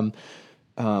one.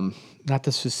 Not the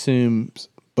assumes,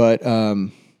 but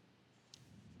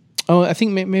I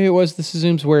think maybe it was this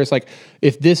assumes, where it's like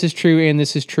if this is true and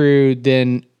this is true,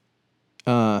 then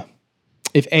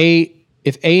if A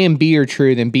and B are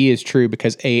true, then B is true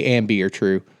because A and B are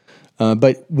true.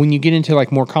 But when you get into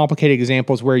like more complicated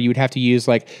examples where you would have to use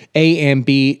like A and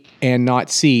B and not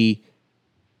C,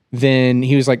 then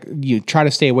he was like, you try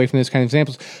to stay away from those kind of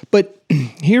examples. But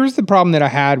here's the problem that I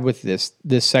had with this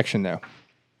section, though,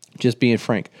 just being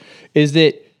frank, is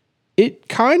that it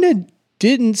kind of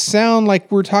didn't sound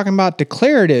like we're talking about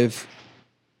declarative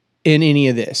in any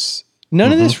of this.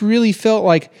 None of this really felt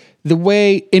like the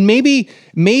way, and maybe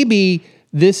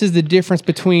this is the difference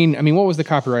between, I mean, what was the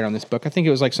copyright on this book? I think it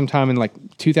was like sometime in like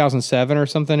 2007 or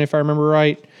something, if I remember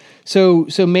right. So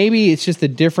maybe it's just the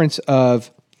difference of,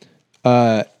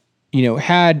 had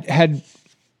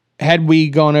we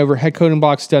gone over, had Coding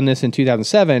Blocks done this in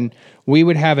 2007, we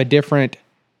would have a different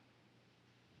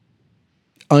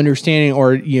understanding,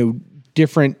 or,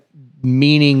 different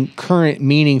meaning, current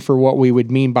meaning for what we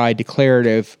would mean by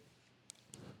declarative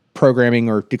programming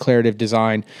or declarative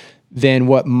design than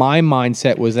what my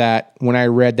mindset was at when I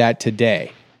read that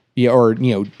today. or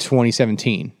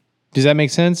 2017. Does that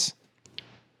make sense?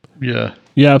 Yeah.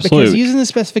 Yeah, absolutely. Because using the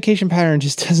specification pattern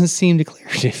just doesn't seem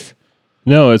declarative.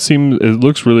 No, it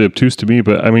looks really obtuse to me,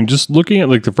 but I mean, just looking at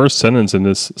like the first sentence in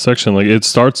this section, like it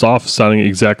starts off sounding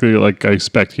exactly like I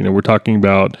expect. We're talking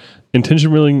about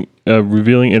intention revealing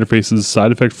interfaces,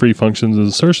 side effect free functions and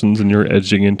assertions, and you're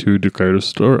edging into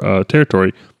declarative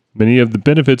territory. Many of the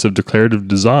benefits of declarative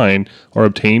design are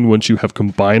obtained once you have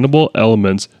combinable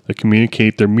elements that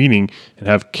communicate their meaning and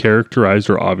have characterized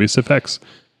or obvious effects,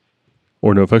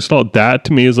 or no effects at all. That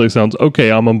to me is like sounds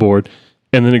okay. I'm on board.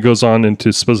 And then it goes on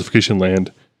into specification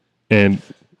land, and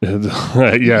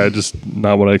yeah, just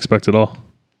not what I expect at all.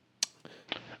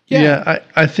 Yeah,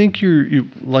 I think you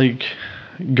like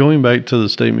going back to the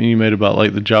statement you made about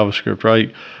like the JavaScript,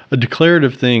 right? A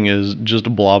declarative thing is just a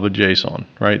blob of JSON,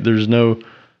 right? There's no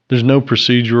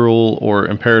procedural or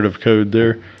imperative code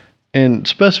there, and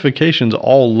specifications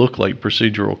all look like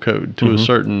procedural code to a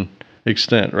certain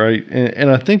extent, right?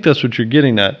 And I think that's what you're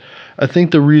getting at. I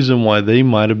think the reason why they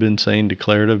might have been saying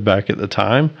declarative back at the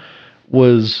time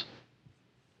was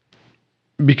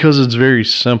because it's very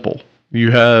simple.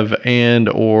 You have and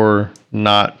or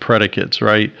not predicates,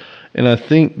 right? And I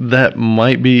think that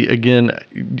might be, again,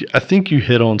 I think you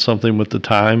hit on something with the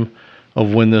time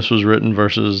of when this was written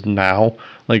versus now.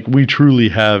 Like, we truly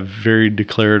have very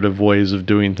declarative ways of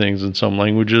doing things in some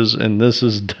languages, and this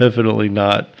is definitely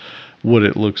not what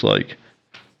it looks like.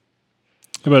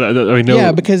 But I mean,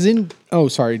 yeah, because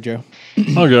sorry, Joe.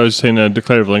 I was saying that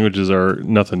declarative languages are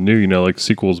nothing new. Like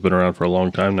SQL's been around for a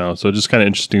long time now, so it's just kind of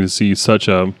interesting to see such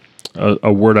a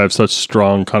word I have such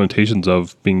strong connotations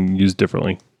of being used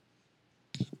differently.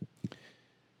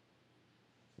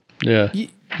 Yeah.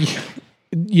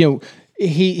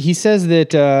 He says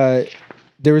that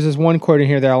there was this one quote in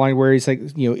here that I liked where he's like,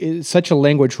 it's such a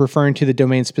language referring to the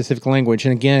domain specific language.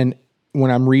 And again, when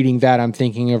I'm reading that, I'm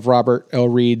thinking of Robert L.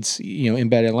 Reed's,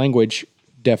 embedded language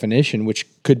definition, which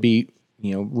could be,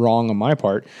 wrong on my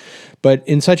part. But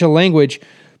in such a language,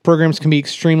 programs can be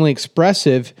extremely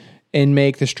expressive and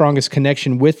make the strongest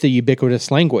connection with the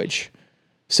ubiquitous language.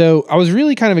 So I was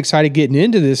really kind of excited getting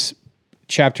into this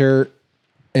chapter,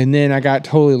 and then I got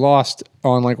totally lost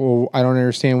on like, well, I don't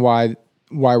understand why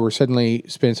we're suddenly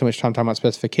spending so much time talking about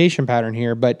specification pattern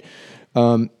here. But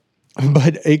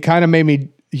it kind of made me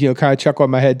kind of chuckle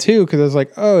in my head too, because I was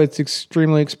like, oh, it's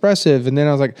extremely expressive. And then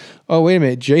I was like, oh, wait a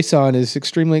minute, JSON is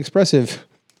extremely expressive.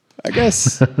 I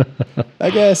guess.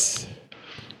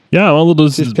 Yeah, I'm a little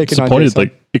disappointed.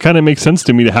 Like, it kind of makes sense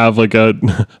to me to have like a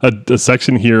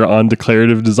section here on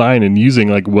declarative design and using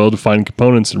like well-defined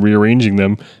components and rearranging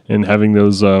them and having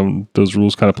those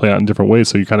rules kind of play out in different ways.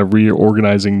 So you're kind of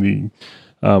reorganizing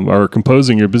or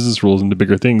composing your business rules into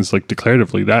bigger things like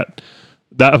declaratively.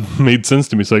 That made sense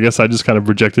to me. So I guess I just kind of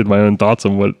projected my own thoughts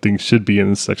on what things should be in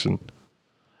this section.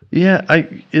 Yeah,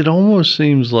 it almost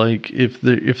seems like if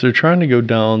they're trying to go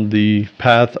down the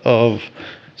path of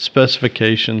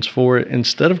specifications for it,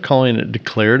 instead of calling it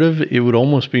declarative, it would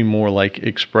almost be more like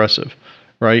expressive,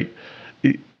 right?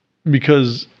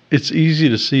 Because it's easy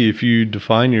to see if you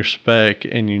define your spec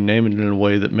and you name it in a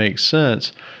way that makes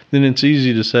sense, then it's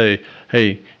easy to say,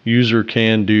 hey, user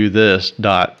can do this,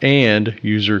 and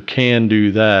user can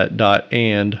do that,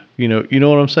 and, you know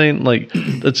what I'm saying? Like,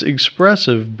 that's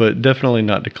expressive, but definitely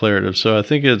not declarative. So I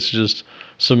think it's just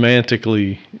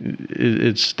semantically,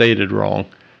 it's stated wrong.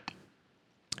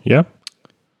 Yeah.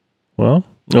 Well,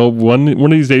 one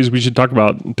of these days we should talk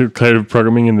about declarative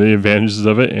programming and the advantages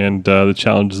of it and the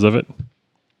challenges of it.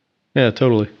 Yeah,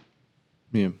 totally.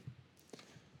 Yeah.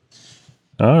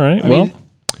 All right.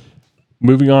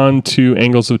 Moving on to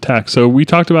angles of attack. So we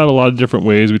talked about a lot of different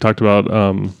ways. We talked about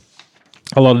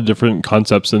a lot of different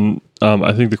concepts. And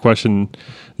I think the question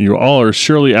you all are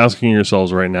surely asking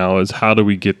yourselves right now is, how do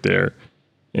we get there?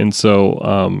 And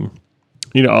so,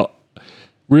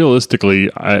 realistically,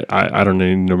 I don't know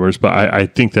any numbers, but I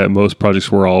think that most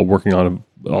projects we're all working on have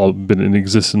all been in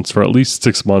existence for at least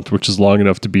 6 months, which is long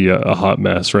enough to be a hot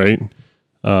mess, right?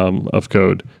 Of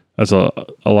code. That's a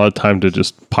lot of time to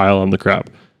just pile on the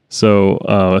crap. So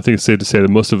I think it's safe to say that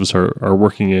most of us are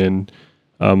working in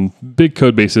big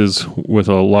code bases with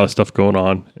a lot of stuff going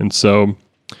on. And so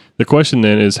the question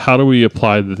then is, how do we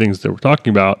apply the things that we're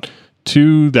talking about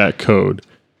to that code?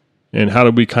 And how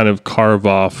do we kind of carve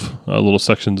off little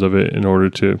sections of it in order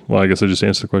to? Well, I guess I just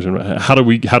answered the question. How do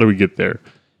we get there?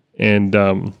 And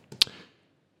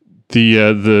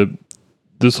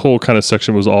this whole kind of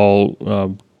section was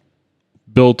all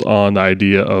built on the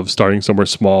idea of starting somewhere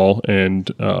small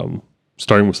and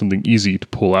starting with something easy to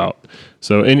pull out.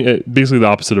 So basically the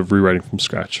opposite of rewriting from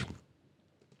scratch.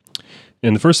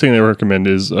 And the first thing they recommend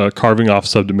is carving off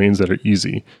subdomains that are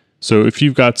easy. So if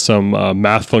you've got some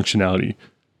math functionality,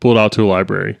 pull it out to a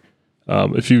library.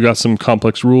 If you've got some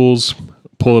complex rules,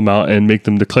 pull them out and make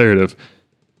them declarative.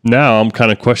 Now I'm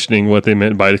kind of questioning what they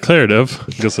meant by declarative.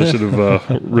 I guess I should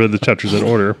have read the chapters in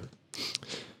order,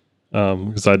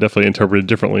 because I definitely interpreted it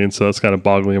differently, and so that's kind of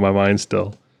boggling in my mind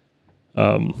still.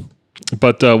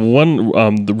 But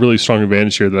the really strong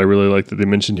advantage here that I really like that they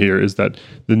mentioned here is that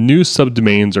the new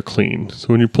subdomains are clean. So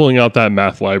when you're pulling out that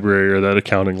math library or that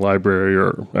accounting library,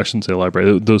 or I shouldn't say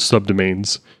library, those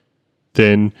subdomains,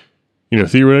 then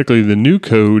theoretically the new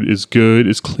code is good,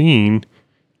 is clean,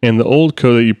 and the old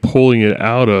code that you're pulling it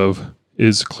out of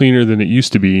is cleaner than it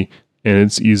used to be, and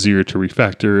it's easier to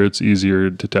refactor, it's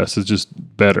easier to test, it's just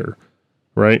better,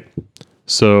 right?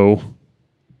 So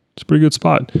it's a pretty good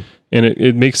spot. And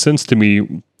it makes sense to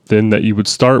me then that you would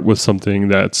start with something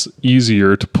that's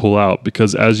easier to pull out,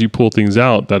 because as you pull things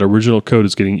out, that original code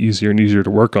is getting easier and easier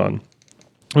to work on.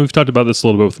 And we've talked about this a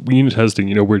little bit with unit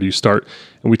testing, where do you start?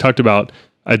 And we talked about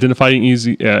identifying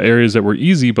easy areas that were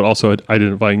easy, but also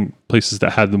identifying places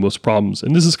that had the most problems.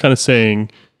 And this is kind of saying,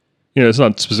 it's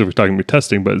not specifically talking about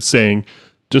testing, but it's saying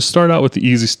just start out with the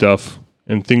easy stuff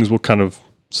and things will kind of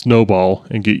snowball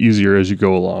and get easier as you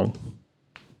go along.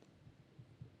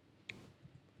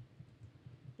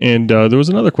 And there was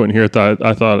another quote here that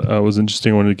I thought was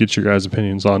interesting. I wanted to get your guys'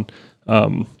 opinions on.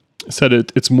 It said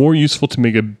it's more useful to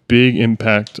make a big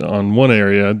impact on one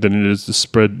area than it is to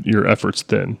spread your efforts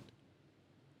thin.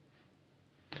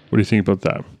 What do you think about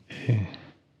that?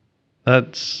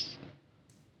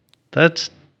 That's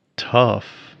tough.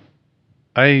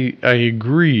 I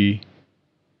agree.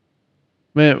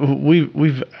 Man,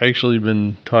 we've actually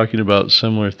been talking about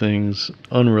similar things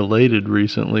unrelated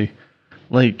recently.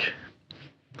 Like,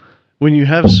 when you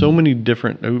have so many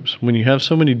different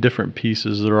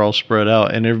pieces that are all spread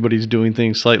out and everybody's doing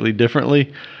things slightly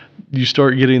differently, you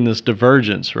start getting this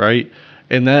divergence, right?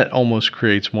 And that almost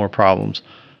creates more problems.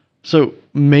 So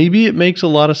maybe it makes a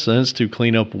lot of sense to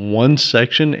clean up one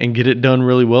section and get it done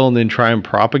really well and then try and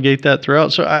propagate that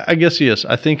throughout. So I guess, yes,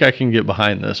 I think I can get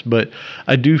behind this, but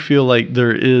I do feel like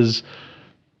there is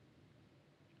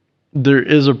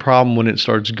a problem when it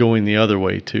starts going the other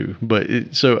way too.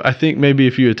 So I think maybe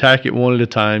if you attack it one at a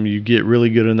time, you get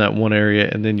really good in that one area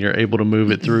and then you're able to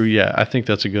move it through. Yeah, I think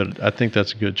that's a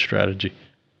good strategy.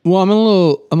 Well, I'm a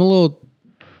little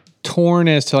torn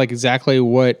as to like exactly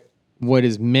what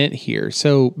is meant here.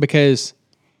 So, because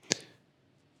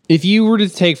if you were to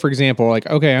take, for example, like,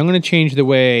 okay, I'm going to change the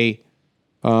way,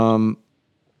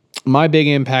 my big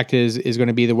impact is going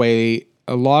to be the way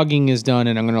logging is done,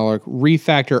 and I'm going to like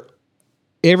refactor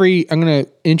I'm going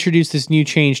to introduce this new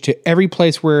change to every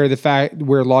place where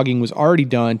where logging was already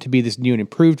done to be this new and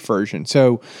improved version.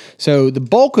 So the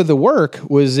bulk of the work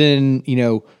was in,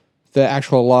 the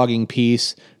actual logging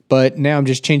piece, but now I'm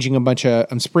just changing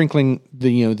I'm sprinkling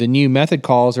the new method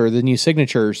calls or the new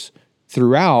signatures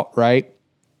throughout, right?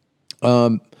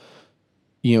 So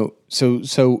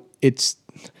it's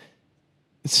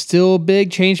still a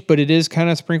big change, but it is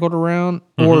kind of sprinkled around.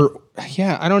 Mm-hmm. Or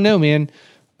I don't know, man.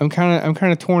 I'm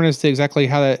kind of torn as to exactly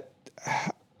how that,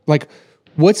 like,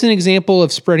 what's an example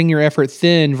of spreading your effort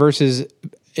thin versus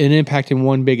an impact in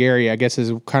one big area, I guess,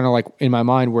 is kind of like in my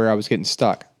mind where I was getting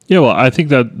stuck. Yeah, well, I think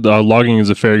that logging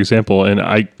is a fair example. And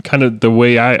I kind of, the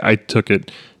way I took it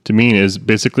to mean is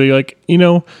basically like,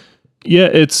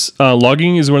 it's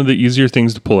logging is one of the easier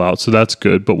things to pull out. So that's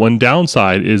good. But one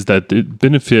downside is that the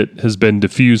benefit has been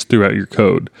diffused throughout your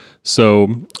code. So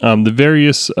the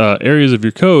various areas of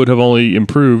your code have only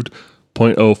improved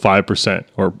 0.05%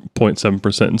 or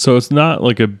 0.7%. And so it's not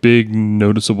like a big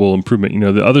noticeable improvement.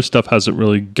 The other stuff hasn't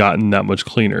really gotten that much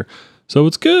cleaner. So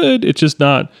it's good. It's just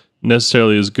not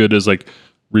necessarily as good as like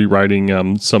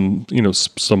rewriting some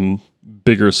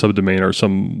bigger subdomain or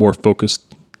some more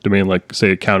focused domain, like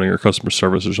say accounting or customer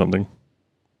service or something.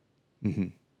 Mm-hmm.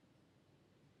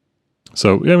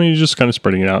 So, you're just kind of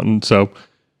spreading it out. And so,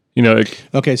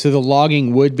 okay, so the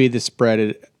logging would be the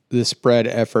spread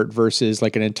effort versus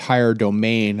like an entire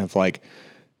domain of like,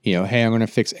 hey, I'm going to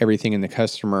fix everything in the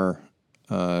customer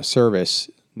service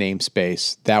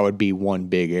namespace. That would be one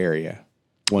big area.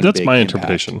 That's my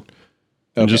interpretation.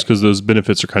 And just because those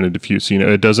benefits are kind of diffuse,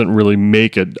 it doesn't really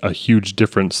make a huge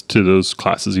difference to those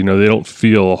classes. They don't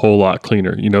feel a whole lot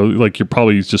cleaner. Like you're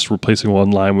probably just replacing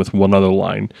one line with one other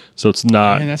line. So it's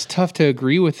not. And that's tough to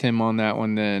agree with him on that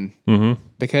one then. Mm-hmm.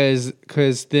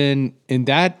 Because then in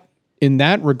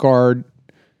that regard,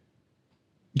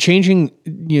 changing,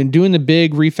 doing the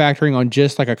big refactoring on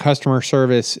just like a customer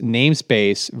service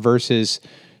namespace versus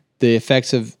the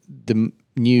effects of the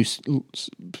new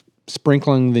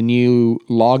sprinkling the new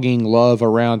logging love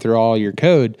around through all your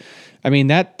code, I mean,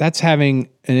 that's having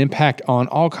an impact on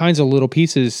all kinds of little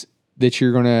pieces that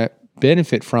you're going to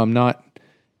benefit from. Not,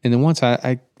 and then once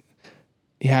I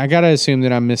got to assume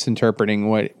that I'm misinterpreting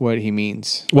what he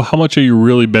means. Well, how much are you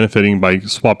really benefiting by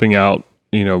swapping out,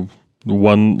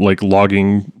 one like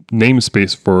logging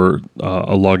namespace for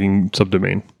a logging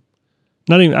subdomain?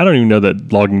 I don't even know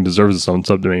that logging deserves its own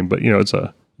subdomain, but it's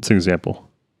an example.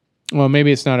 Well,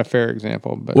 maybe it's not a fair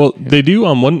example, but they do.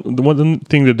 One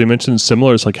thing that they mentioned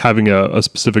similar is like having a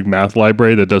specific math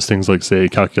library that does things like, say,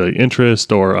 calculate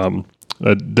interest, or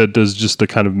that does just the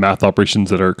kind of math operations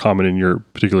that are common in your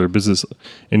particular business,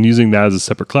 and using that as a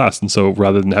separate class. And so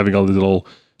rather than having all these little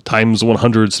times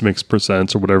 100s makes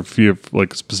percents or whatever, if you have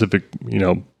like specific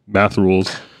math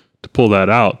rules to pull that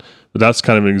out. But that's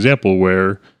kind of an example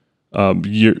where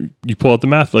you pull out the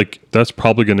math, like that's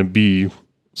probably going to be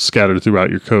scattered throughout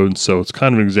your code. So it's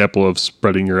kind of an example of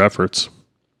spreading your efforts.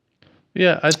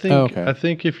 Yeah, I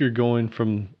think if you're going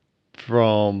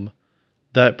from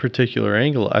that particular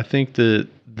angle, I think that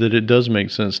it does make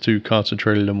sense to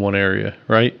concentrate it in one area,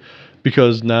 right?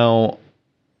 Because now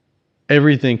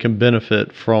everything can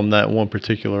benefit from that one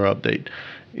particular update.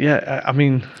 Yeah, I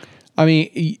mean,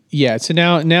 yeah. So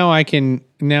now I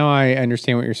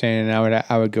understand what you're saying, and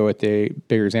I would go with the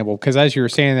bigger example, because as you were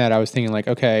saying that, I was thinking like,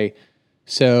 okay,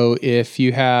 so if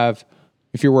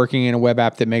you're working in a web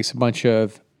app that makes a bunch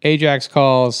of AJAX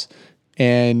calls,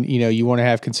 and you want to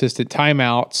have consistent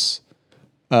timeouts,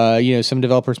 some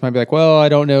developers might be like, well, I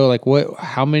don't know, like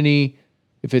how many,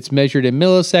 if it's measured in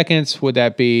milliseconds, would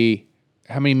that be,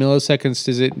 how many milliseconds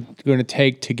is it going to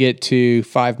take to get to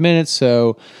 5 minutes?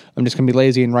 So I'm just going to be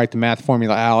lazy and write the math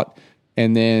formula out,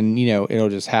 and then, it'll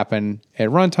just happen at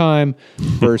runtime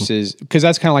versus, because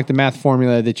that's kind of like the math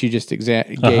formula that you just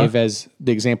gave as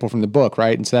the example from the book,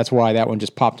 right? And so that's why that one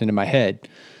just popped into my head.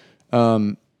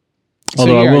 Although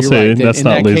I will say, that's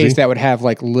not lazy. In that case, that would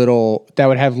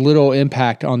have little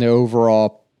impact on the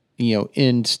overall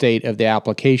end state of the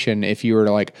application if you were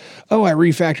to like, oh, I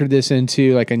refactored this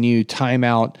into like a new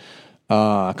timeout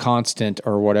constant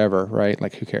or whatever, right?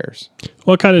 Like, who cares?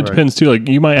 Well, it kind of depends too. Like,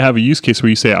 you might have a use case where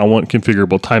you say, I want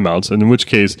configurable timeouts, and in which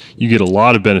case you get a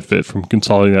lot of benefit from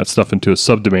consolidating that stuff into a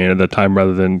subdomain at that time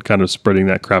rather than kind of spreading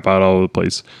that crap out all over the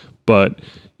place. But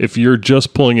if you're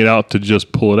just pulling it out to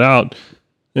just pull it out,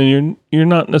 then you're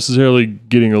not necessarily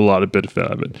getting a lot of benefit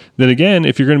out of it. Then again,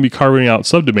 if you're going to be carving out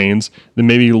subdomains, then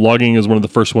maybe logging is one of the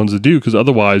first ones to do, because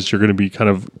otherwise you're going to be kind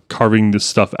of carving this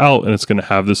stuff out, and it's going to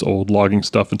have this old logging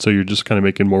stuff, and so you're just kind of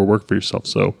making more work for yourself.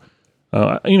 So,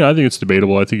 I think it's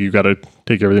debatable. I think you've got to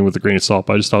take everything with a grain of salt.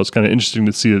 But I just thought it was kind of interesting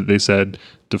to see that they said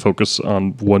to focus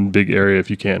on one big area if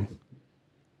you can.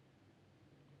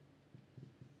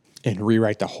 And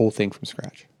rewrite the whole thing from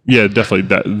scratch. Yeah, definitely.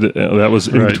 That was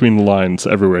in between the lines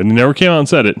everywhere. And they never came out and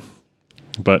said it.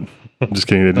 But I'm just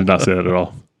kidding. They did not say that at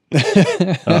all.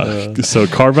 So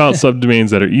carve out subdomains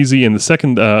that are easy. And the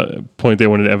second point they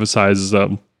wanted to emphasize is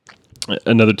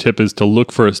another tip is to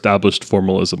look for established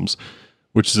formalisms,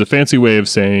 which is a fancy way of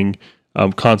saying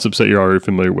concepts that you're already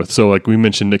familiar with. So like we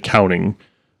mentioned, accounting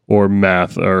or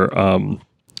math or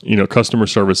customer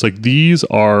service. Like these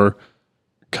are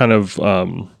kind of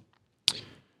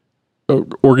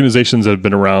organizations that have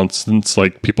been around since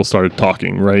like people started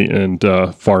talking, right? And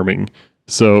farming.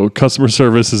 So customer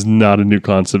service is not a new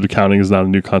concept. Accounting is not a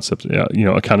new concept.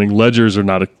 Accounting ledgers are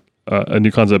not a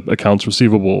new concept. Accounts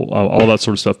receivable, all that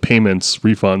sort of stuff, payments,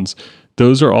 refunds.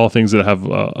 Those are all things that have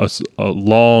a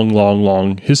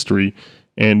long history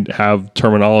and have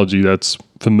terminology that's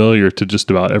familiar to just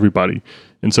about everybody.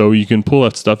 And so you can pull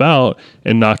that stuff out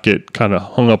and not get kind of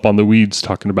hung up on the weeds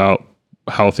talking about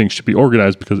how things should be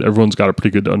organized, because everyone's got a pretty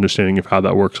good understanding of how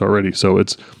that works already. So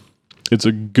it's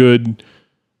a good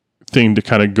thing to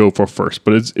kind of go for first,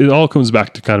 but it all comes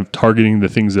back to kind of targeting the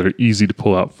things that are easy to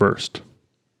pull out first.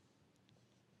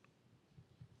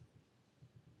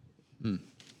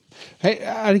 Hey,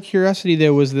 out of curiosity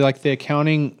though, was the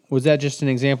accounting, was that just an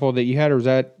example that you had, or was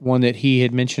that one that he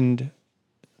had mentioned?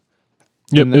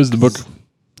 Yep, it was the book.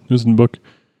 It was in the book.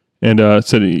 And it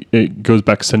said it goes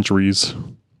back centuries,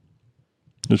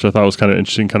 which I thought was kind of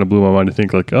interesting, kind of blew my mind to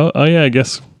think like, oh yeah, I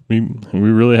guess we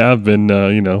really have been,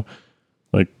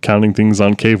 like counting things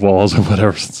on cave walls or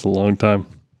whatever since a long time.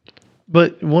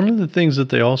 But one of the things that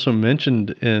they also mentioned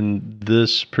in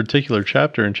this particular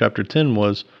chapter, in chapter 10,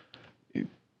 was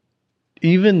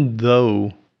even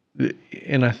though,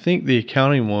 and I think the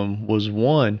accounting one was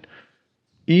one,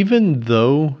 even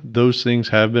though those things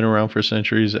have been around for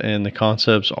centuries and the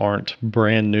concepts aren't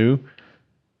brand new,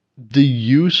 the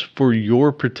use for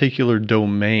your particular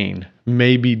domain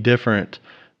may be different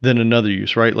than another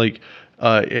use, right? Like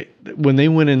when they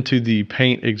went into the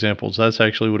paint examples, that's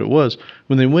actually what it was.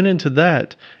 When they went into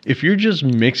that, if you're just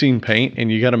mixing paint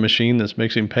and you got a machine that's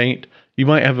mixing paint, you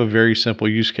might have a very simple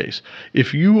use case.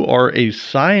 If you are a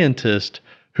scientist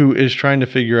who is trying to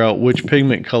figure out which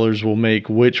pigment colors will make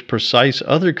which precise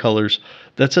other colors,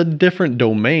 that's a different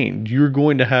domain. You're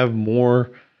going to have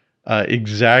more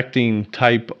exacting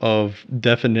type of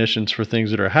definitions for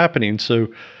things that are happening. So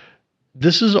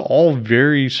this is all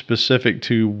very specific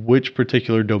to which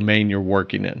particular domain you're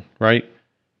working in, right?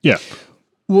 Yeah.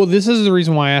 Well, this is the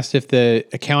reason why I asked if the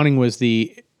accounting was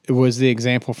the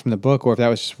example from the book, or if that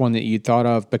was just one that you thought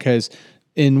of, because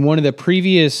in one of the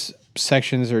previous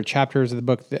sections or chapters of the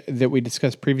book that we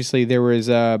discussed previously, there was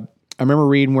I remember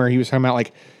reading where he was talking about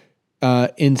like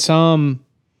in some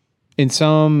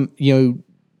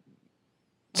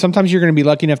sometimes you're going to be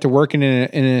lucky enough to work in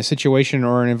a situation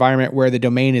or an environment where the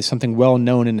domain is something well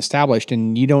known and established,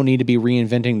 and you don't need to be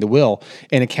reinventing the wheel.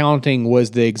 And accounting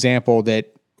was the example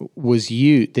that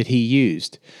he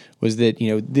used, was that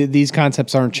these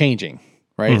concepts aren't changing,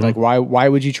 right? Mm-hmm. Like why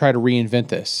would you try to reinvent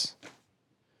this,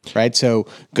 right? So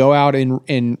go out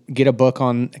and get a book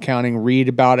on accounting, read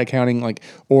about accounting,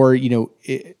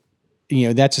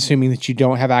 that's assuming that you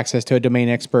don't have access to a domain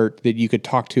expert that you could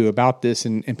talk to about this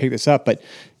and pick this up. But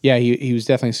yeah, he was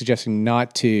definitely suggesting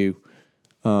not to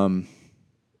reinvent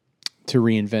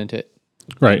it.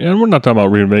 Right. And we're not talking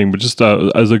about reinventing, but just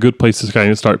as a good place to kind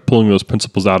of start pulling those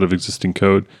principles out of existing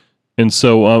code. And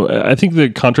so I think the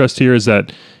contrast here is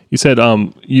that you said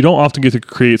you don't often get to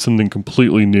create something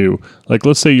completely new. Like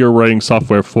let's say you're writing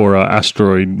software for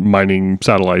asteroid mining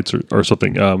satellites or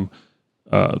something,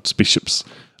 spaceships.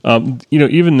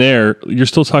 Even there, you're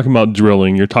still talking about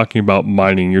drilling, you're talking about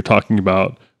mining, you're talking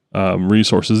about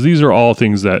resources. These are all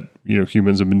things that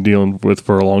humans have been dealing with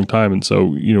for a long time, and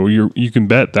so you can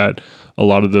bet that a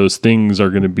lot of those things are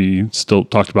going to be still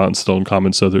talked about and still in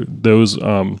common. So those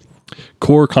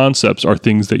core concepts are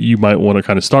things that you might want to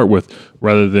kind of start with,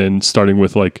 rather than starting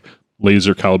with like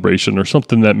laser calibration or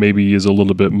something that maybe is a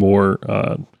little bit more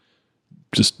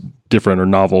just different or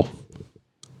novel.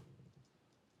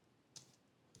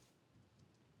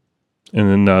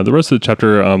 And then the rest of the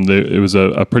chapter, it was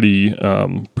a pretty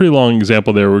long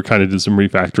example there. We kind of did some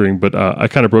refactoring, but I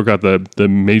kind of broke out the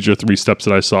major 3 steps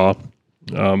that I saw.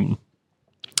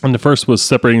 And the first was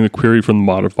separating the query from the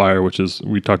modifier, which is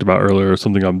we talked about earlier,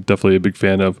 something I'm definitely a big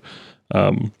fan of,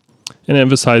 and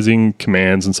emphasizing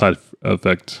commands and side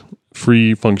effect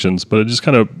free functions. But it just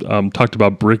kind of talked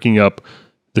about breaking up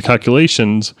the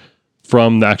calculations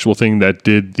from the actual thing that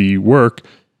did the work.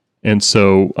 And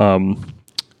so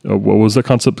what was the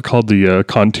concept called? The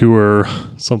contour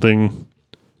something?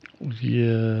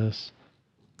 Yes.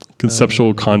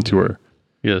 Conceptual contour.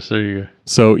 Yes, there you go.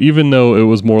 So even though it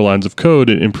was more lines of code,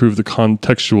 it improved the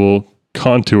contextual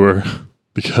contour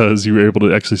because you were able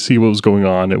to actually see what was going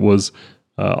on. It was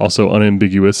also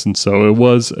unambiguous, and so it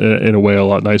was in a way a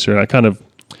lot nicer. And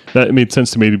that made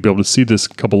sense to me to be able to see this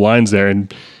couple lines there.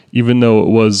 And even though it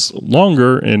was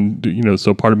longer, and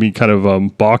so part of me kind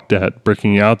of balked at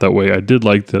breaking out that way, I did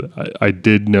like that I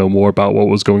did know more about what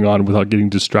was going on without getting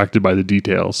distracted by the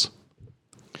details.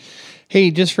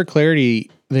 Hey, just for clarity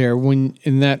there, when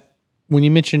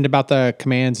you mentioned about the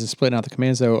commands and splitting out the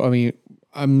commands, though, I mean,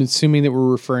 I'm assuming that we're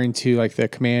referring to like the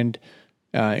command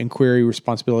and query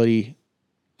responsibility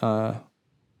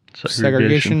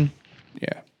segregation.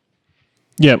 Yeah.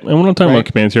 Yeah, and when I'm talking about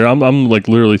commands here, I'm like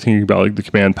literally thinking about like the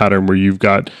command pattern where you've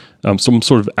got some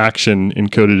sort of action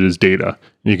encoded as data.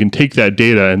 And you can take that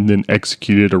data and then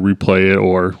execute it or replay it,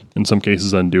 or in some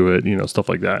cases undo it, stuff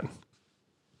like that.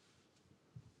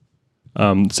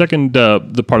 Second,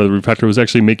 the part of the refactor was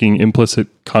actually making implicit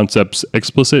concepts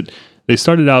explicit. They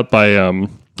started out by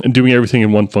doing everything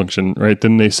in one function, right?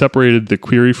 Then they separated the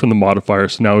query from the modifier.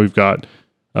 So now we've got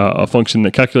a function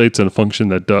that calculates and a function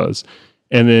that does.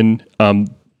 And then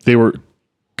they were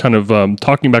kind of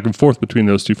talking back and forth between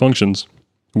those two functions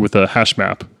with a hash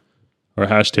map or a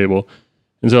hash table.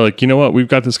 And so like, we've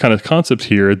got this kind of concept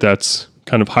here that's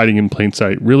kind of hiding in plain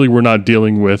sight. Really, we're not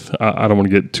dealing with, I don't want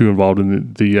to get too involved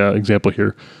in the example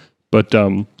here, but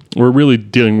we're really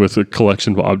dealing with a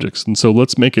collection of objects. And so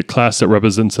let's make a class that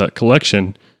represents that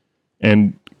collection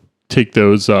and take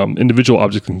those individual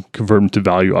objects and convert them to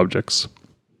value objects.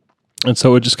 And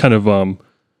so it just kind of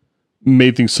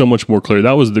made things so much more clear.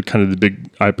 That was the kind of the big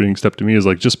eye-opening step to me, is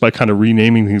like just by kind of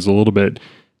renaming things a little bit,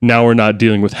 now we're not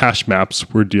dealing with hash maps,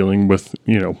 we're dealing with,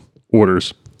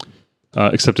 orders.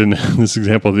 Except in this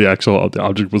example, the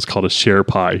object was called a share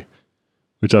pie,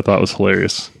 which I thought was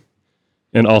hilarious.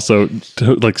 And also,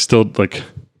 still kind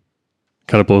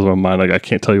kind of blows my mind. Like I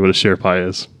can't tell you what a share pie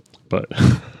is, but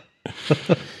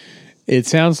It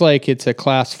sounds like it's a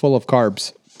class full of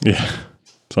carbs. yeah,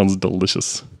 sounds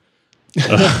delicious.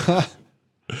 I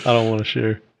don't want to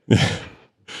share.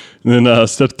 And then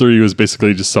step 3 was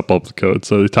basically just sum up the code.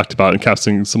 So they talked about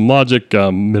encapsulating some logic,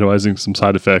 minimizing some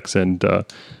side effects, and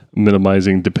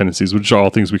minimizing dependencies, which are all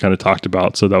things we kind of talked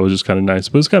about. So that was just kind of nice.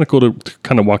 But it's kind of cool to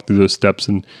kind of walk through those steps.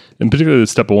 And particularly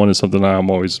step 1 is something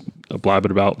I'm always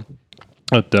blabbing about,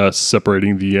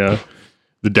 separating the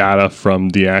data from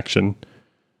the action,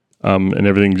 and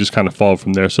everything just kind of followed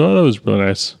from there. So that was really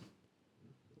nice.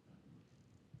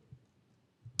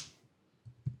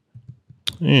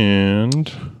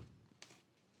 And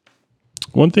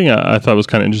one thing I thought was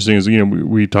kind of interesting is,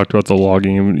 we talked about the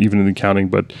logging and even in the counting,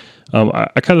 but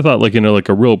I kind of thought like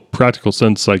a real practical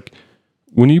sense, like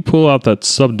when you pull out that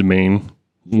subdomain,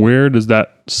 where does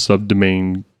that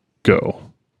subdomain go?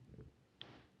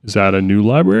 Is that a new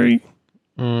library?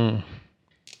 Is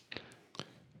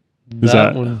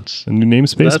that a new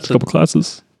namespace with a couple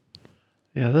classes?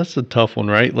 Yeah, that's a tough one,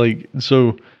 right? Like,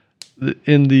 so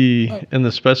in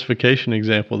the specification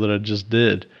example that I just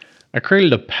did, I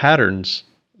created a patterns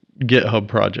GitHub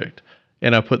project,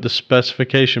 and I put the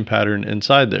specification pattern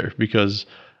inside there because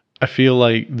I feel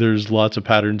like there's lots of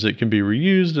patterns that can be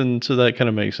reused, and so that kind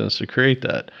of makes sense to create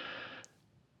that.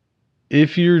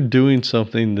 If you're doing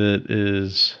something that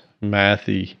is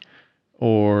mathy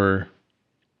or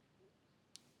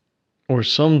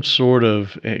some sort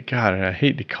of, God, I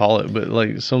hate to call it, but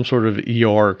like some sort of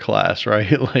ER class,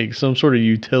 right? Like some sort of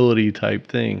utility type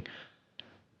thing.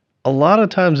 A lot of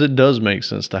times it does make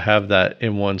sense to have that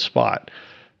in one spot.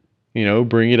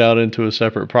 Bring it out into a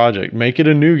separate project. Make it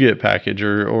a NuGet package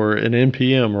or an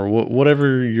NPM or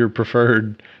whatever your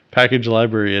preferred package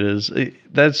library it is.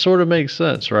 That sort of makes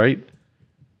sense, right?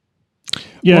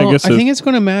 Yeah, well, I guess I think it's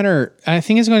going to matter. I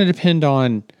think it's going to depend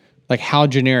on like how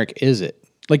generic is it.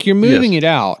 Like you're moving it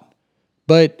out,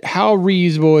 but how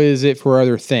reusable is it for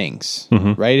other things,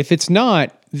 right? If it's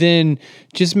not, then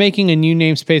just making a new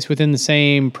namespace within the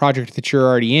same project that you're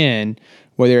already in,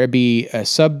 whether it be a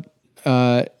sub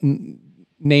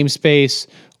namespace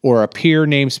or a peer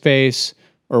namespace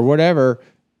or whatever,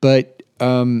 but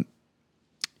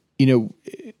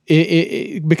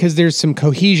because there's some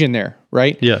cohesion there,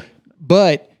 right? Yeah.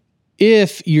 But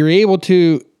if you're able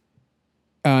to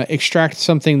extract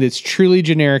something that's truly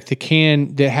generic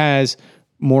that has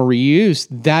more reuse,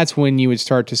 that's when you would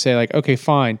start to say like, okay,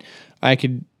 fine, I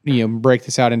could break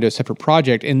this out into a separate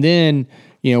project, and then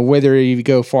whether you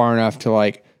go far enough to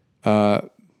like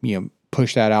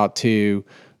push that out to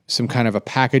some kind of a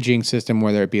packaging system,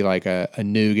 whether it be like a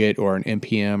NuGet or an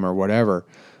NPM or whatever,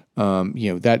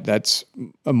 that's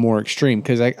a more extreme,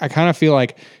 because I kind of feel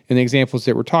like in the examples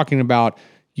that we're talking about,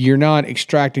 you're not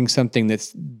extracting something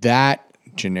that's that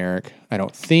generic, I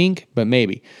don't think, but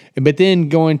maybe. But then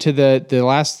going to the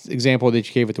last example that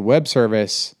you gave with the web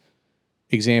service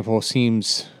example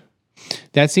seems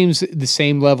the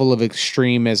same level of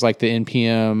extreme as like the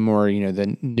NPM or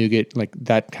the NuGet, like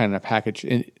that kind of package.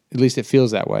 At least it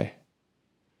feels that way.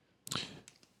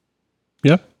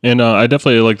 Yeah, and I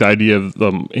definitely like the idea of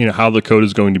how the code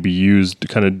is going to be used,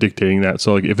 kind of dictating that.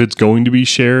 So like if it's going to be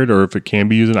shared or if it can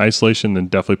be used in isolation, then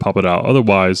definitely pop it out.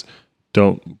 Otherwise,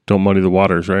 don't muddy the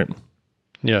waters, right?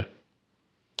 Yeah.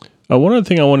 One other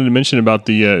thing I wanted to mention about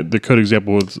the code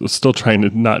example was still trying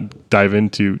to not dive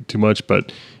into too much,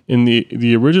 but in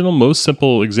the original most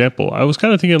simple example, I was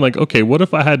kind of thinking like, okay, what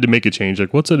if I had to make a change?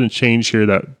 Like, what's a change here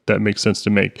that makes sense to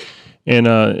make? And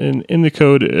in the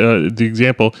code, the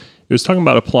example, it was talking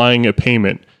about applying a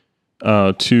payment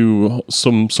to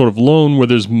some sort of loan where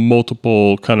there's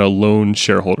multiple kind of loan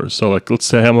shareholders. So like, let's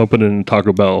say I'm opening a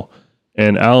Taco Bell,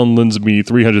 and Alan lends me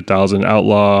 $300,000.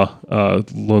 Outlaw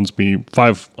loans me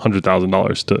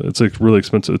 $500,000. It's like really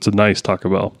expensive. It's a nice Taco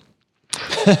Bell.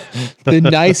 The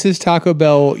nicest Taco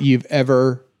Bell you've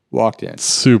ever walked in.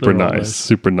 Super nice.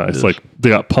 Super nice. Yes. Like they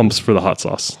got pumps for the hot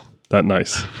sauce. That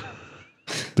nice.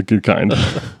 The good kind.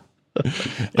 I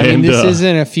mean, this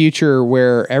isn't a future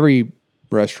where every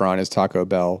restaurant is Taco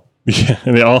Bell. Yeah,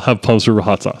 and they all have pumps for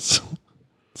hot sauce.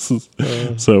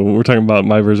 So we're talking about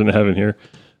my version of heaven here.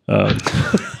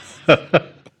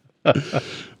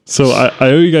 So I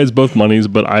owe you guys both monies,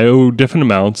 but I owe different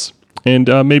amounts. And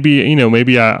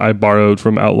maybe I borrowed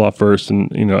from Outlaw first,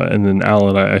 and and then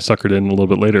Alan I suckered in a little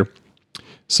bit later.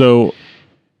 So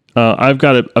I've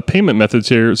got a payment methods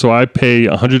here. So I pay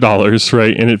 $100,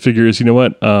 right? And it figures,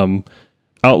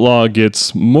 Outlaw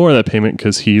gets more of that payment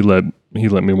because he lent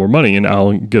me more money, and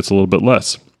Alan gets a little bit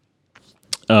less.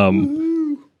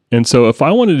 And so if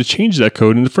I wanted to change that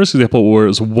code, in the first example where it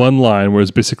was one line where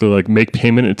it's basically like make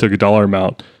payment, it took a dollar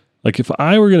amount. Like if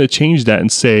I were going to change that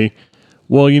and say,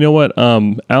 well, you know what,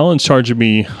 Alan's charging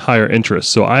me higher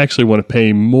interest, so I actually want to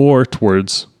pay more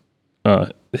towards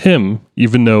him,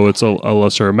 even though it's a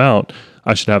lesser amount,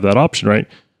 I should have that option, right?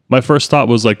 My first thought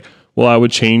was like, well, I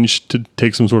would change to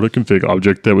take some sort of config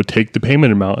object that would take the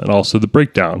payment amount and also the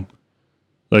breakdown.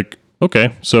 Like,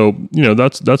 okay, so,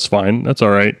 that's fine. That's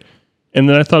all right. And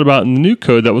then I thought about in the new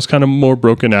code that was kind of more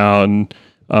broken out, and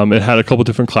it had a couple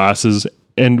different classes.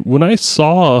 And when I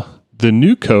saw the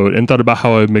new code and thought about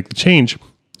how I would make the change,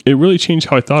 it really changed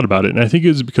how I thought about it. And I think it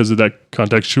was because of that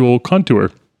contextual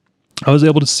contour. I was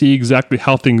able to see exactly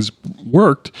how things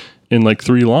worked in like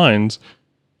 3 lines.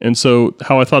 And so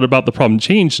how I thought about the problem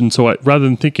changed. And so rather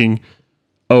than thinking,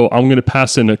 oh, I'm going to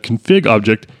pass in a config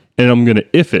object and I'm going to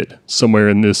if it somewhere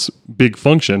in this big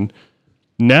function,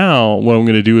 now what I'm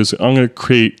going to do is I'm going to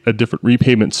create a different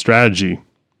repayment strategy.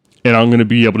 And I'm going to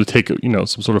be able to take some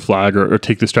sort of flag or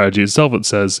take the strategy itself that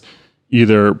says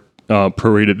either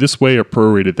prorate it this way or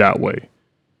prorate it that way.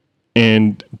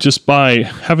 And just by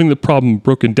having the problem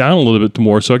broken down a little bit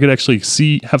more, so I could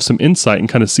actually have some insight and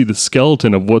kind of see the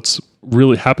skeleton of what's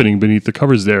really happening beneath the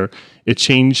covers there, it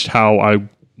changed how I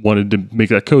wanted to make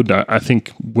that code. I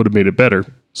think would have made it better.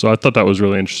 So I thought that was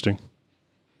really interesting.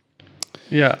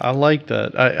 Yeah, I like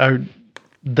that.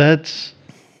 That's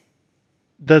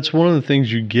one of the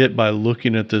things you get by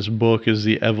looking at this book is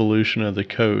the evolution of the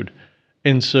code.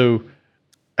 And so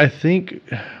I think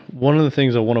one of the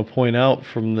things I want to point out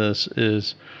from this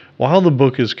is while the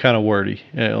book is kind of wordy,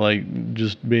 like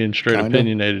just being straight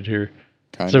opinionated here.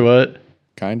 So what?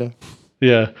 Kinda.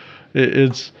 Yeah,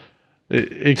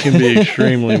 it can be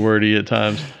extremely wordy at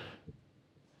times.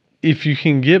 If you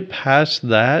can get past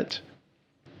that,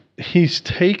 he's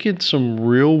taken some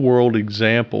real world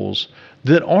examples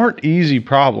that aren't easy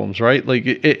problems, right?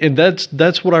 Like, and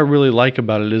that's what I really like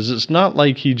about it is it's not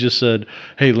like he just said,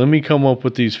 hey, let me come up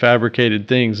with these fabricated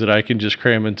things that I can just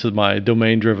cram into my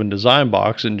domain-driven design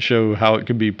box and show how it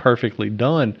can be perfectly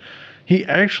done. He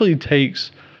actually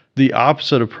takes the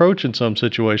opposite approach in some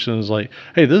situations, like,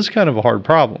 hey, this is kind of a hard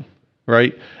problem,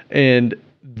 right? And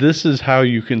this is how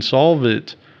you can solve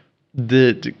it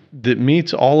that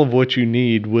meets all of what you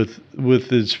need with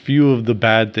as few of the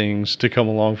bad things to come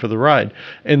along for the ride.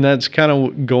 And that's kind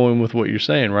of going with what you're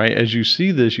saying, right? As you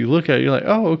see this, you look at it, you're like,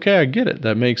 oh, okay, I get it.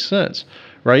 That makes sense,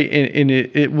 right? And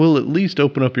it will at least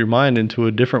open up your mind into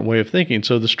a different way of thinking.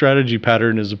 So the strategy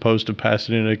pattern as opposed to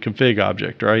passing in a config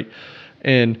object, right?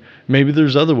 And maybe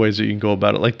there's other ways that you can go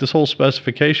about it, like this whole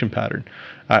specification pattern.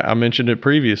 I mentioned it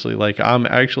previously, like I'm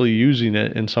actually using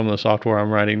it in some of the software I'm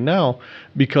writing now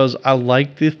because I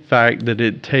like the fact that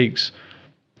it takes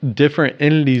different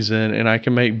entities in and I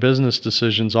can make business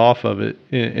decisions off of it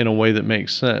in a way that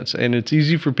makes sense. And it's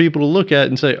easy for people to look at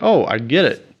and say, oh, I get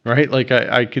it, right? Like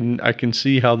I can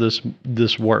see how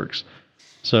this works.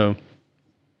 So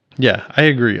yeah, I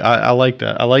agree. I like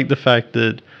that. I like the fact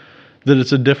that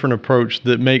it's a different approach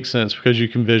that makes sense because you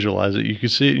can visualize it. You can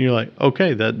see it and you're like,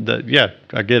 okay, that yeah,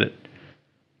 I get it.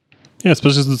 Yeah,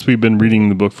 especially since we've been reading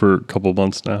the book for a couple of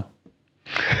months now.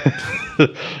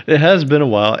 It has been a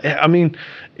while. I mean,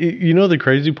 the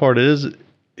crazy part is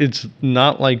it's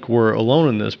not like we're alone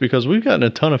in this because we've gotten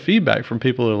a ton of feedback from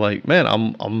people who are like, man,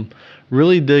 I'm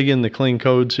really digging the Clean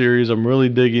Code series. I'm really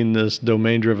digging this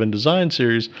domain-driven design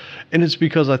series. And it's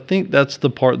because I think that's the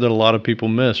part that a lot of people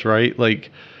miss, right? Like,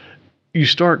 you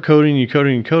start coding,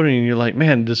 and you're like,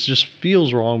 man, this just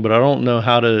feels wrong, but I don't know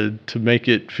how to make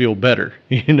it feel better,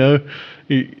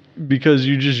 because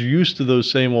you're just used to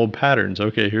those same old patterns.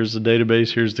 Okay, here's the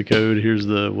database, here's the code, here's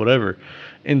the whatever.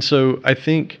 And so I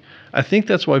think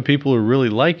that's why people are really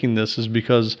liking this is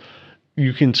because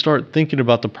you can start thinking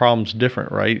about the problems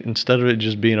different, right? Instead of it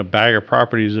just being a bag of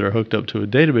properties that are hooked up to a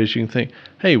database, you can think,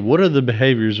 hey, what are the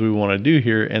behaviors we want to do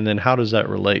here? And then how does that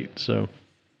relate? So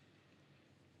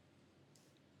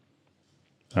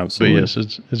absolutely. But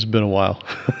yes, it's been a while.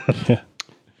 Yeah.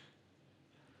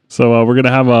 So we're going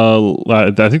to have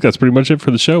I think that's pretty much it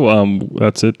for the show.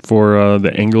 That's it for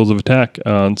the angles of attack.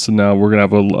 So now we're going to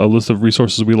have a list of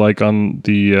resources we like on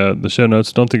the show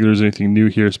notes. Don't think there's anything new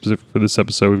here specific for this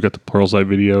episode. We've got the Pluralsight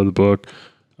video, the book,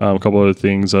 a couple other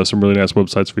things, some really nice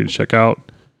websites for you to check out.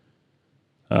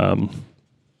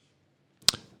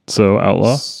 So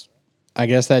Outlaw. I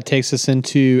guess that takes us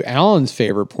into Alan's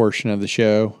favorite portion of the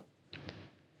show.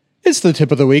 It's the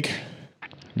tip of the week.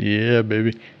 Yeah,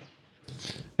 baby.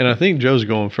 And I think Joe's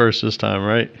going first this time,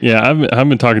 right? Yeah, I've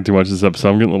been talking too much this episode.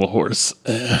 I'm getting a little hoarse.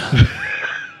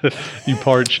 You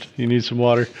parched. You need some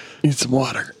water. Need some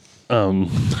water.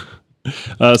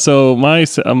 So my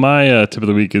tip of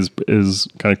the week is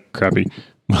kind of crappy.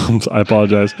 I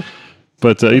apologize,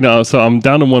 but so I'm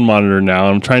down to one monitor now.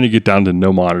 I'm trying to get down to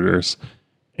no monitors,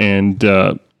 and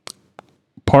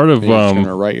part of You're just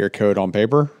gonna write your code on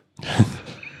paper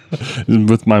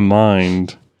with my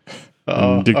mind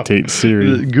and dictate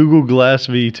Siri. Google Glass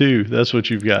V2. That's what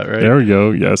you've got, right? There we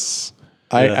go. Yes.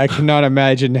 I cannot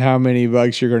imagine how many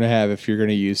bugs you're going to have if you're going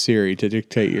to use Siri to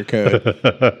dictate your code.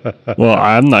 Well,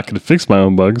 I'm not going to fix my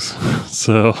own bugs,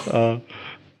 so. Well,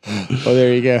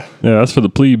 there you go. Yeah, that's for the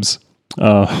plebes.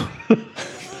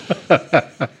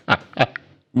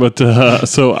 But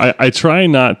so I try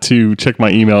not to check my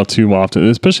email too often,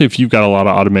 especially if you've got a lot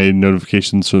of automated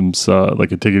notifications from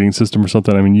like a ticketing system or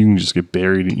something. I mean, you can just get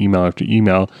buried in email after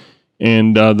email.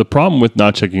 And the problem with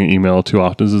not checking your email too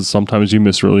often is sometimes you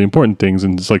miss really important things.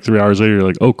 And it's like 3 hours later, you're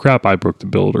like, oh crap, I broke the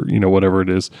build or, whatever it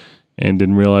is, and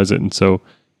didn't realize it. And so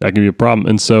that can be a problem.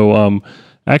 And so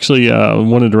actually, I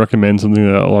wanted to recommend something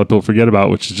that a lot of people forget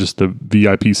about, which is just the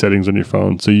VIP settings on your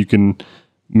phone. So you can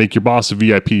make your boss a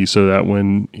VIP so that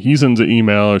when he sends an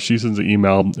email or she sends an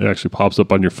email, it actually pops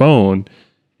up on your phone.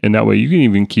 And that way you can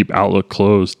even keep Outlook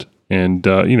closed and,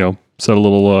 set a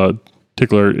little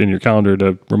tickler in your calendar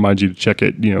to remind you to check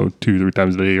it, 2-3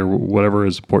 times a day or whatever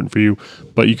is important for you.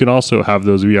 But you can also have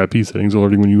those VIP settings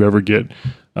alerting when you ever get,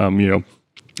 the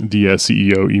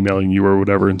CEO emailing you or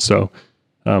whatever. And so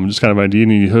just kind of idea,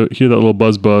 and you hear that little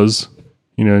buzz,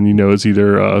 and it's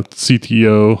either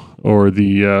CTO or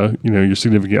the, your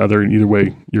significant other, and either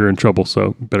way you're in trouble.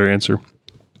 So better answer.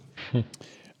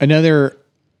 Another,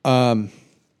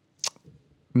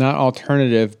 not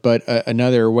alternative, but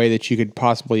another way that you could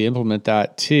possibly implement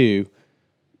that too,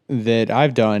 that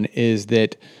I've done is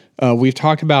that we've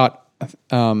talked about.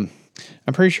 I'm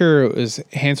pretty sure it was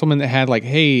Hanselman that had like,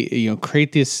 hey,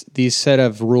 create these set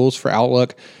of rules for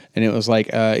Outlook, and it was like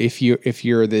if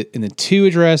you're in the to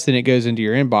address, then it goes into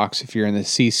your inbox. If you're in the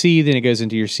CC, then it goes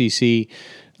into your CC,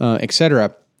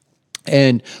 etc.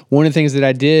 And one of the things that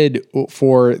I did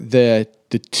for the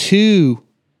to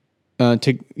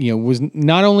was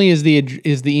not only is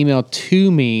the email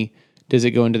to me, does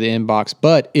it go into the inbox,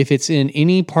 but if it's in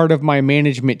any part of my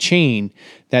management chain,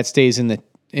 that stays in the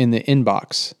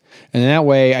inbox. And that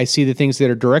way I see the things that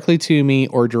are directly to me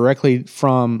or directly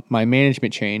from my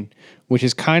management chain, which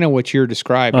is kind of what you're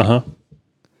describing. Uh-huh.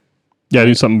 Yeah, I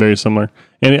do something very similar.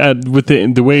 And with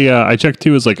the way I check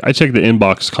too is like I check the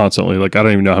inbox constantly. Like I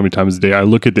don't even know how many times a day I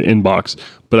look at the inbox,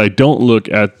 but I don't look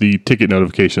at the ticket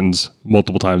notifications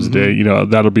multiple times a day.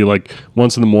 That'll be like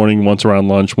once in the morning, once around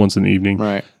lunch, once in the evening.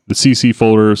 Right. The CC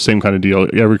folder, same kind of deal,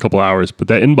 every couple hours. But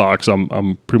that inbox,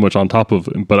 I'm pretty much on top of.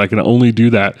 But I can only do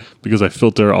that because I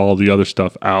filter all the other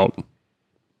stuff out.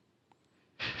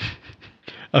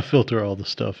 I filter all the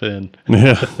stuff in.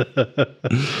 Yeah.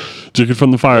 Drink it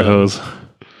from the fire hose.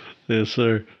 Yes,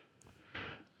 sir.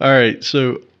 All right.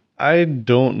 So I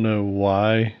don't know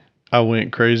why I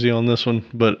went crazy on this one,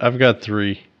 but I've got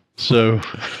 3. So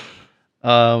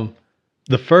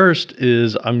the first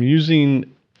is I'm using,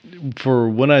 for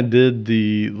when I did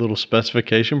the little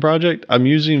specification project, I'm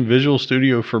using Visual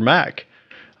Studio for Mac.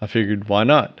 I figured, why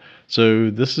not? So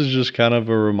this is just kind of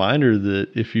a reminder that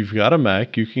if you've got a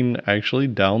Mac, you can actually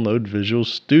download Visual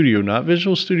Studio, not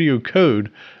Visual Studio Code,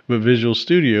 but Visual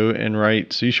Studio, and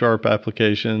write C#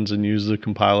 applications and use the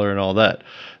compiler and all that.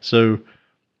 So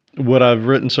what I've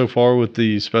written so far with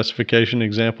the specification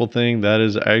example thing, that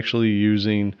is actually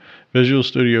using Visual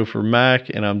Studio for Mac,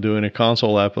 and I'm doing a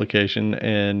console application,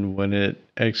 and when it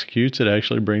executes, it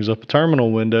actually brings up a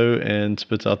terminal window and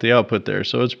spits out the output there.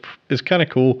 So it's kind of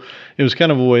cool. It was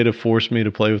kind of a way to force me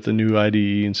to play with the new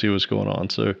IDE and see what's going on.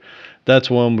 So that's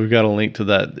one. We've got a link to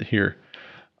that here.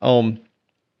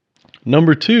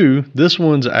 Number 2, this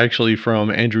one's actually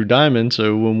from Andrew Diamond.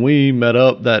 So when we met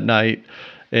up that night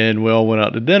and we all went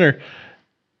out to dinner,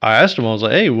 I asked him, I was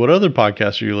like, hey, what other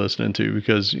podcasts are you listening to?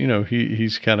 Because,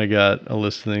 he's kind of got a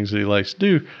list of things that he likes to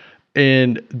do.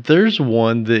 And there's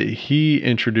one that he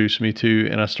introduced me to,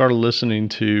 and I started listening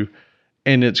to,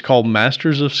 and it's called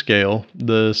Masters of Scale.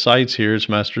 The site's here, it's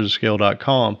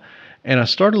mastersofscale.com. And I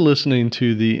started listening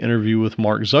to the interview with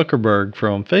Mark Zuckerberg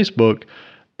from Facebook,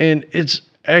 and it's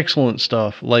excellent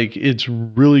stuff. Like, it's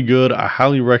really good. I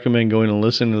highly recommend going and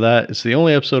listening to that. It's the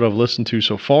only episode I've listened to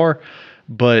so far,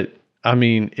 but I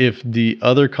mean, if the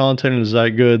other content is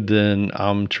that good, then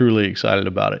I'm truly excited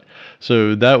about it.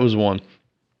 So that was one.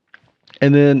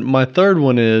 And then my third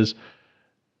one is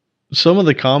some of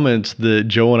the comments that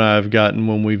Joe and I have gotten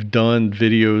when we've done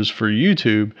videos for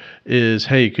YouTube is,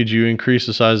 hey, could you increase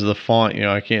the size of the font?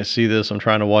 I can't see this. I'm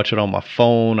trying to watch it on my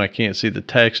phone. I can't see the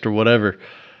text or whatever.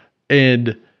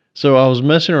 And So I was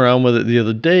messing around with it the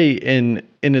other day, and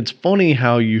it's funny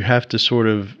how you have to sort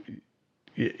of,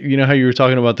 you know how you were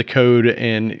talking about the code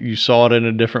and you saw it in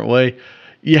a different way?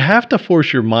 You have to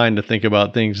force your mind to think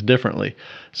about things differently.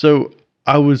 So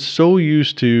I was so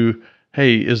used to,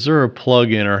 hey, is there a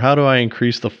plugin, or how do I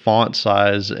increase the font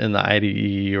size in the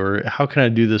IDE, or how can I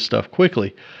do this stuff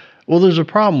quickly? Well, there's a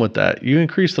problem with that. You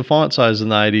increase the font size in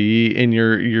the IDE and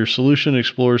your Solution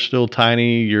Explorer is still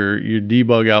tiny, your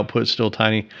debug output is still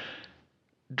tiny.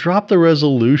 Drop the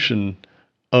resolution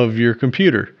of your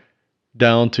computer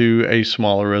down to a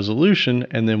smaller resolution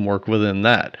and then work within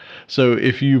that. So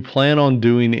if you plan on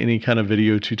doing any kind of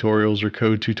video tutorials or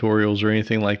code tutorials or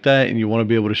anything like that, and you want to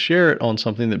be able to share it on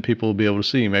something that people will be able to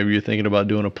see, maybe you're thinking about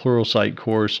doing a Pluralsight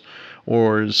course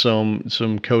or some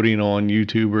coding on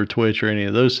YouTube or Twitch or any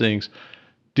of those things,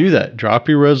 do that. Drop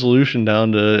your resolution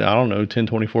down to, I don't know,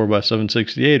 1024 by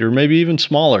 768 or maybe even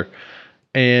smaller,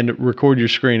 and record your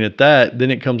screen at that.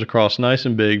 Then it comes across nice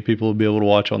and big. People will be able to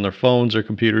watch on their phones, their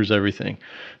computers, everything.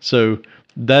 So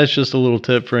that's just a little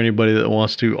tip for anybody that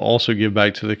wants to also give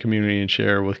back to the community and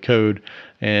share with code,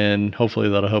 and hopefully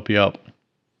that'll help you out.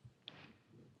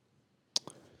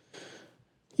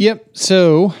 Yep.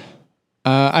 So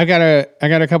I got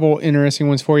a couple interesting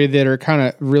ones for you that are kind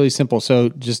of really simple. So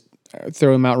just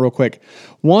throw them out real quick.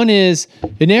 One is,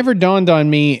 it never dawned on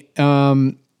me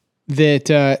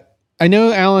that I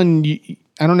know, Alan,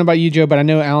 I don't know about you, Joe, but I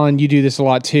know, Alan, you do this a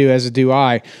lot too, as do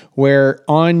I, where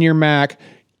on your Mac,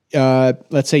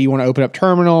 let's say you want to open up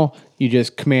Terminal, you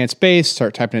just Command Space,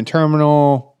 start typing in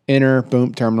Terminal, enter,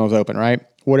 boom, Terminal's open, right?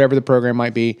 Whatever the program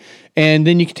might be. And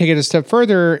then you can take it a step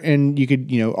further, and you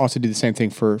could, also do the same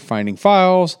thing for finding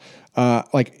files.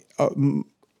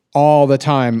 All the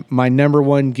time, my number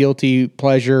one guilty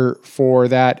pleasure for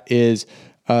that is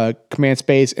Command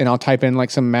Space, and I'll type in like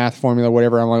some math formula,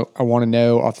 whatever I want to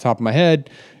know off the top of my head,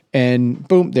 and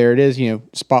boom, there it is.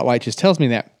 Spotlight just tells me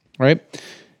that, right?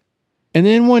 And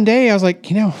then one day I was like,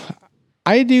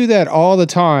 I do that all the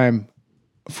time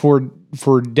for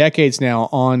decades now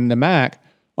on the Mac,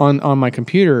 on my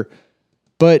computer,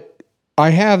 but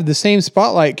I have the same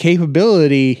Spotlight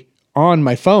capability on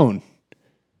my phone,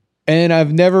 and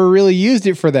I've never really used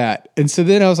it for that. And so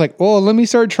then I was like, well, let me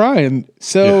start trying.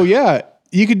 So yeah.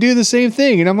 You could do the same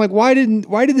thing. And I'm like, why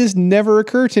did this never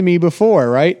occur to me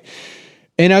before? Right.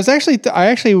 And I actually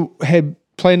had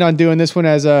planned on doing this one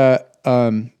as a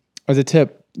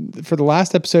tip for the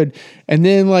last episode. And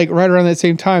then like right around that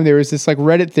same time, there was this like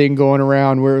Reddit thing going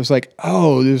around where it was like,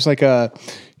 oh, there's like a,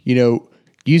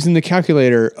 using the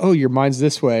calculator. Oh, your mind's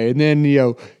this way. And then,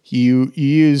 you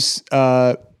use,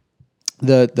 the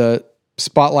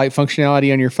Spotlight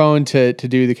functionality on your phone to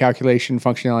do the calculation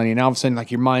functionality, and all of a sudden, like,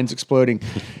 your mind's exploding.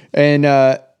 And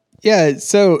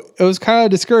so it was kind of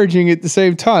discouraging at the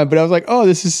same time. But I was like,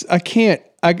 oh,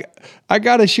 I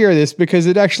gotta share this because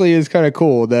it actually is kind of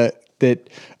cool that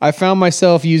I found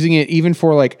myself using it even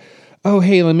for like, oh,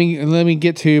 hey, let me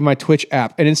get to my Twitch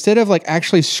app. And instead of like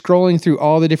actually scrolling through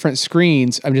all the different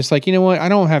screens, I'm just like, you know what? I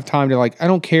don't have time to I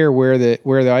don't care where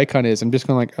the icon is. I'm just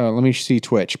going to let me see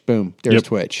Twitch. Boom. There's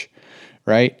Twitch.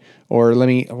 Right? Or let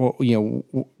me,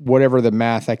 whatever the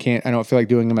math I don't feel like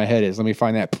doing in my head is. Let me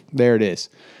find that. There it is.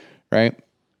 Right?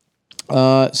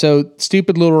 So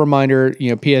stupid little reminder,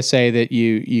 PSA that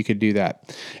you could do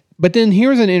that. But then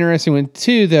here's an interesting one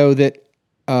too, though, that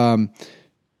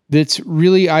that's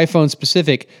really iPhone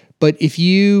specific. But if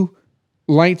you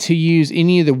like to use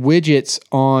any of the widgets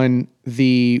on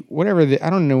the I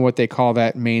don't know what they call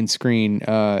that main screen.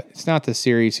 It's not the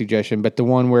Siri suggestion, but the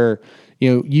one where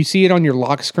you see it on your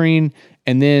lock screen,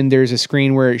 and then there's a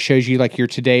screen where it shows you like your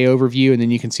today overview, and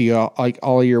then you can see all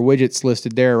of your widgets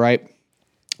listed there, right?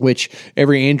 Which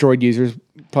every Android user is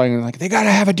probably like, they got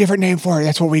to have a different name for it.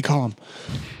 That's what we call them.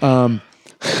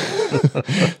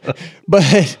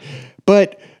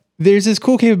 But there's this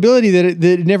cool capability that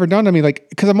it never dawned on me, like,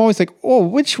 because I'm always like, oh,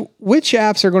 which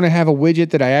apps are going to have a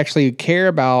widget that I actually care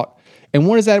about? And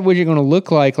what is that widget going to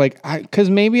look like? Because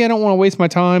maybe I don't want to waste my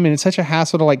time, and it's such a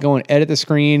hassle to go and edit the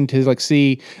screen to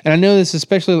see. And I know this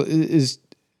especially is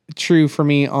true for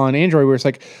me on Android, where it's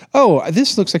like, oh,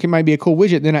 this looks like it might be a cool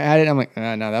widget. Then I add it, and I'm like,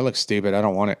 no, that looks stupid. I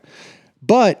don't want it.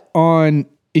 But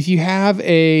if you have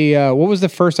what was the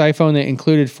first iPhone that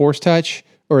included Force Touch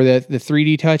or the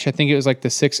 3D Touch? I think it was like the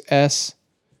 6S,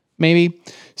 maybe.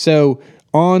 So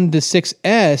on the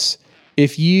 6S,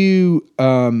 if you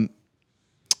want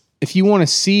to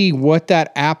see what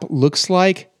that app looks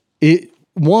like, you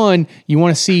want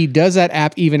to see, does that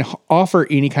app even offer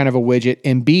any kind of a widget?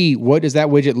 And B, what does that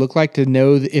widget look like to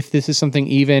know if this is something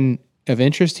even of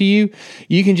interest to you,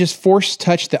 you can just force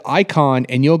touch the icon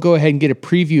and you'll go ahead and get a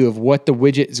preview of what the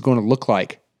widget is going to look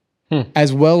like,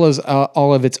 as well as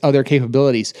all of its other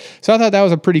capabilities. So I thought that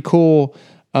was a pretty cool,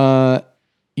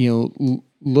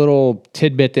 little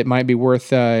tidbit that might be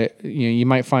worth, you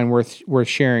might find worth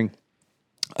sharing.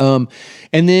 And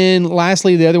then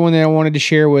lastly, the other one that I wanted to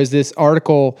share was this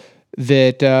article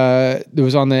that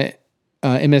was on the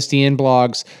MSDN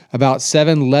blogs about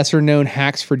 7 lesser known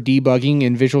hacks for debugging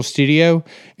in Visual Studio.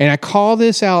 And I call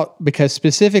this out because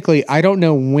specifically, I don't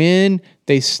know when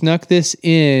they snuck this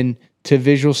in to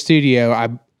Visual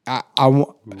Studio.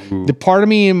 The part of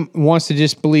me wants to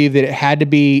just believe that it had to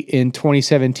be in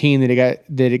 2017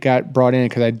 that it got brought in,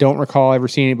 because I don't recall ever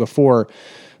seeing it before.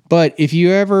 But if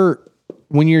you ever,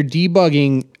 when you're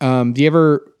debugging, do you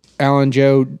ever, Alan,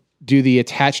 Joe, do the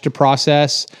attach to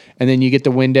process, and then you get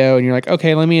the window and you're like,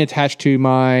 okay, let me attach to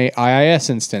my IIS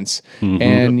instance.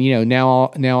 And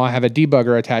now I have a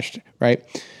debugger attached, right?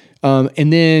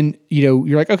 And then,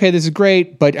 you're like, okay, this is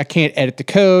great, but I can't edit the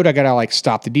code. I got to like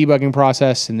stop the debugging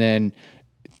process and then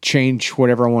change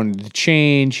whatever I wanted to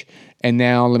change. And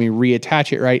now let me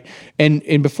reattach it, right? And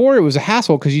before it was a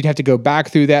hassle because you'd have to go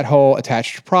back through that whole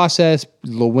attached process.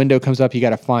 The little window comes up. You got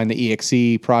to find the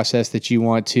exe process that you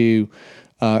want to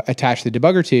attach the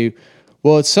debugger to.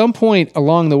 Well, at some point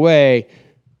along the way,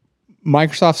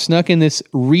 Microsoft snuck in this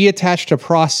reattach to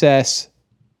process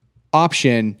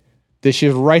option that's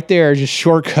just right there, just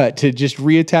shortcut to just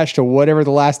reattach to whatever the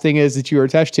last thing is that you were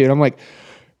attached to. And I'm like,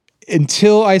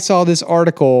 until I saw this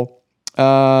article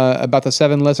about the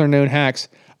 7 lesser known hacks,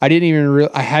 I didn't even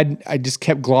I just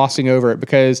kept glossing over it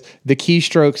because the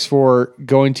keystrokes for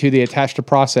going to the attach to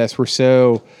process were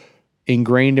so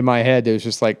ingrained in my head that it was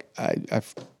just like I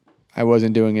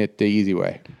wasn't doing it the easy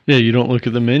way. Yeah, you don't look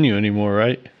at the menu anymore,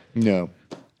 right? No.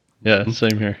 Yeah,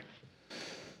 same here.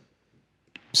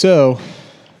 So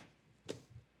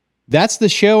that's the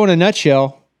show in a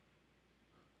nutshell.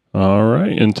 All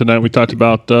right. And tonight we talked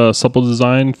about supple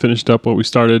design, finished up what we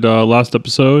started last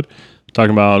episode,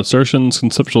 talking about assertions,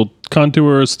 conceptual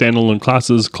contours, standalone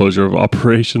classes, closure of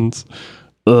operations,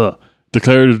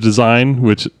 declarative design,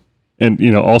 which,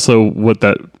 and also what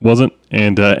that wasn't,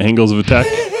 and angles of attack.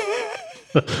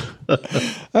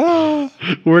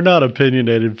 We're not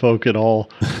opinionated folk at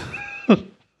all.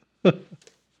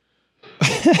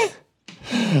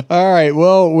 All right.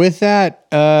 Well, with that,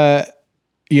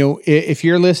 if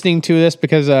you're listening to this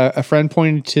because a friend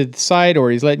pointed to the site,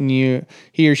 or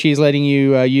he or she's letting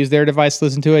you use their device to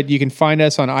listen to it, you can find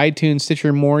us on iTunes, Stitcher,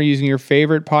 and more using your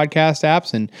favorite podcast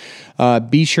apps. And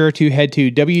be sure to head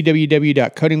to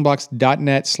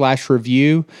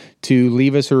www.codingblocks.net/review to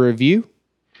leave us a review.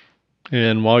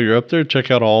 And while you're up there,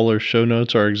 check out all our show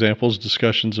notes, our examples,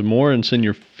 discussions, and more, and send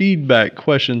your feedback,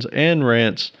 questions, and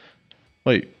rants.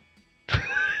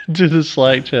 To the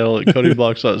Slack channel at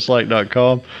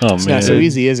codingblocks.slack.com. Oh, It's man. not so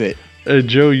easy, is it?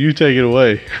 Joe, you take it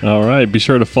away. All right. Be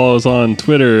sure to follow us on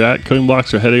Twitter at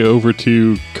CodingBlocks, or heading over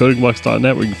to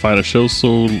codingblocks.net where you can find our show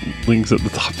links at the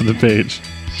top of the page.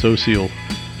 Social.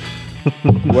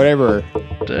 Whatever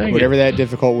Dang that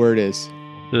difficult word is.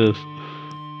 Yes.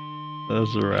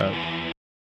 That's a wrap.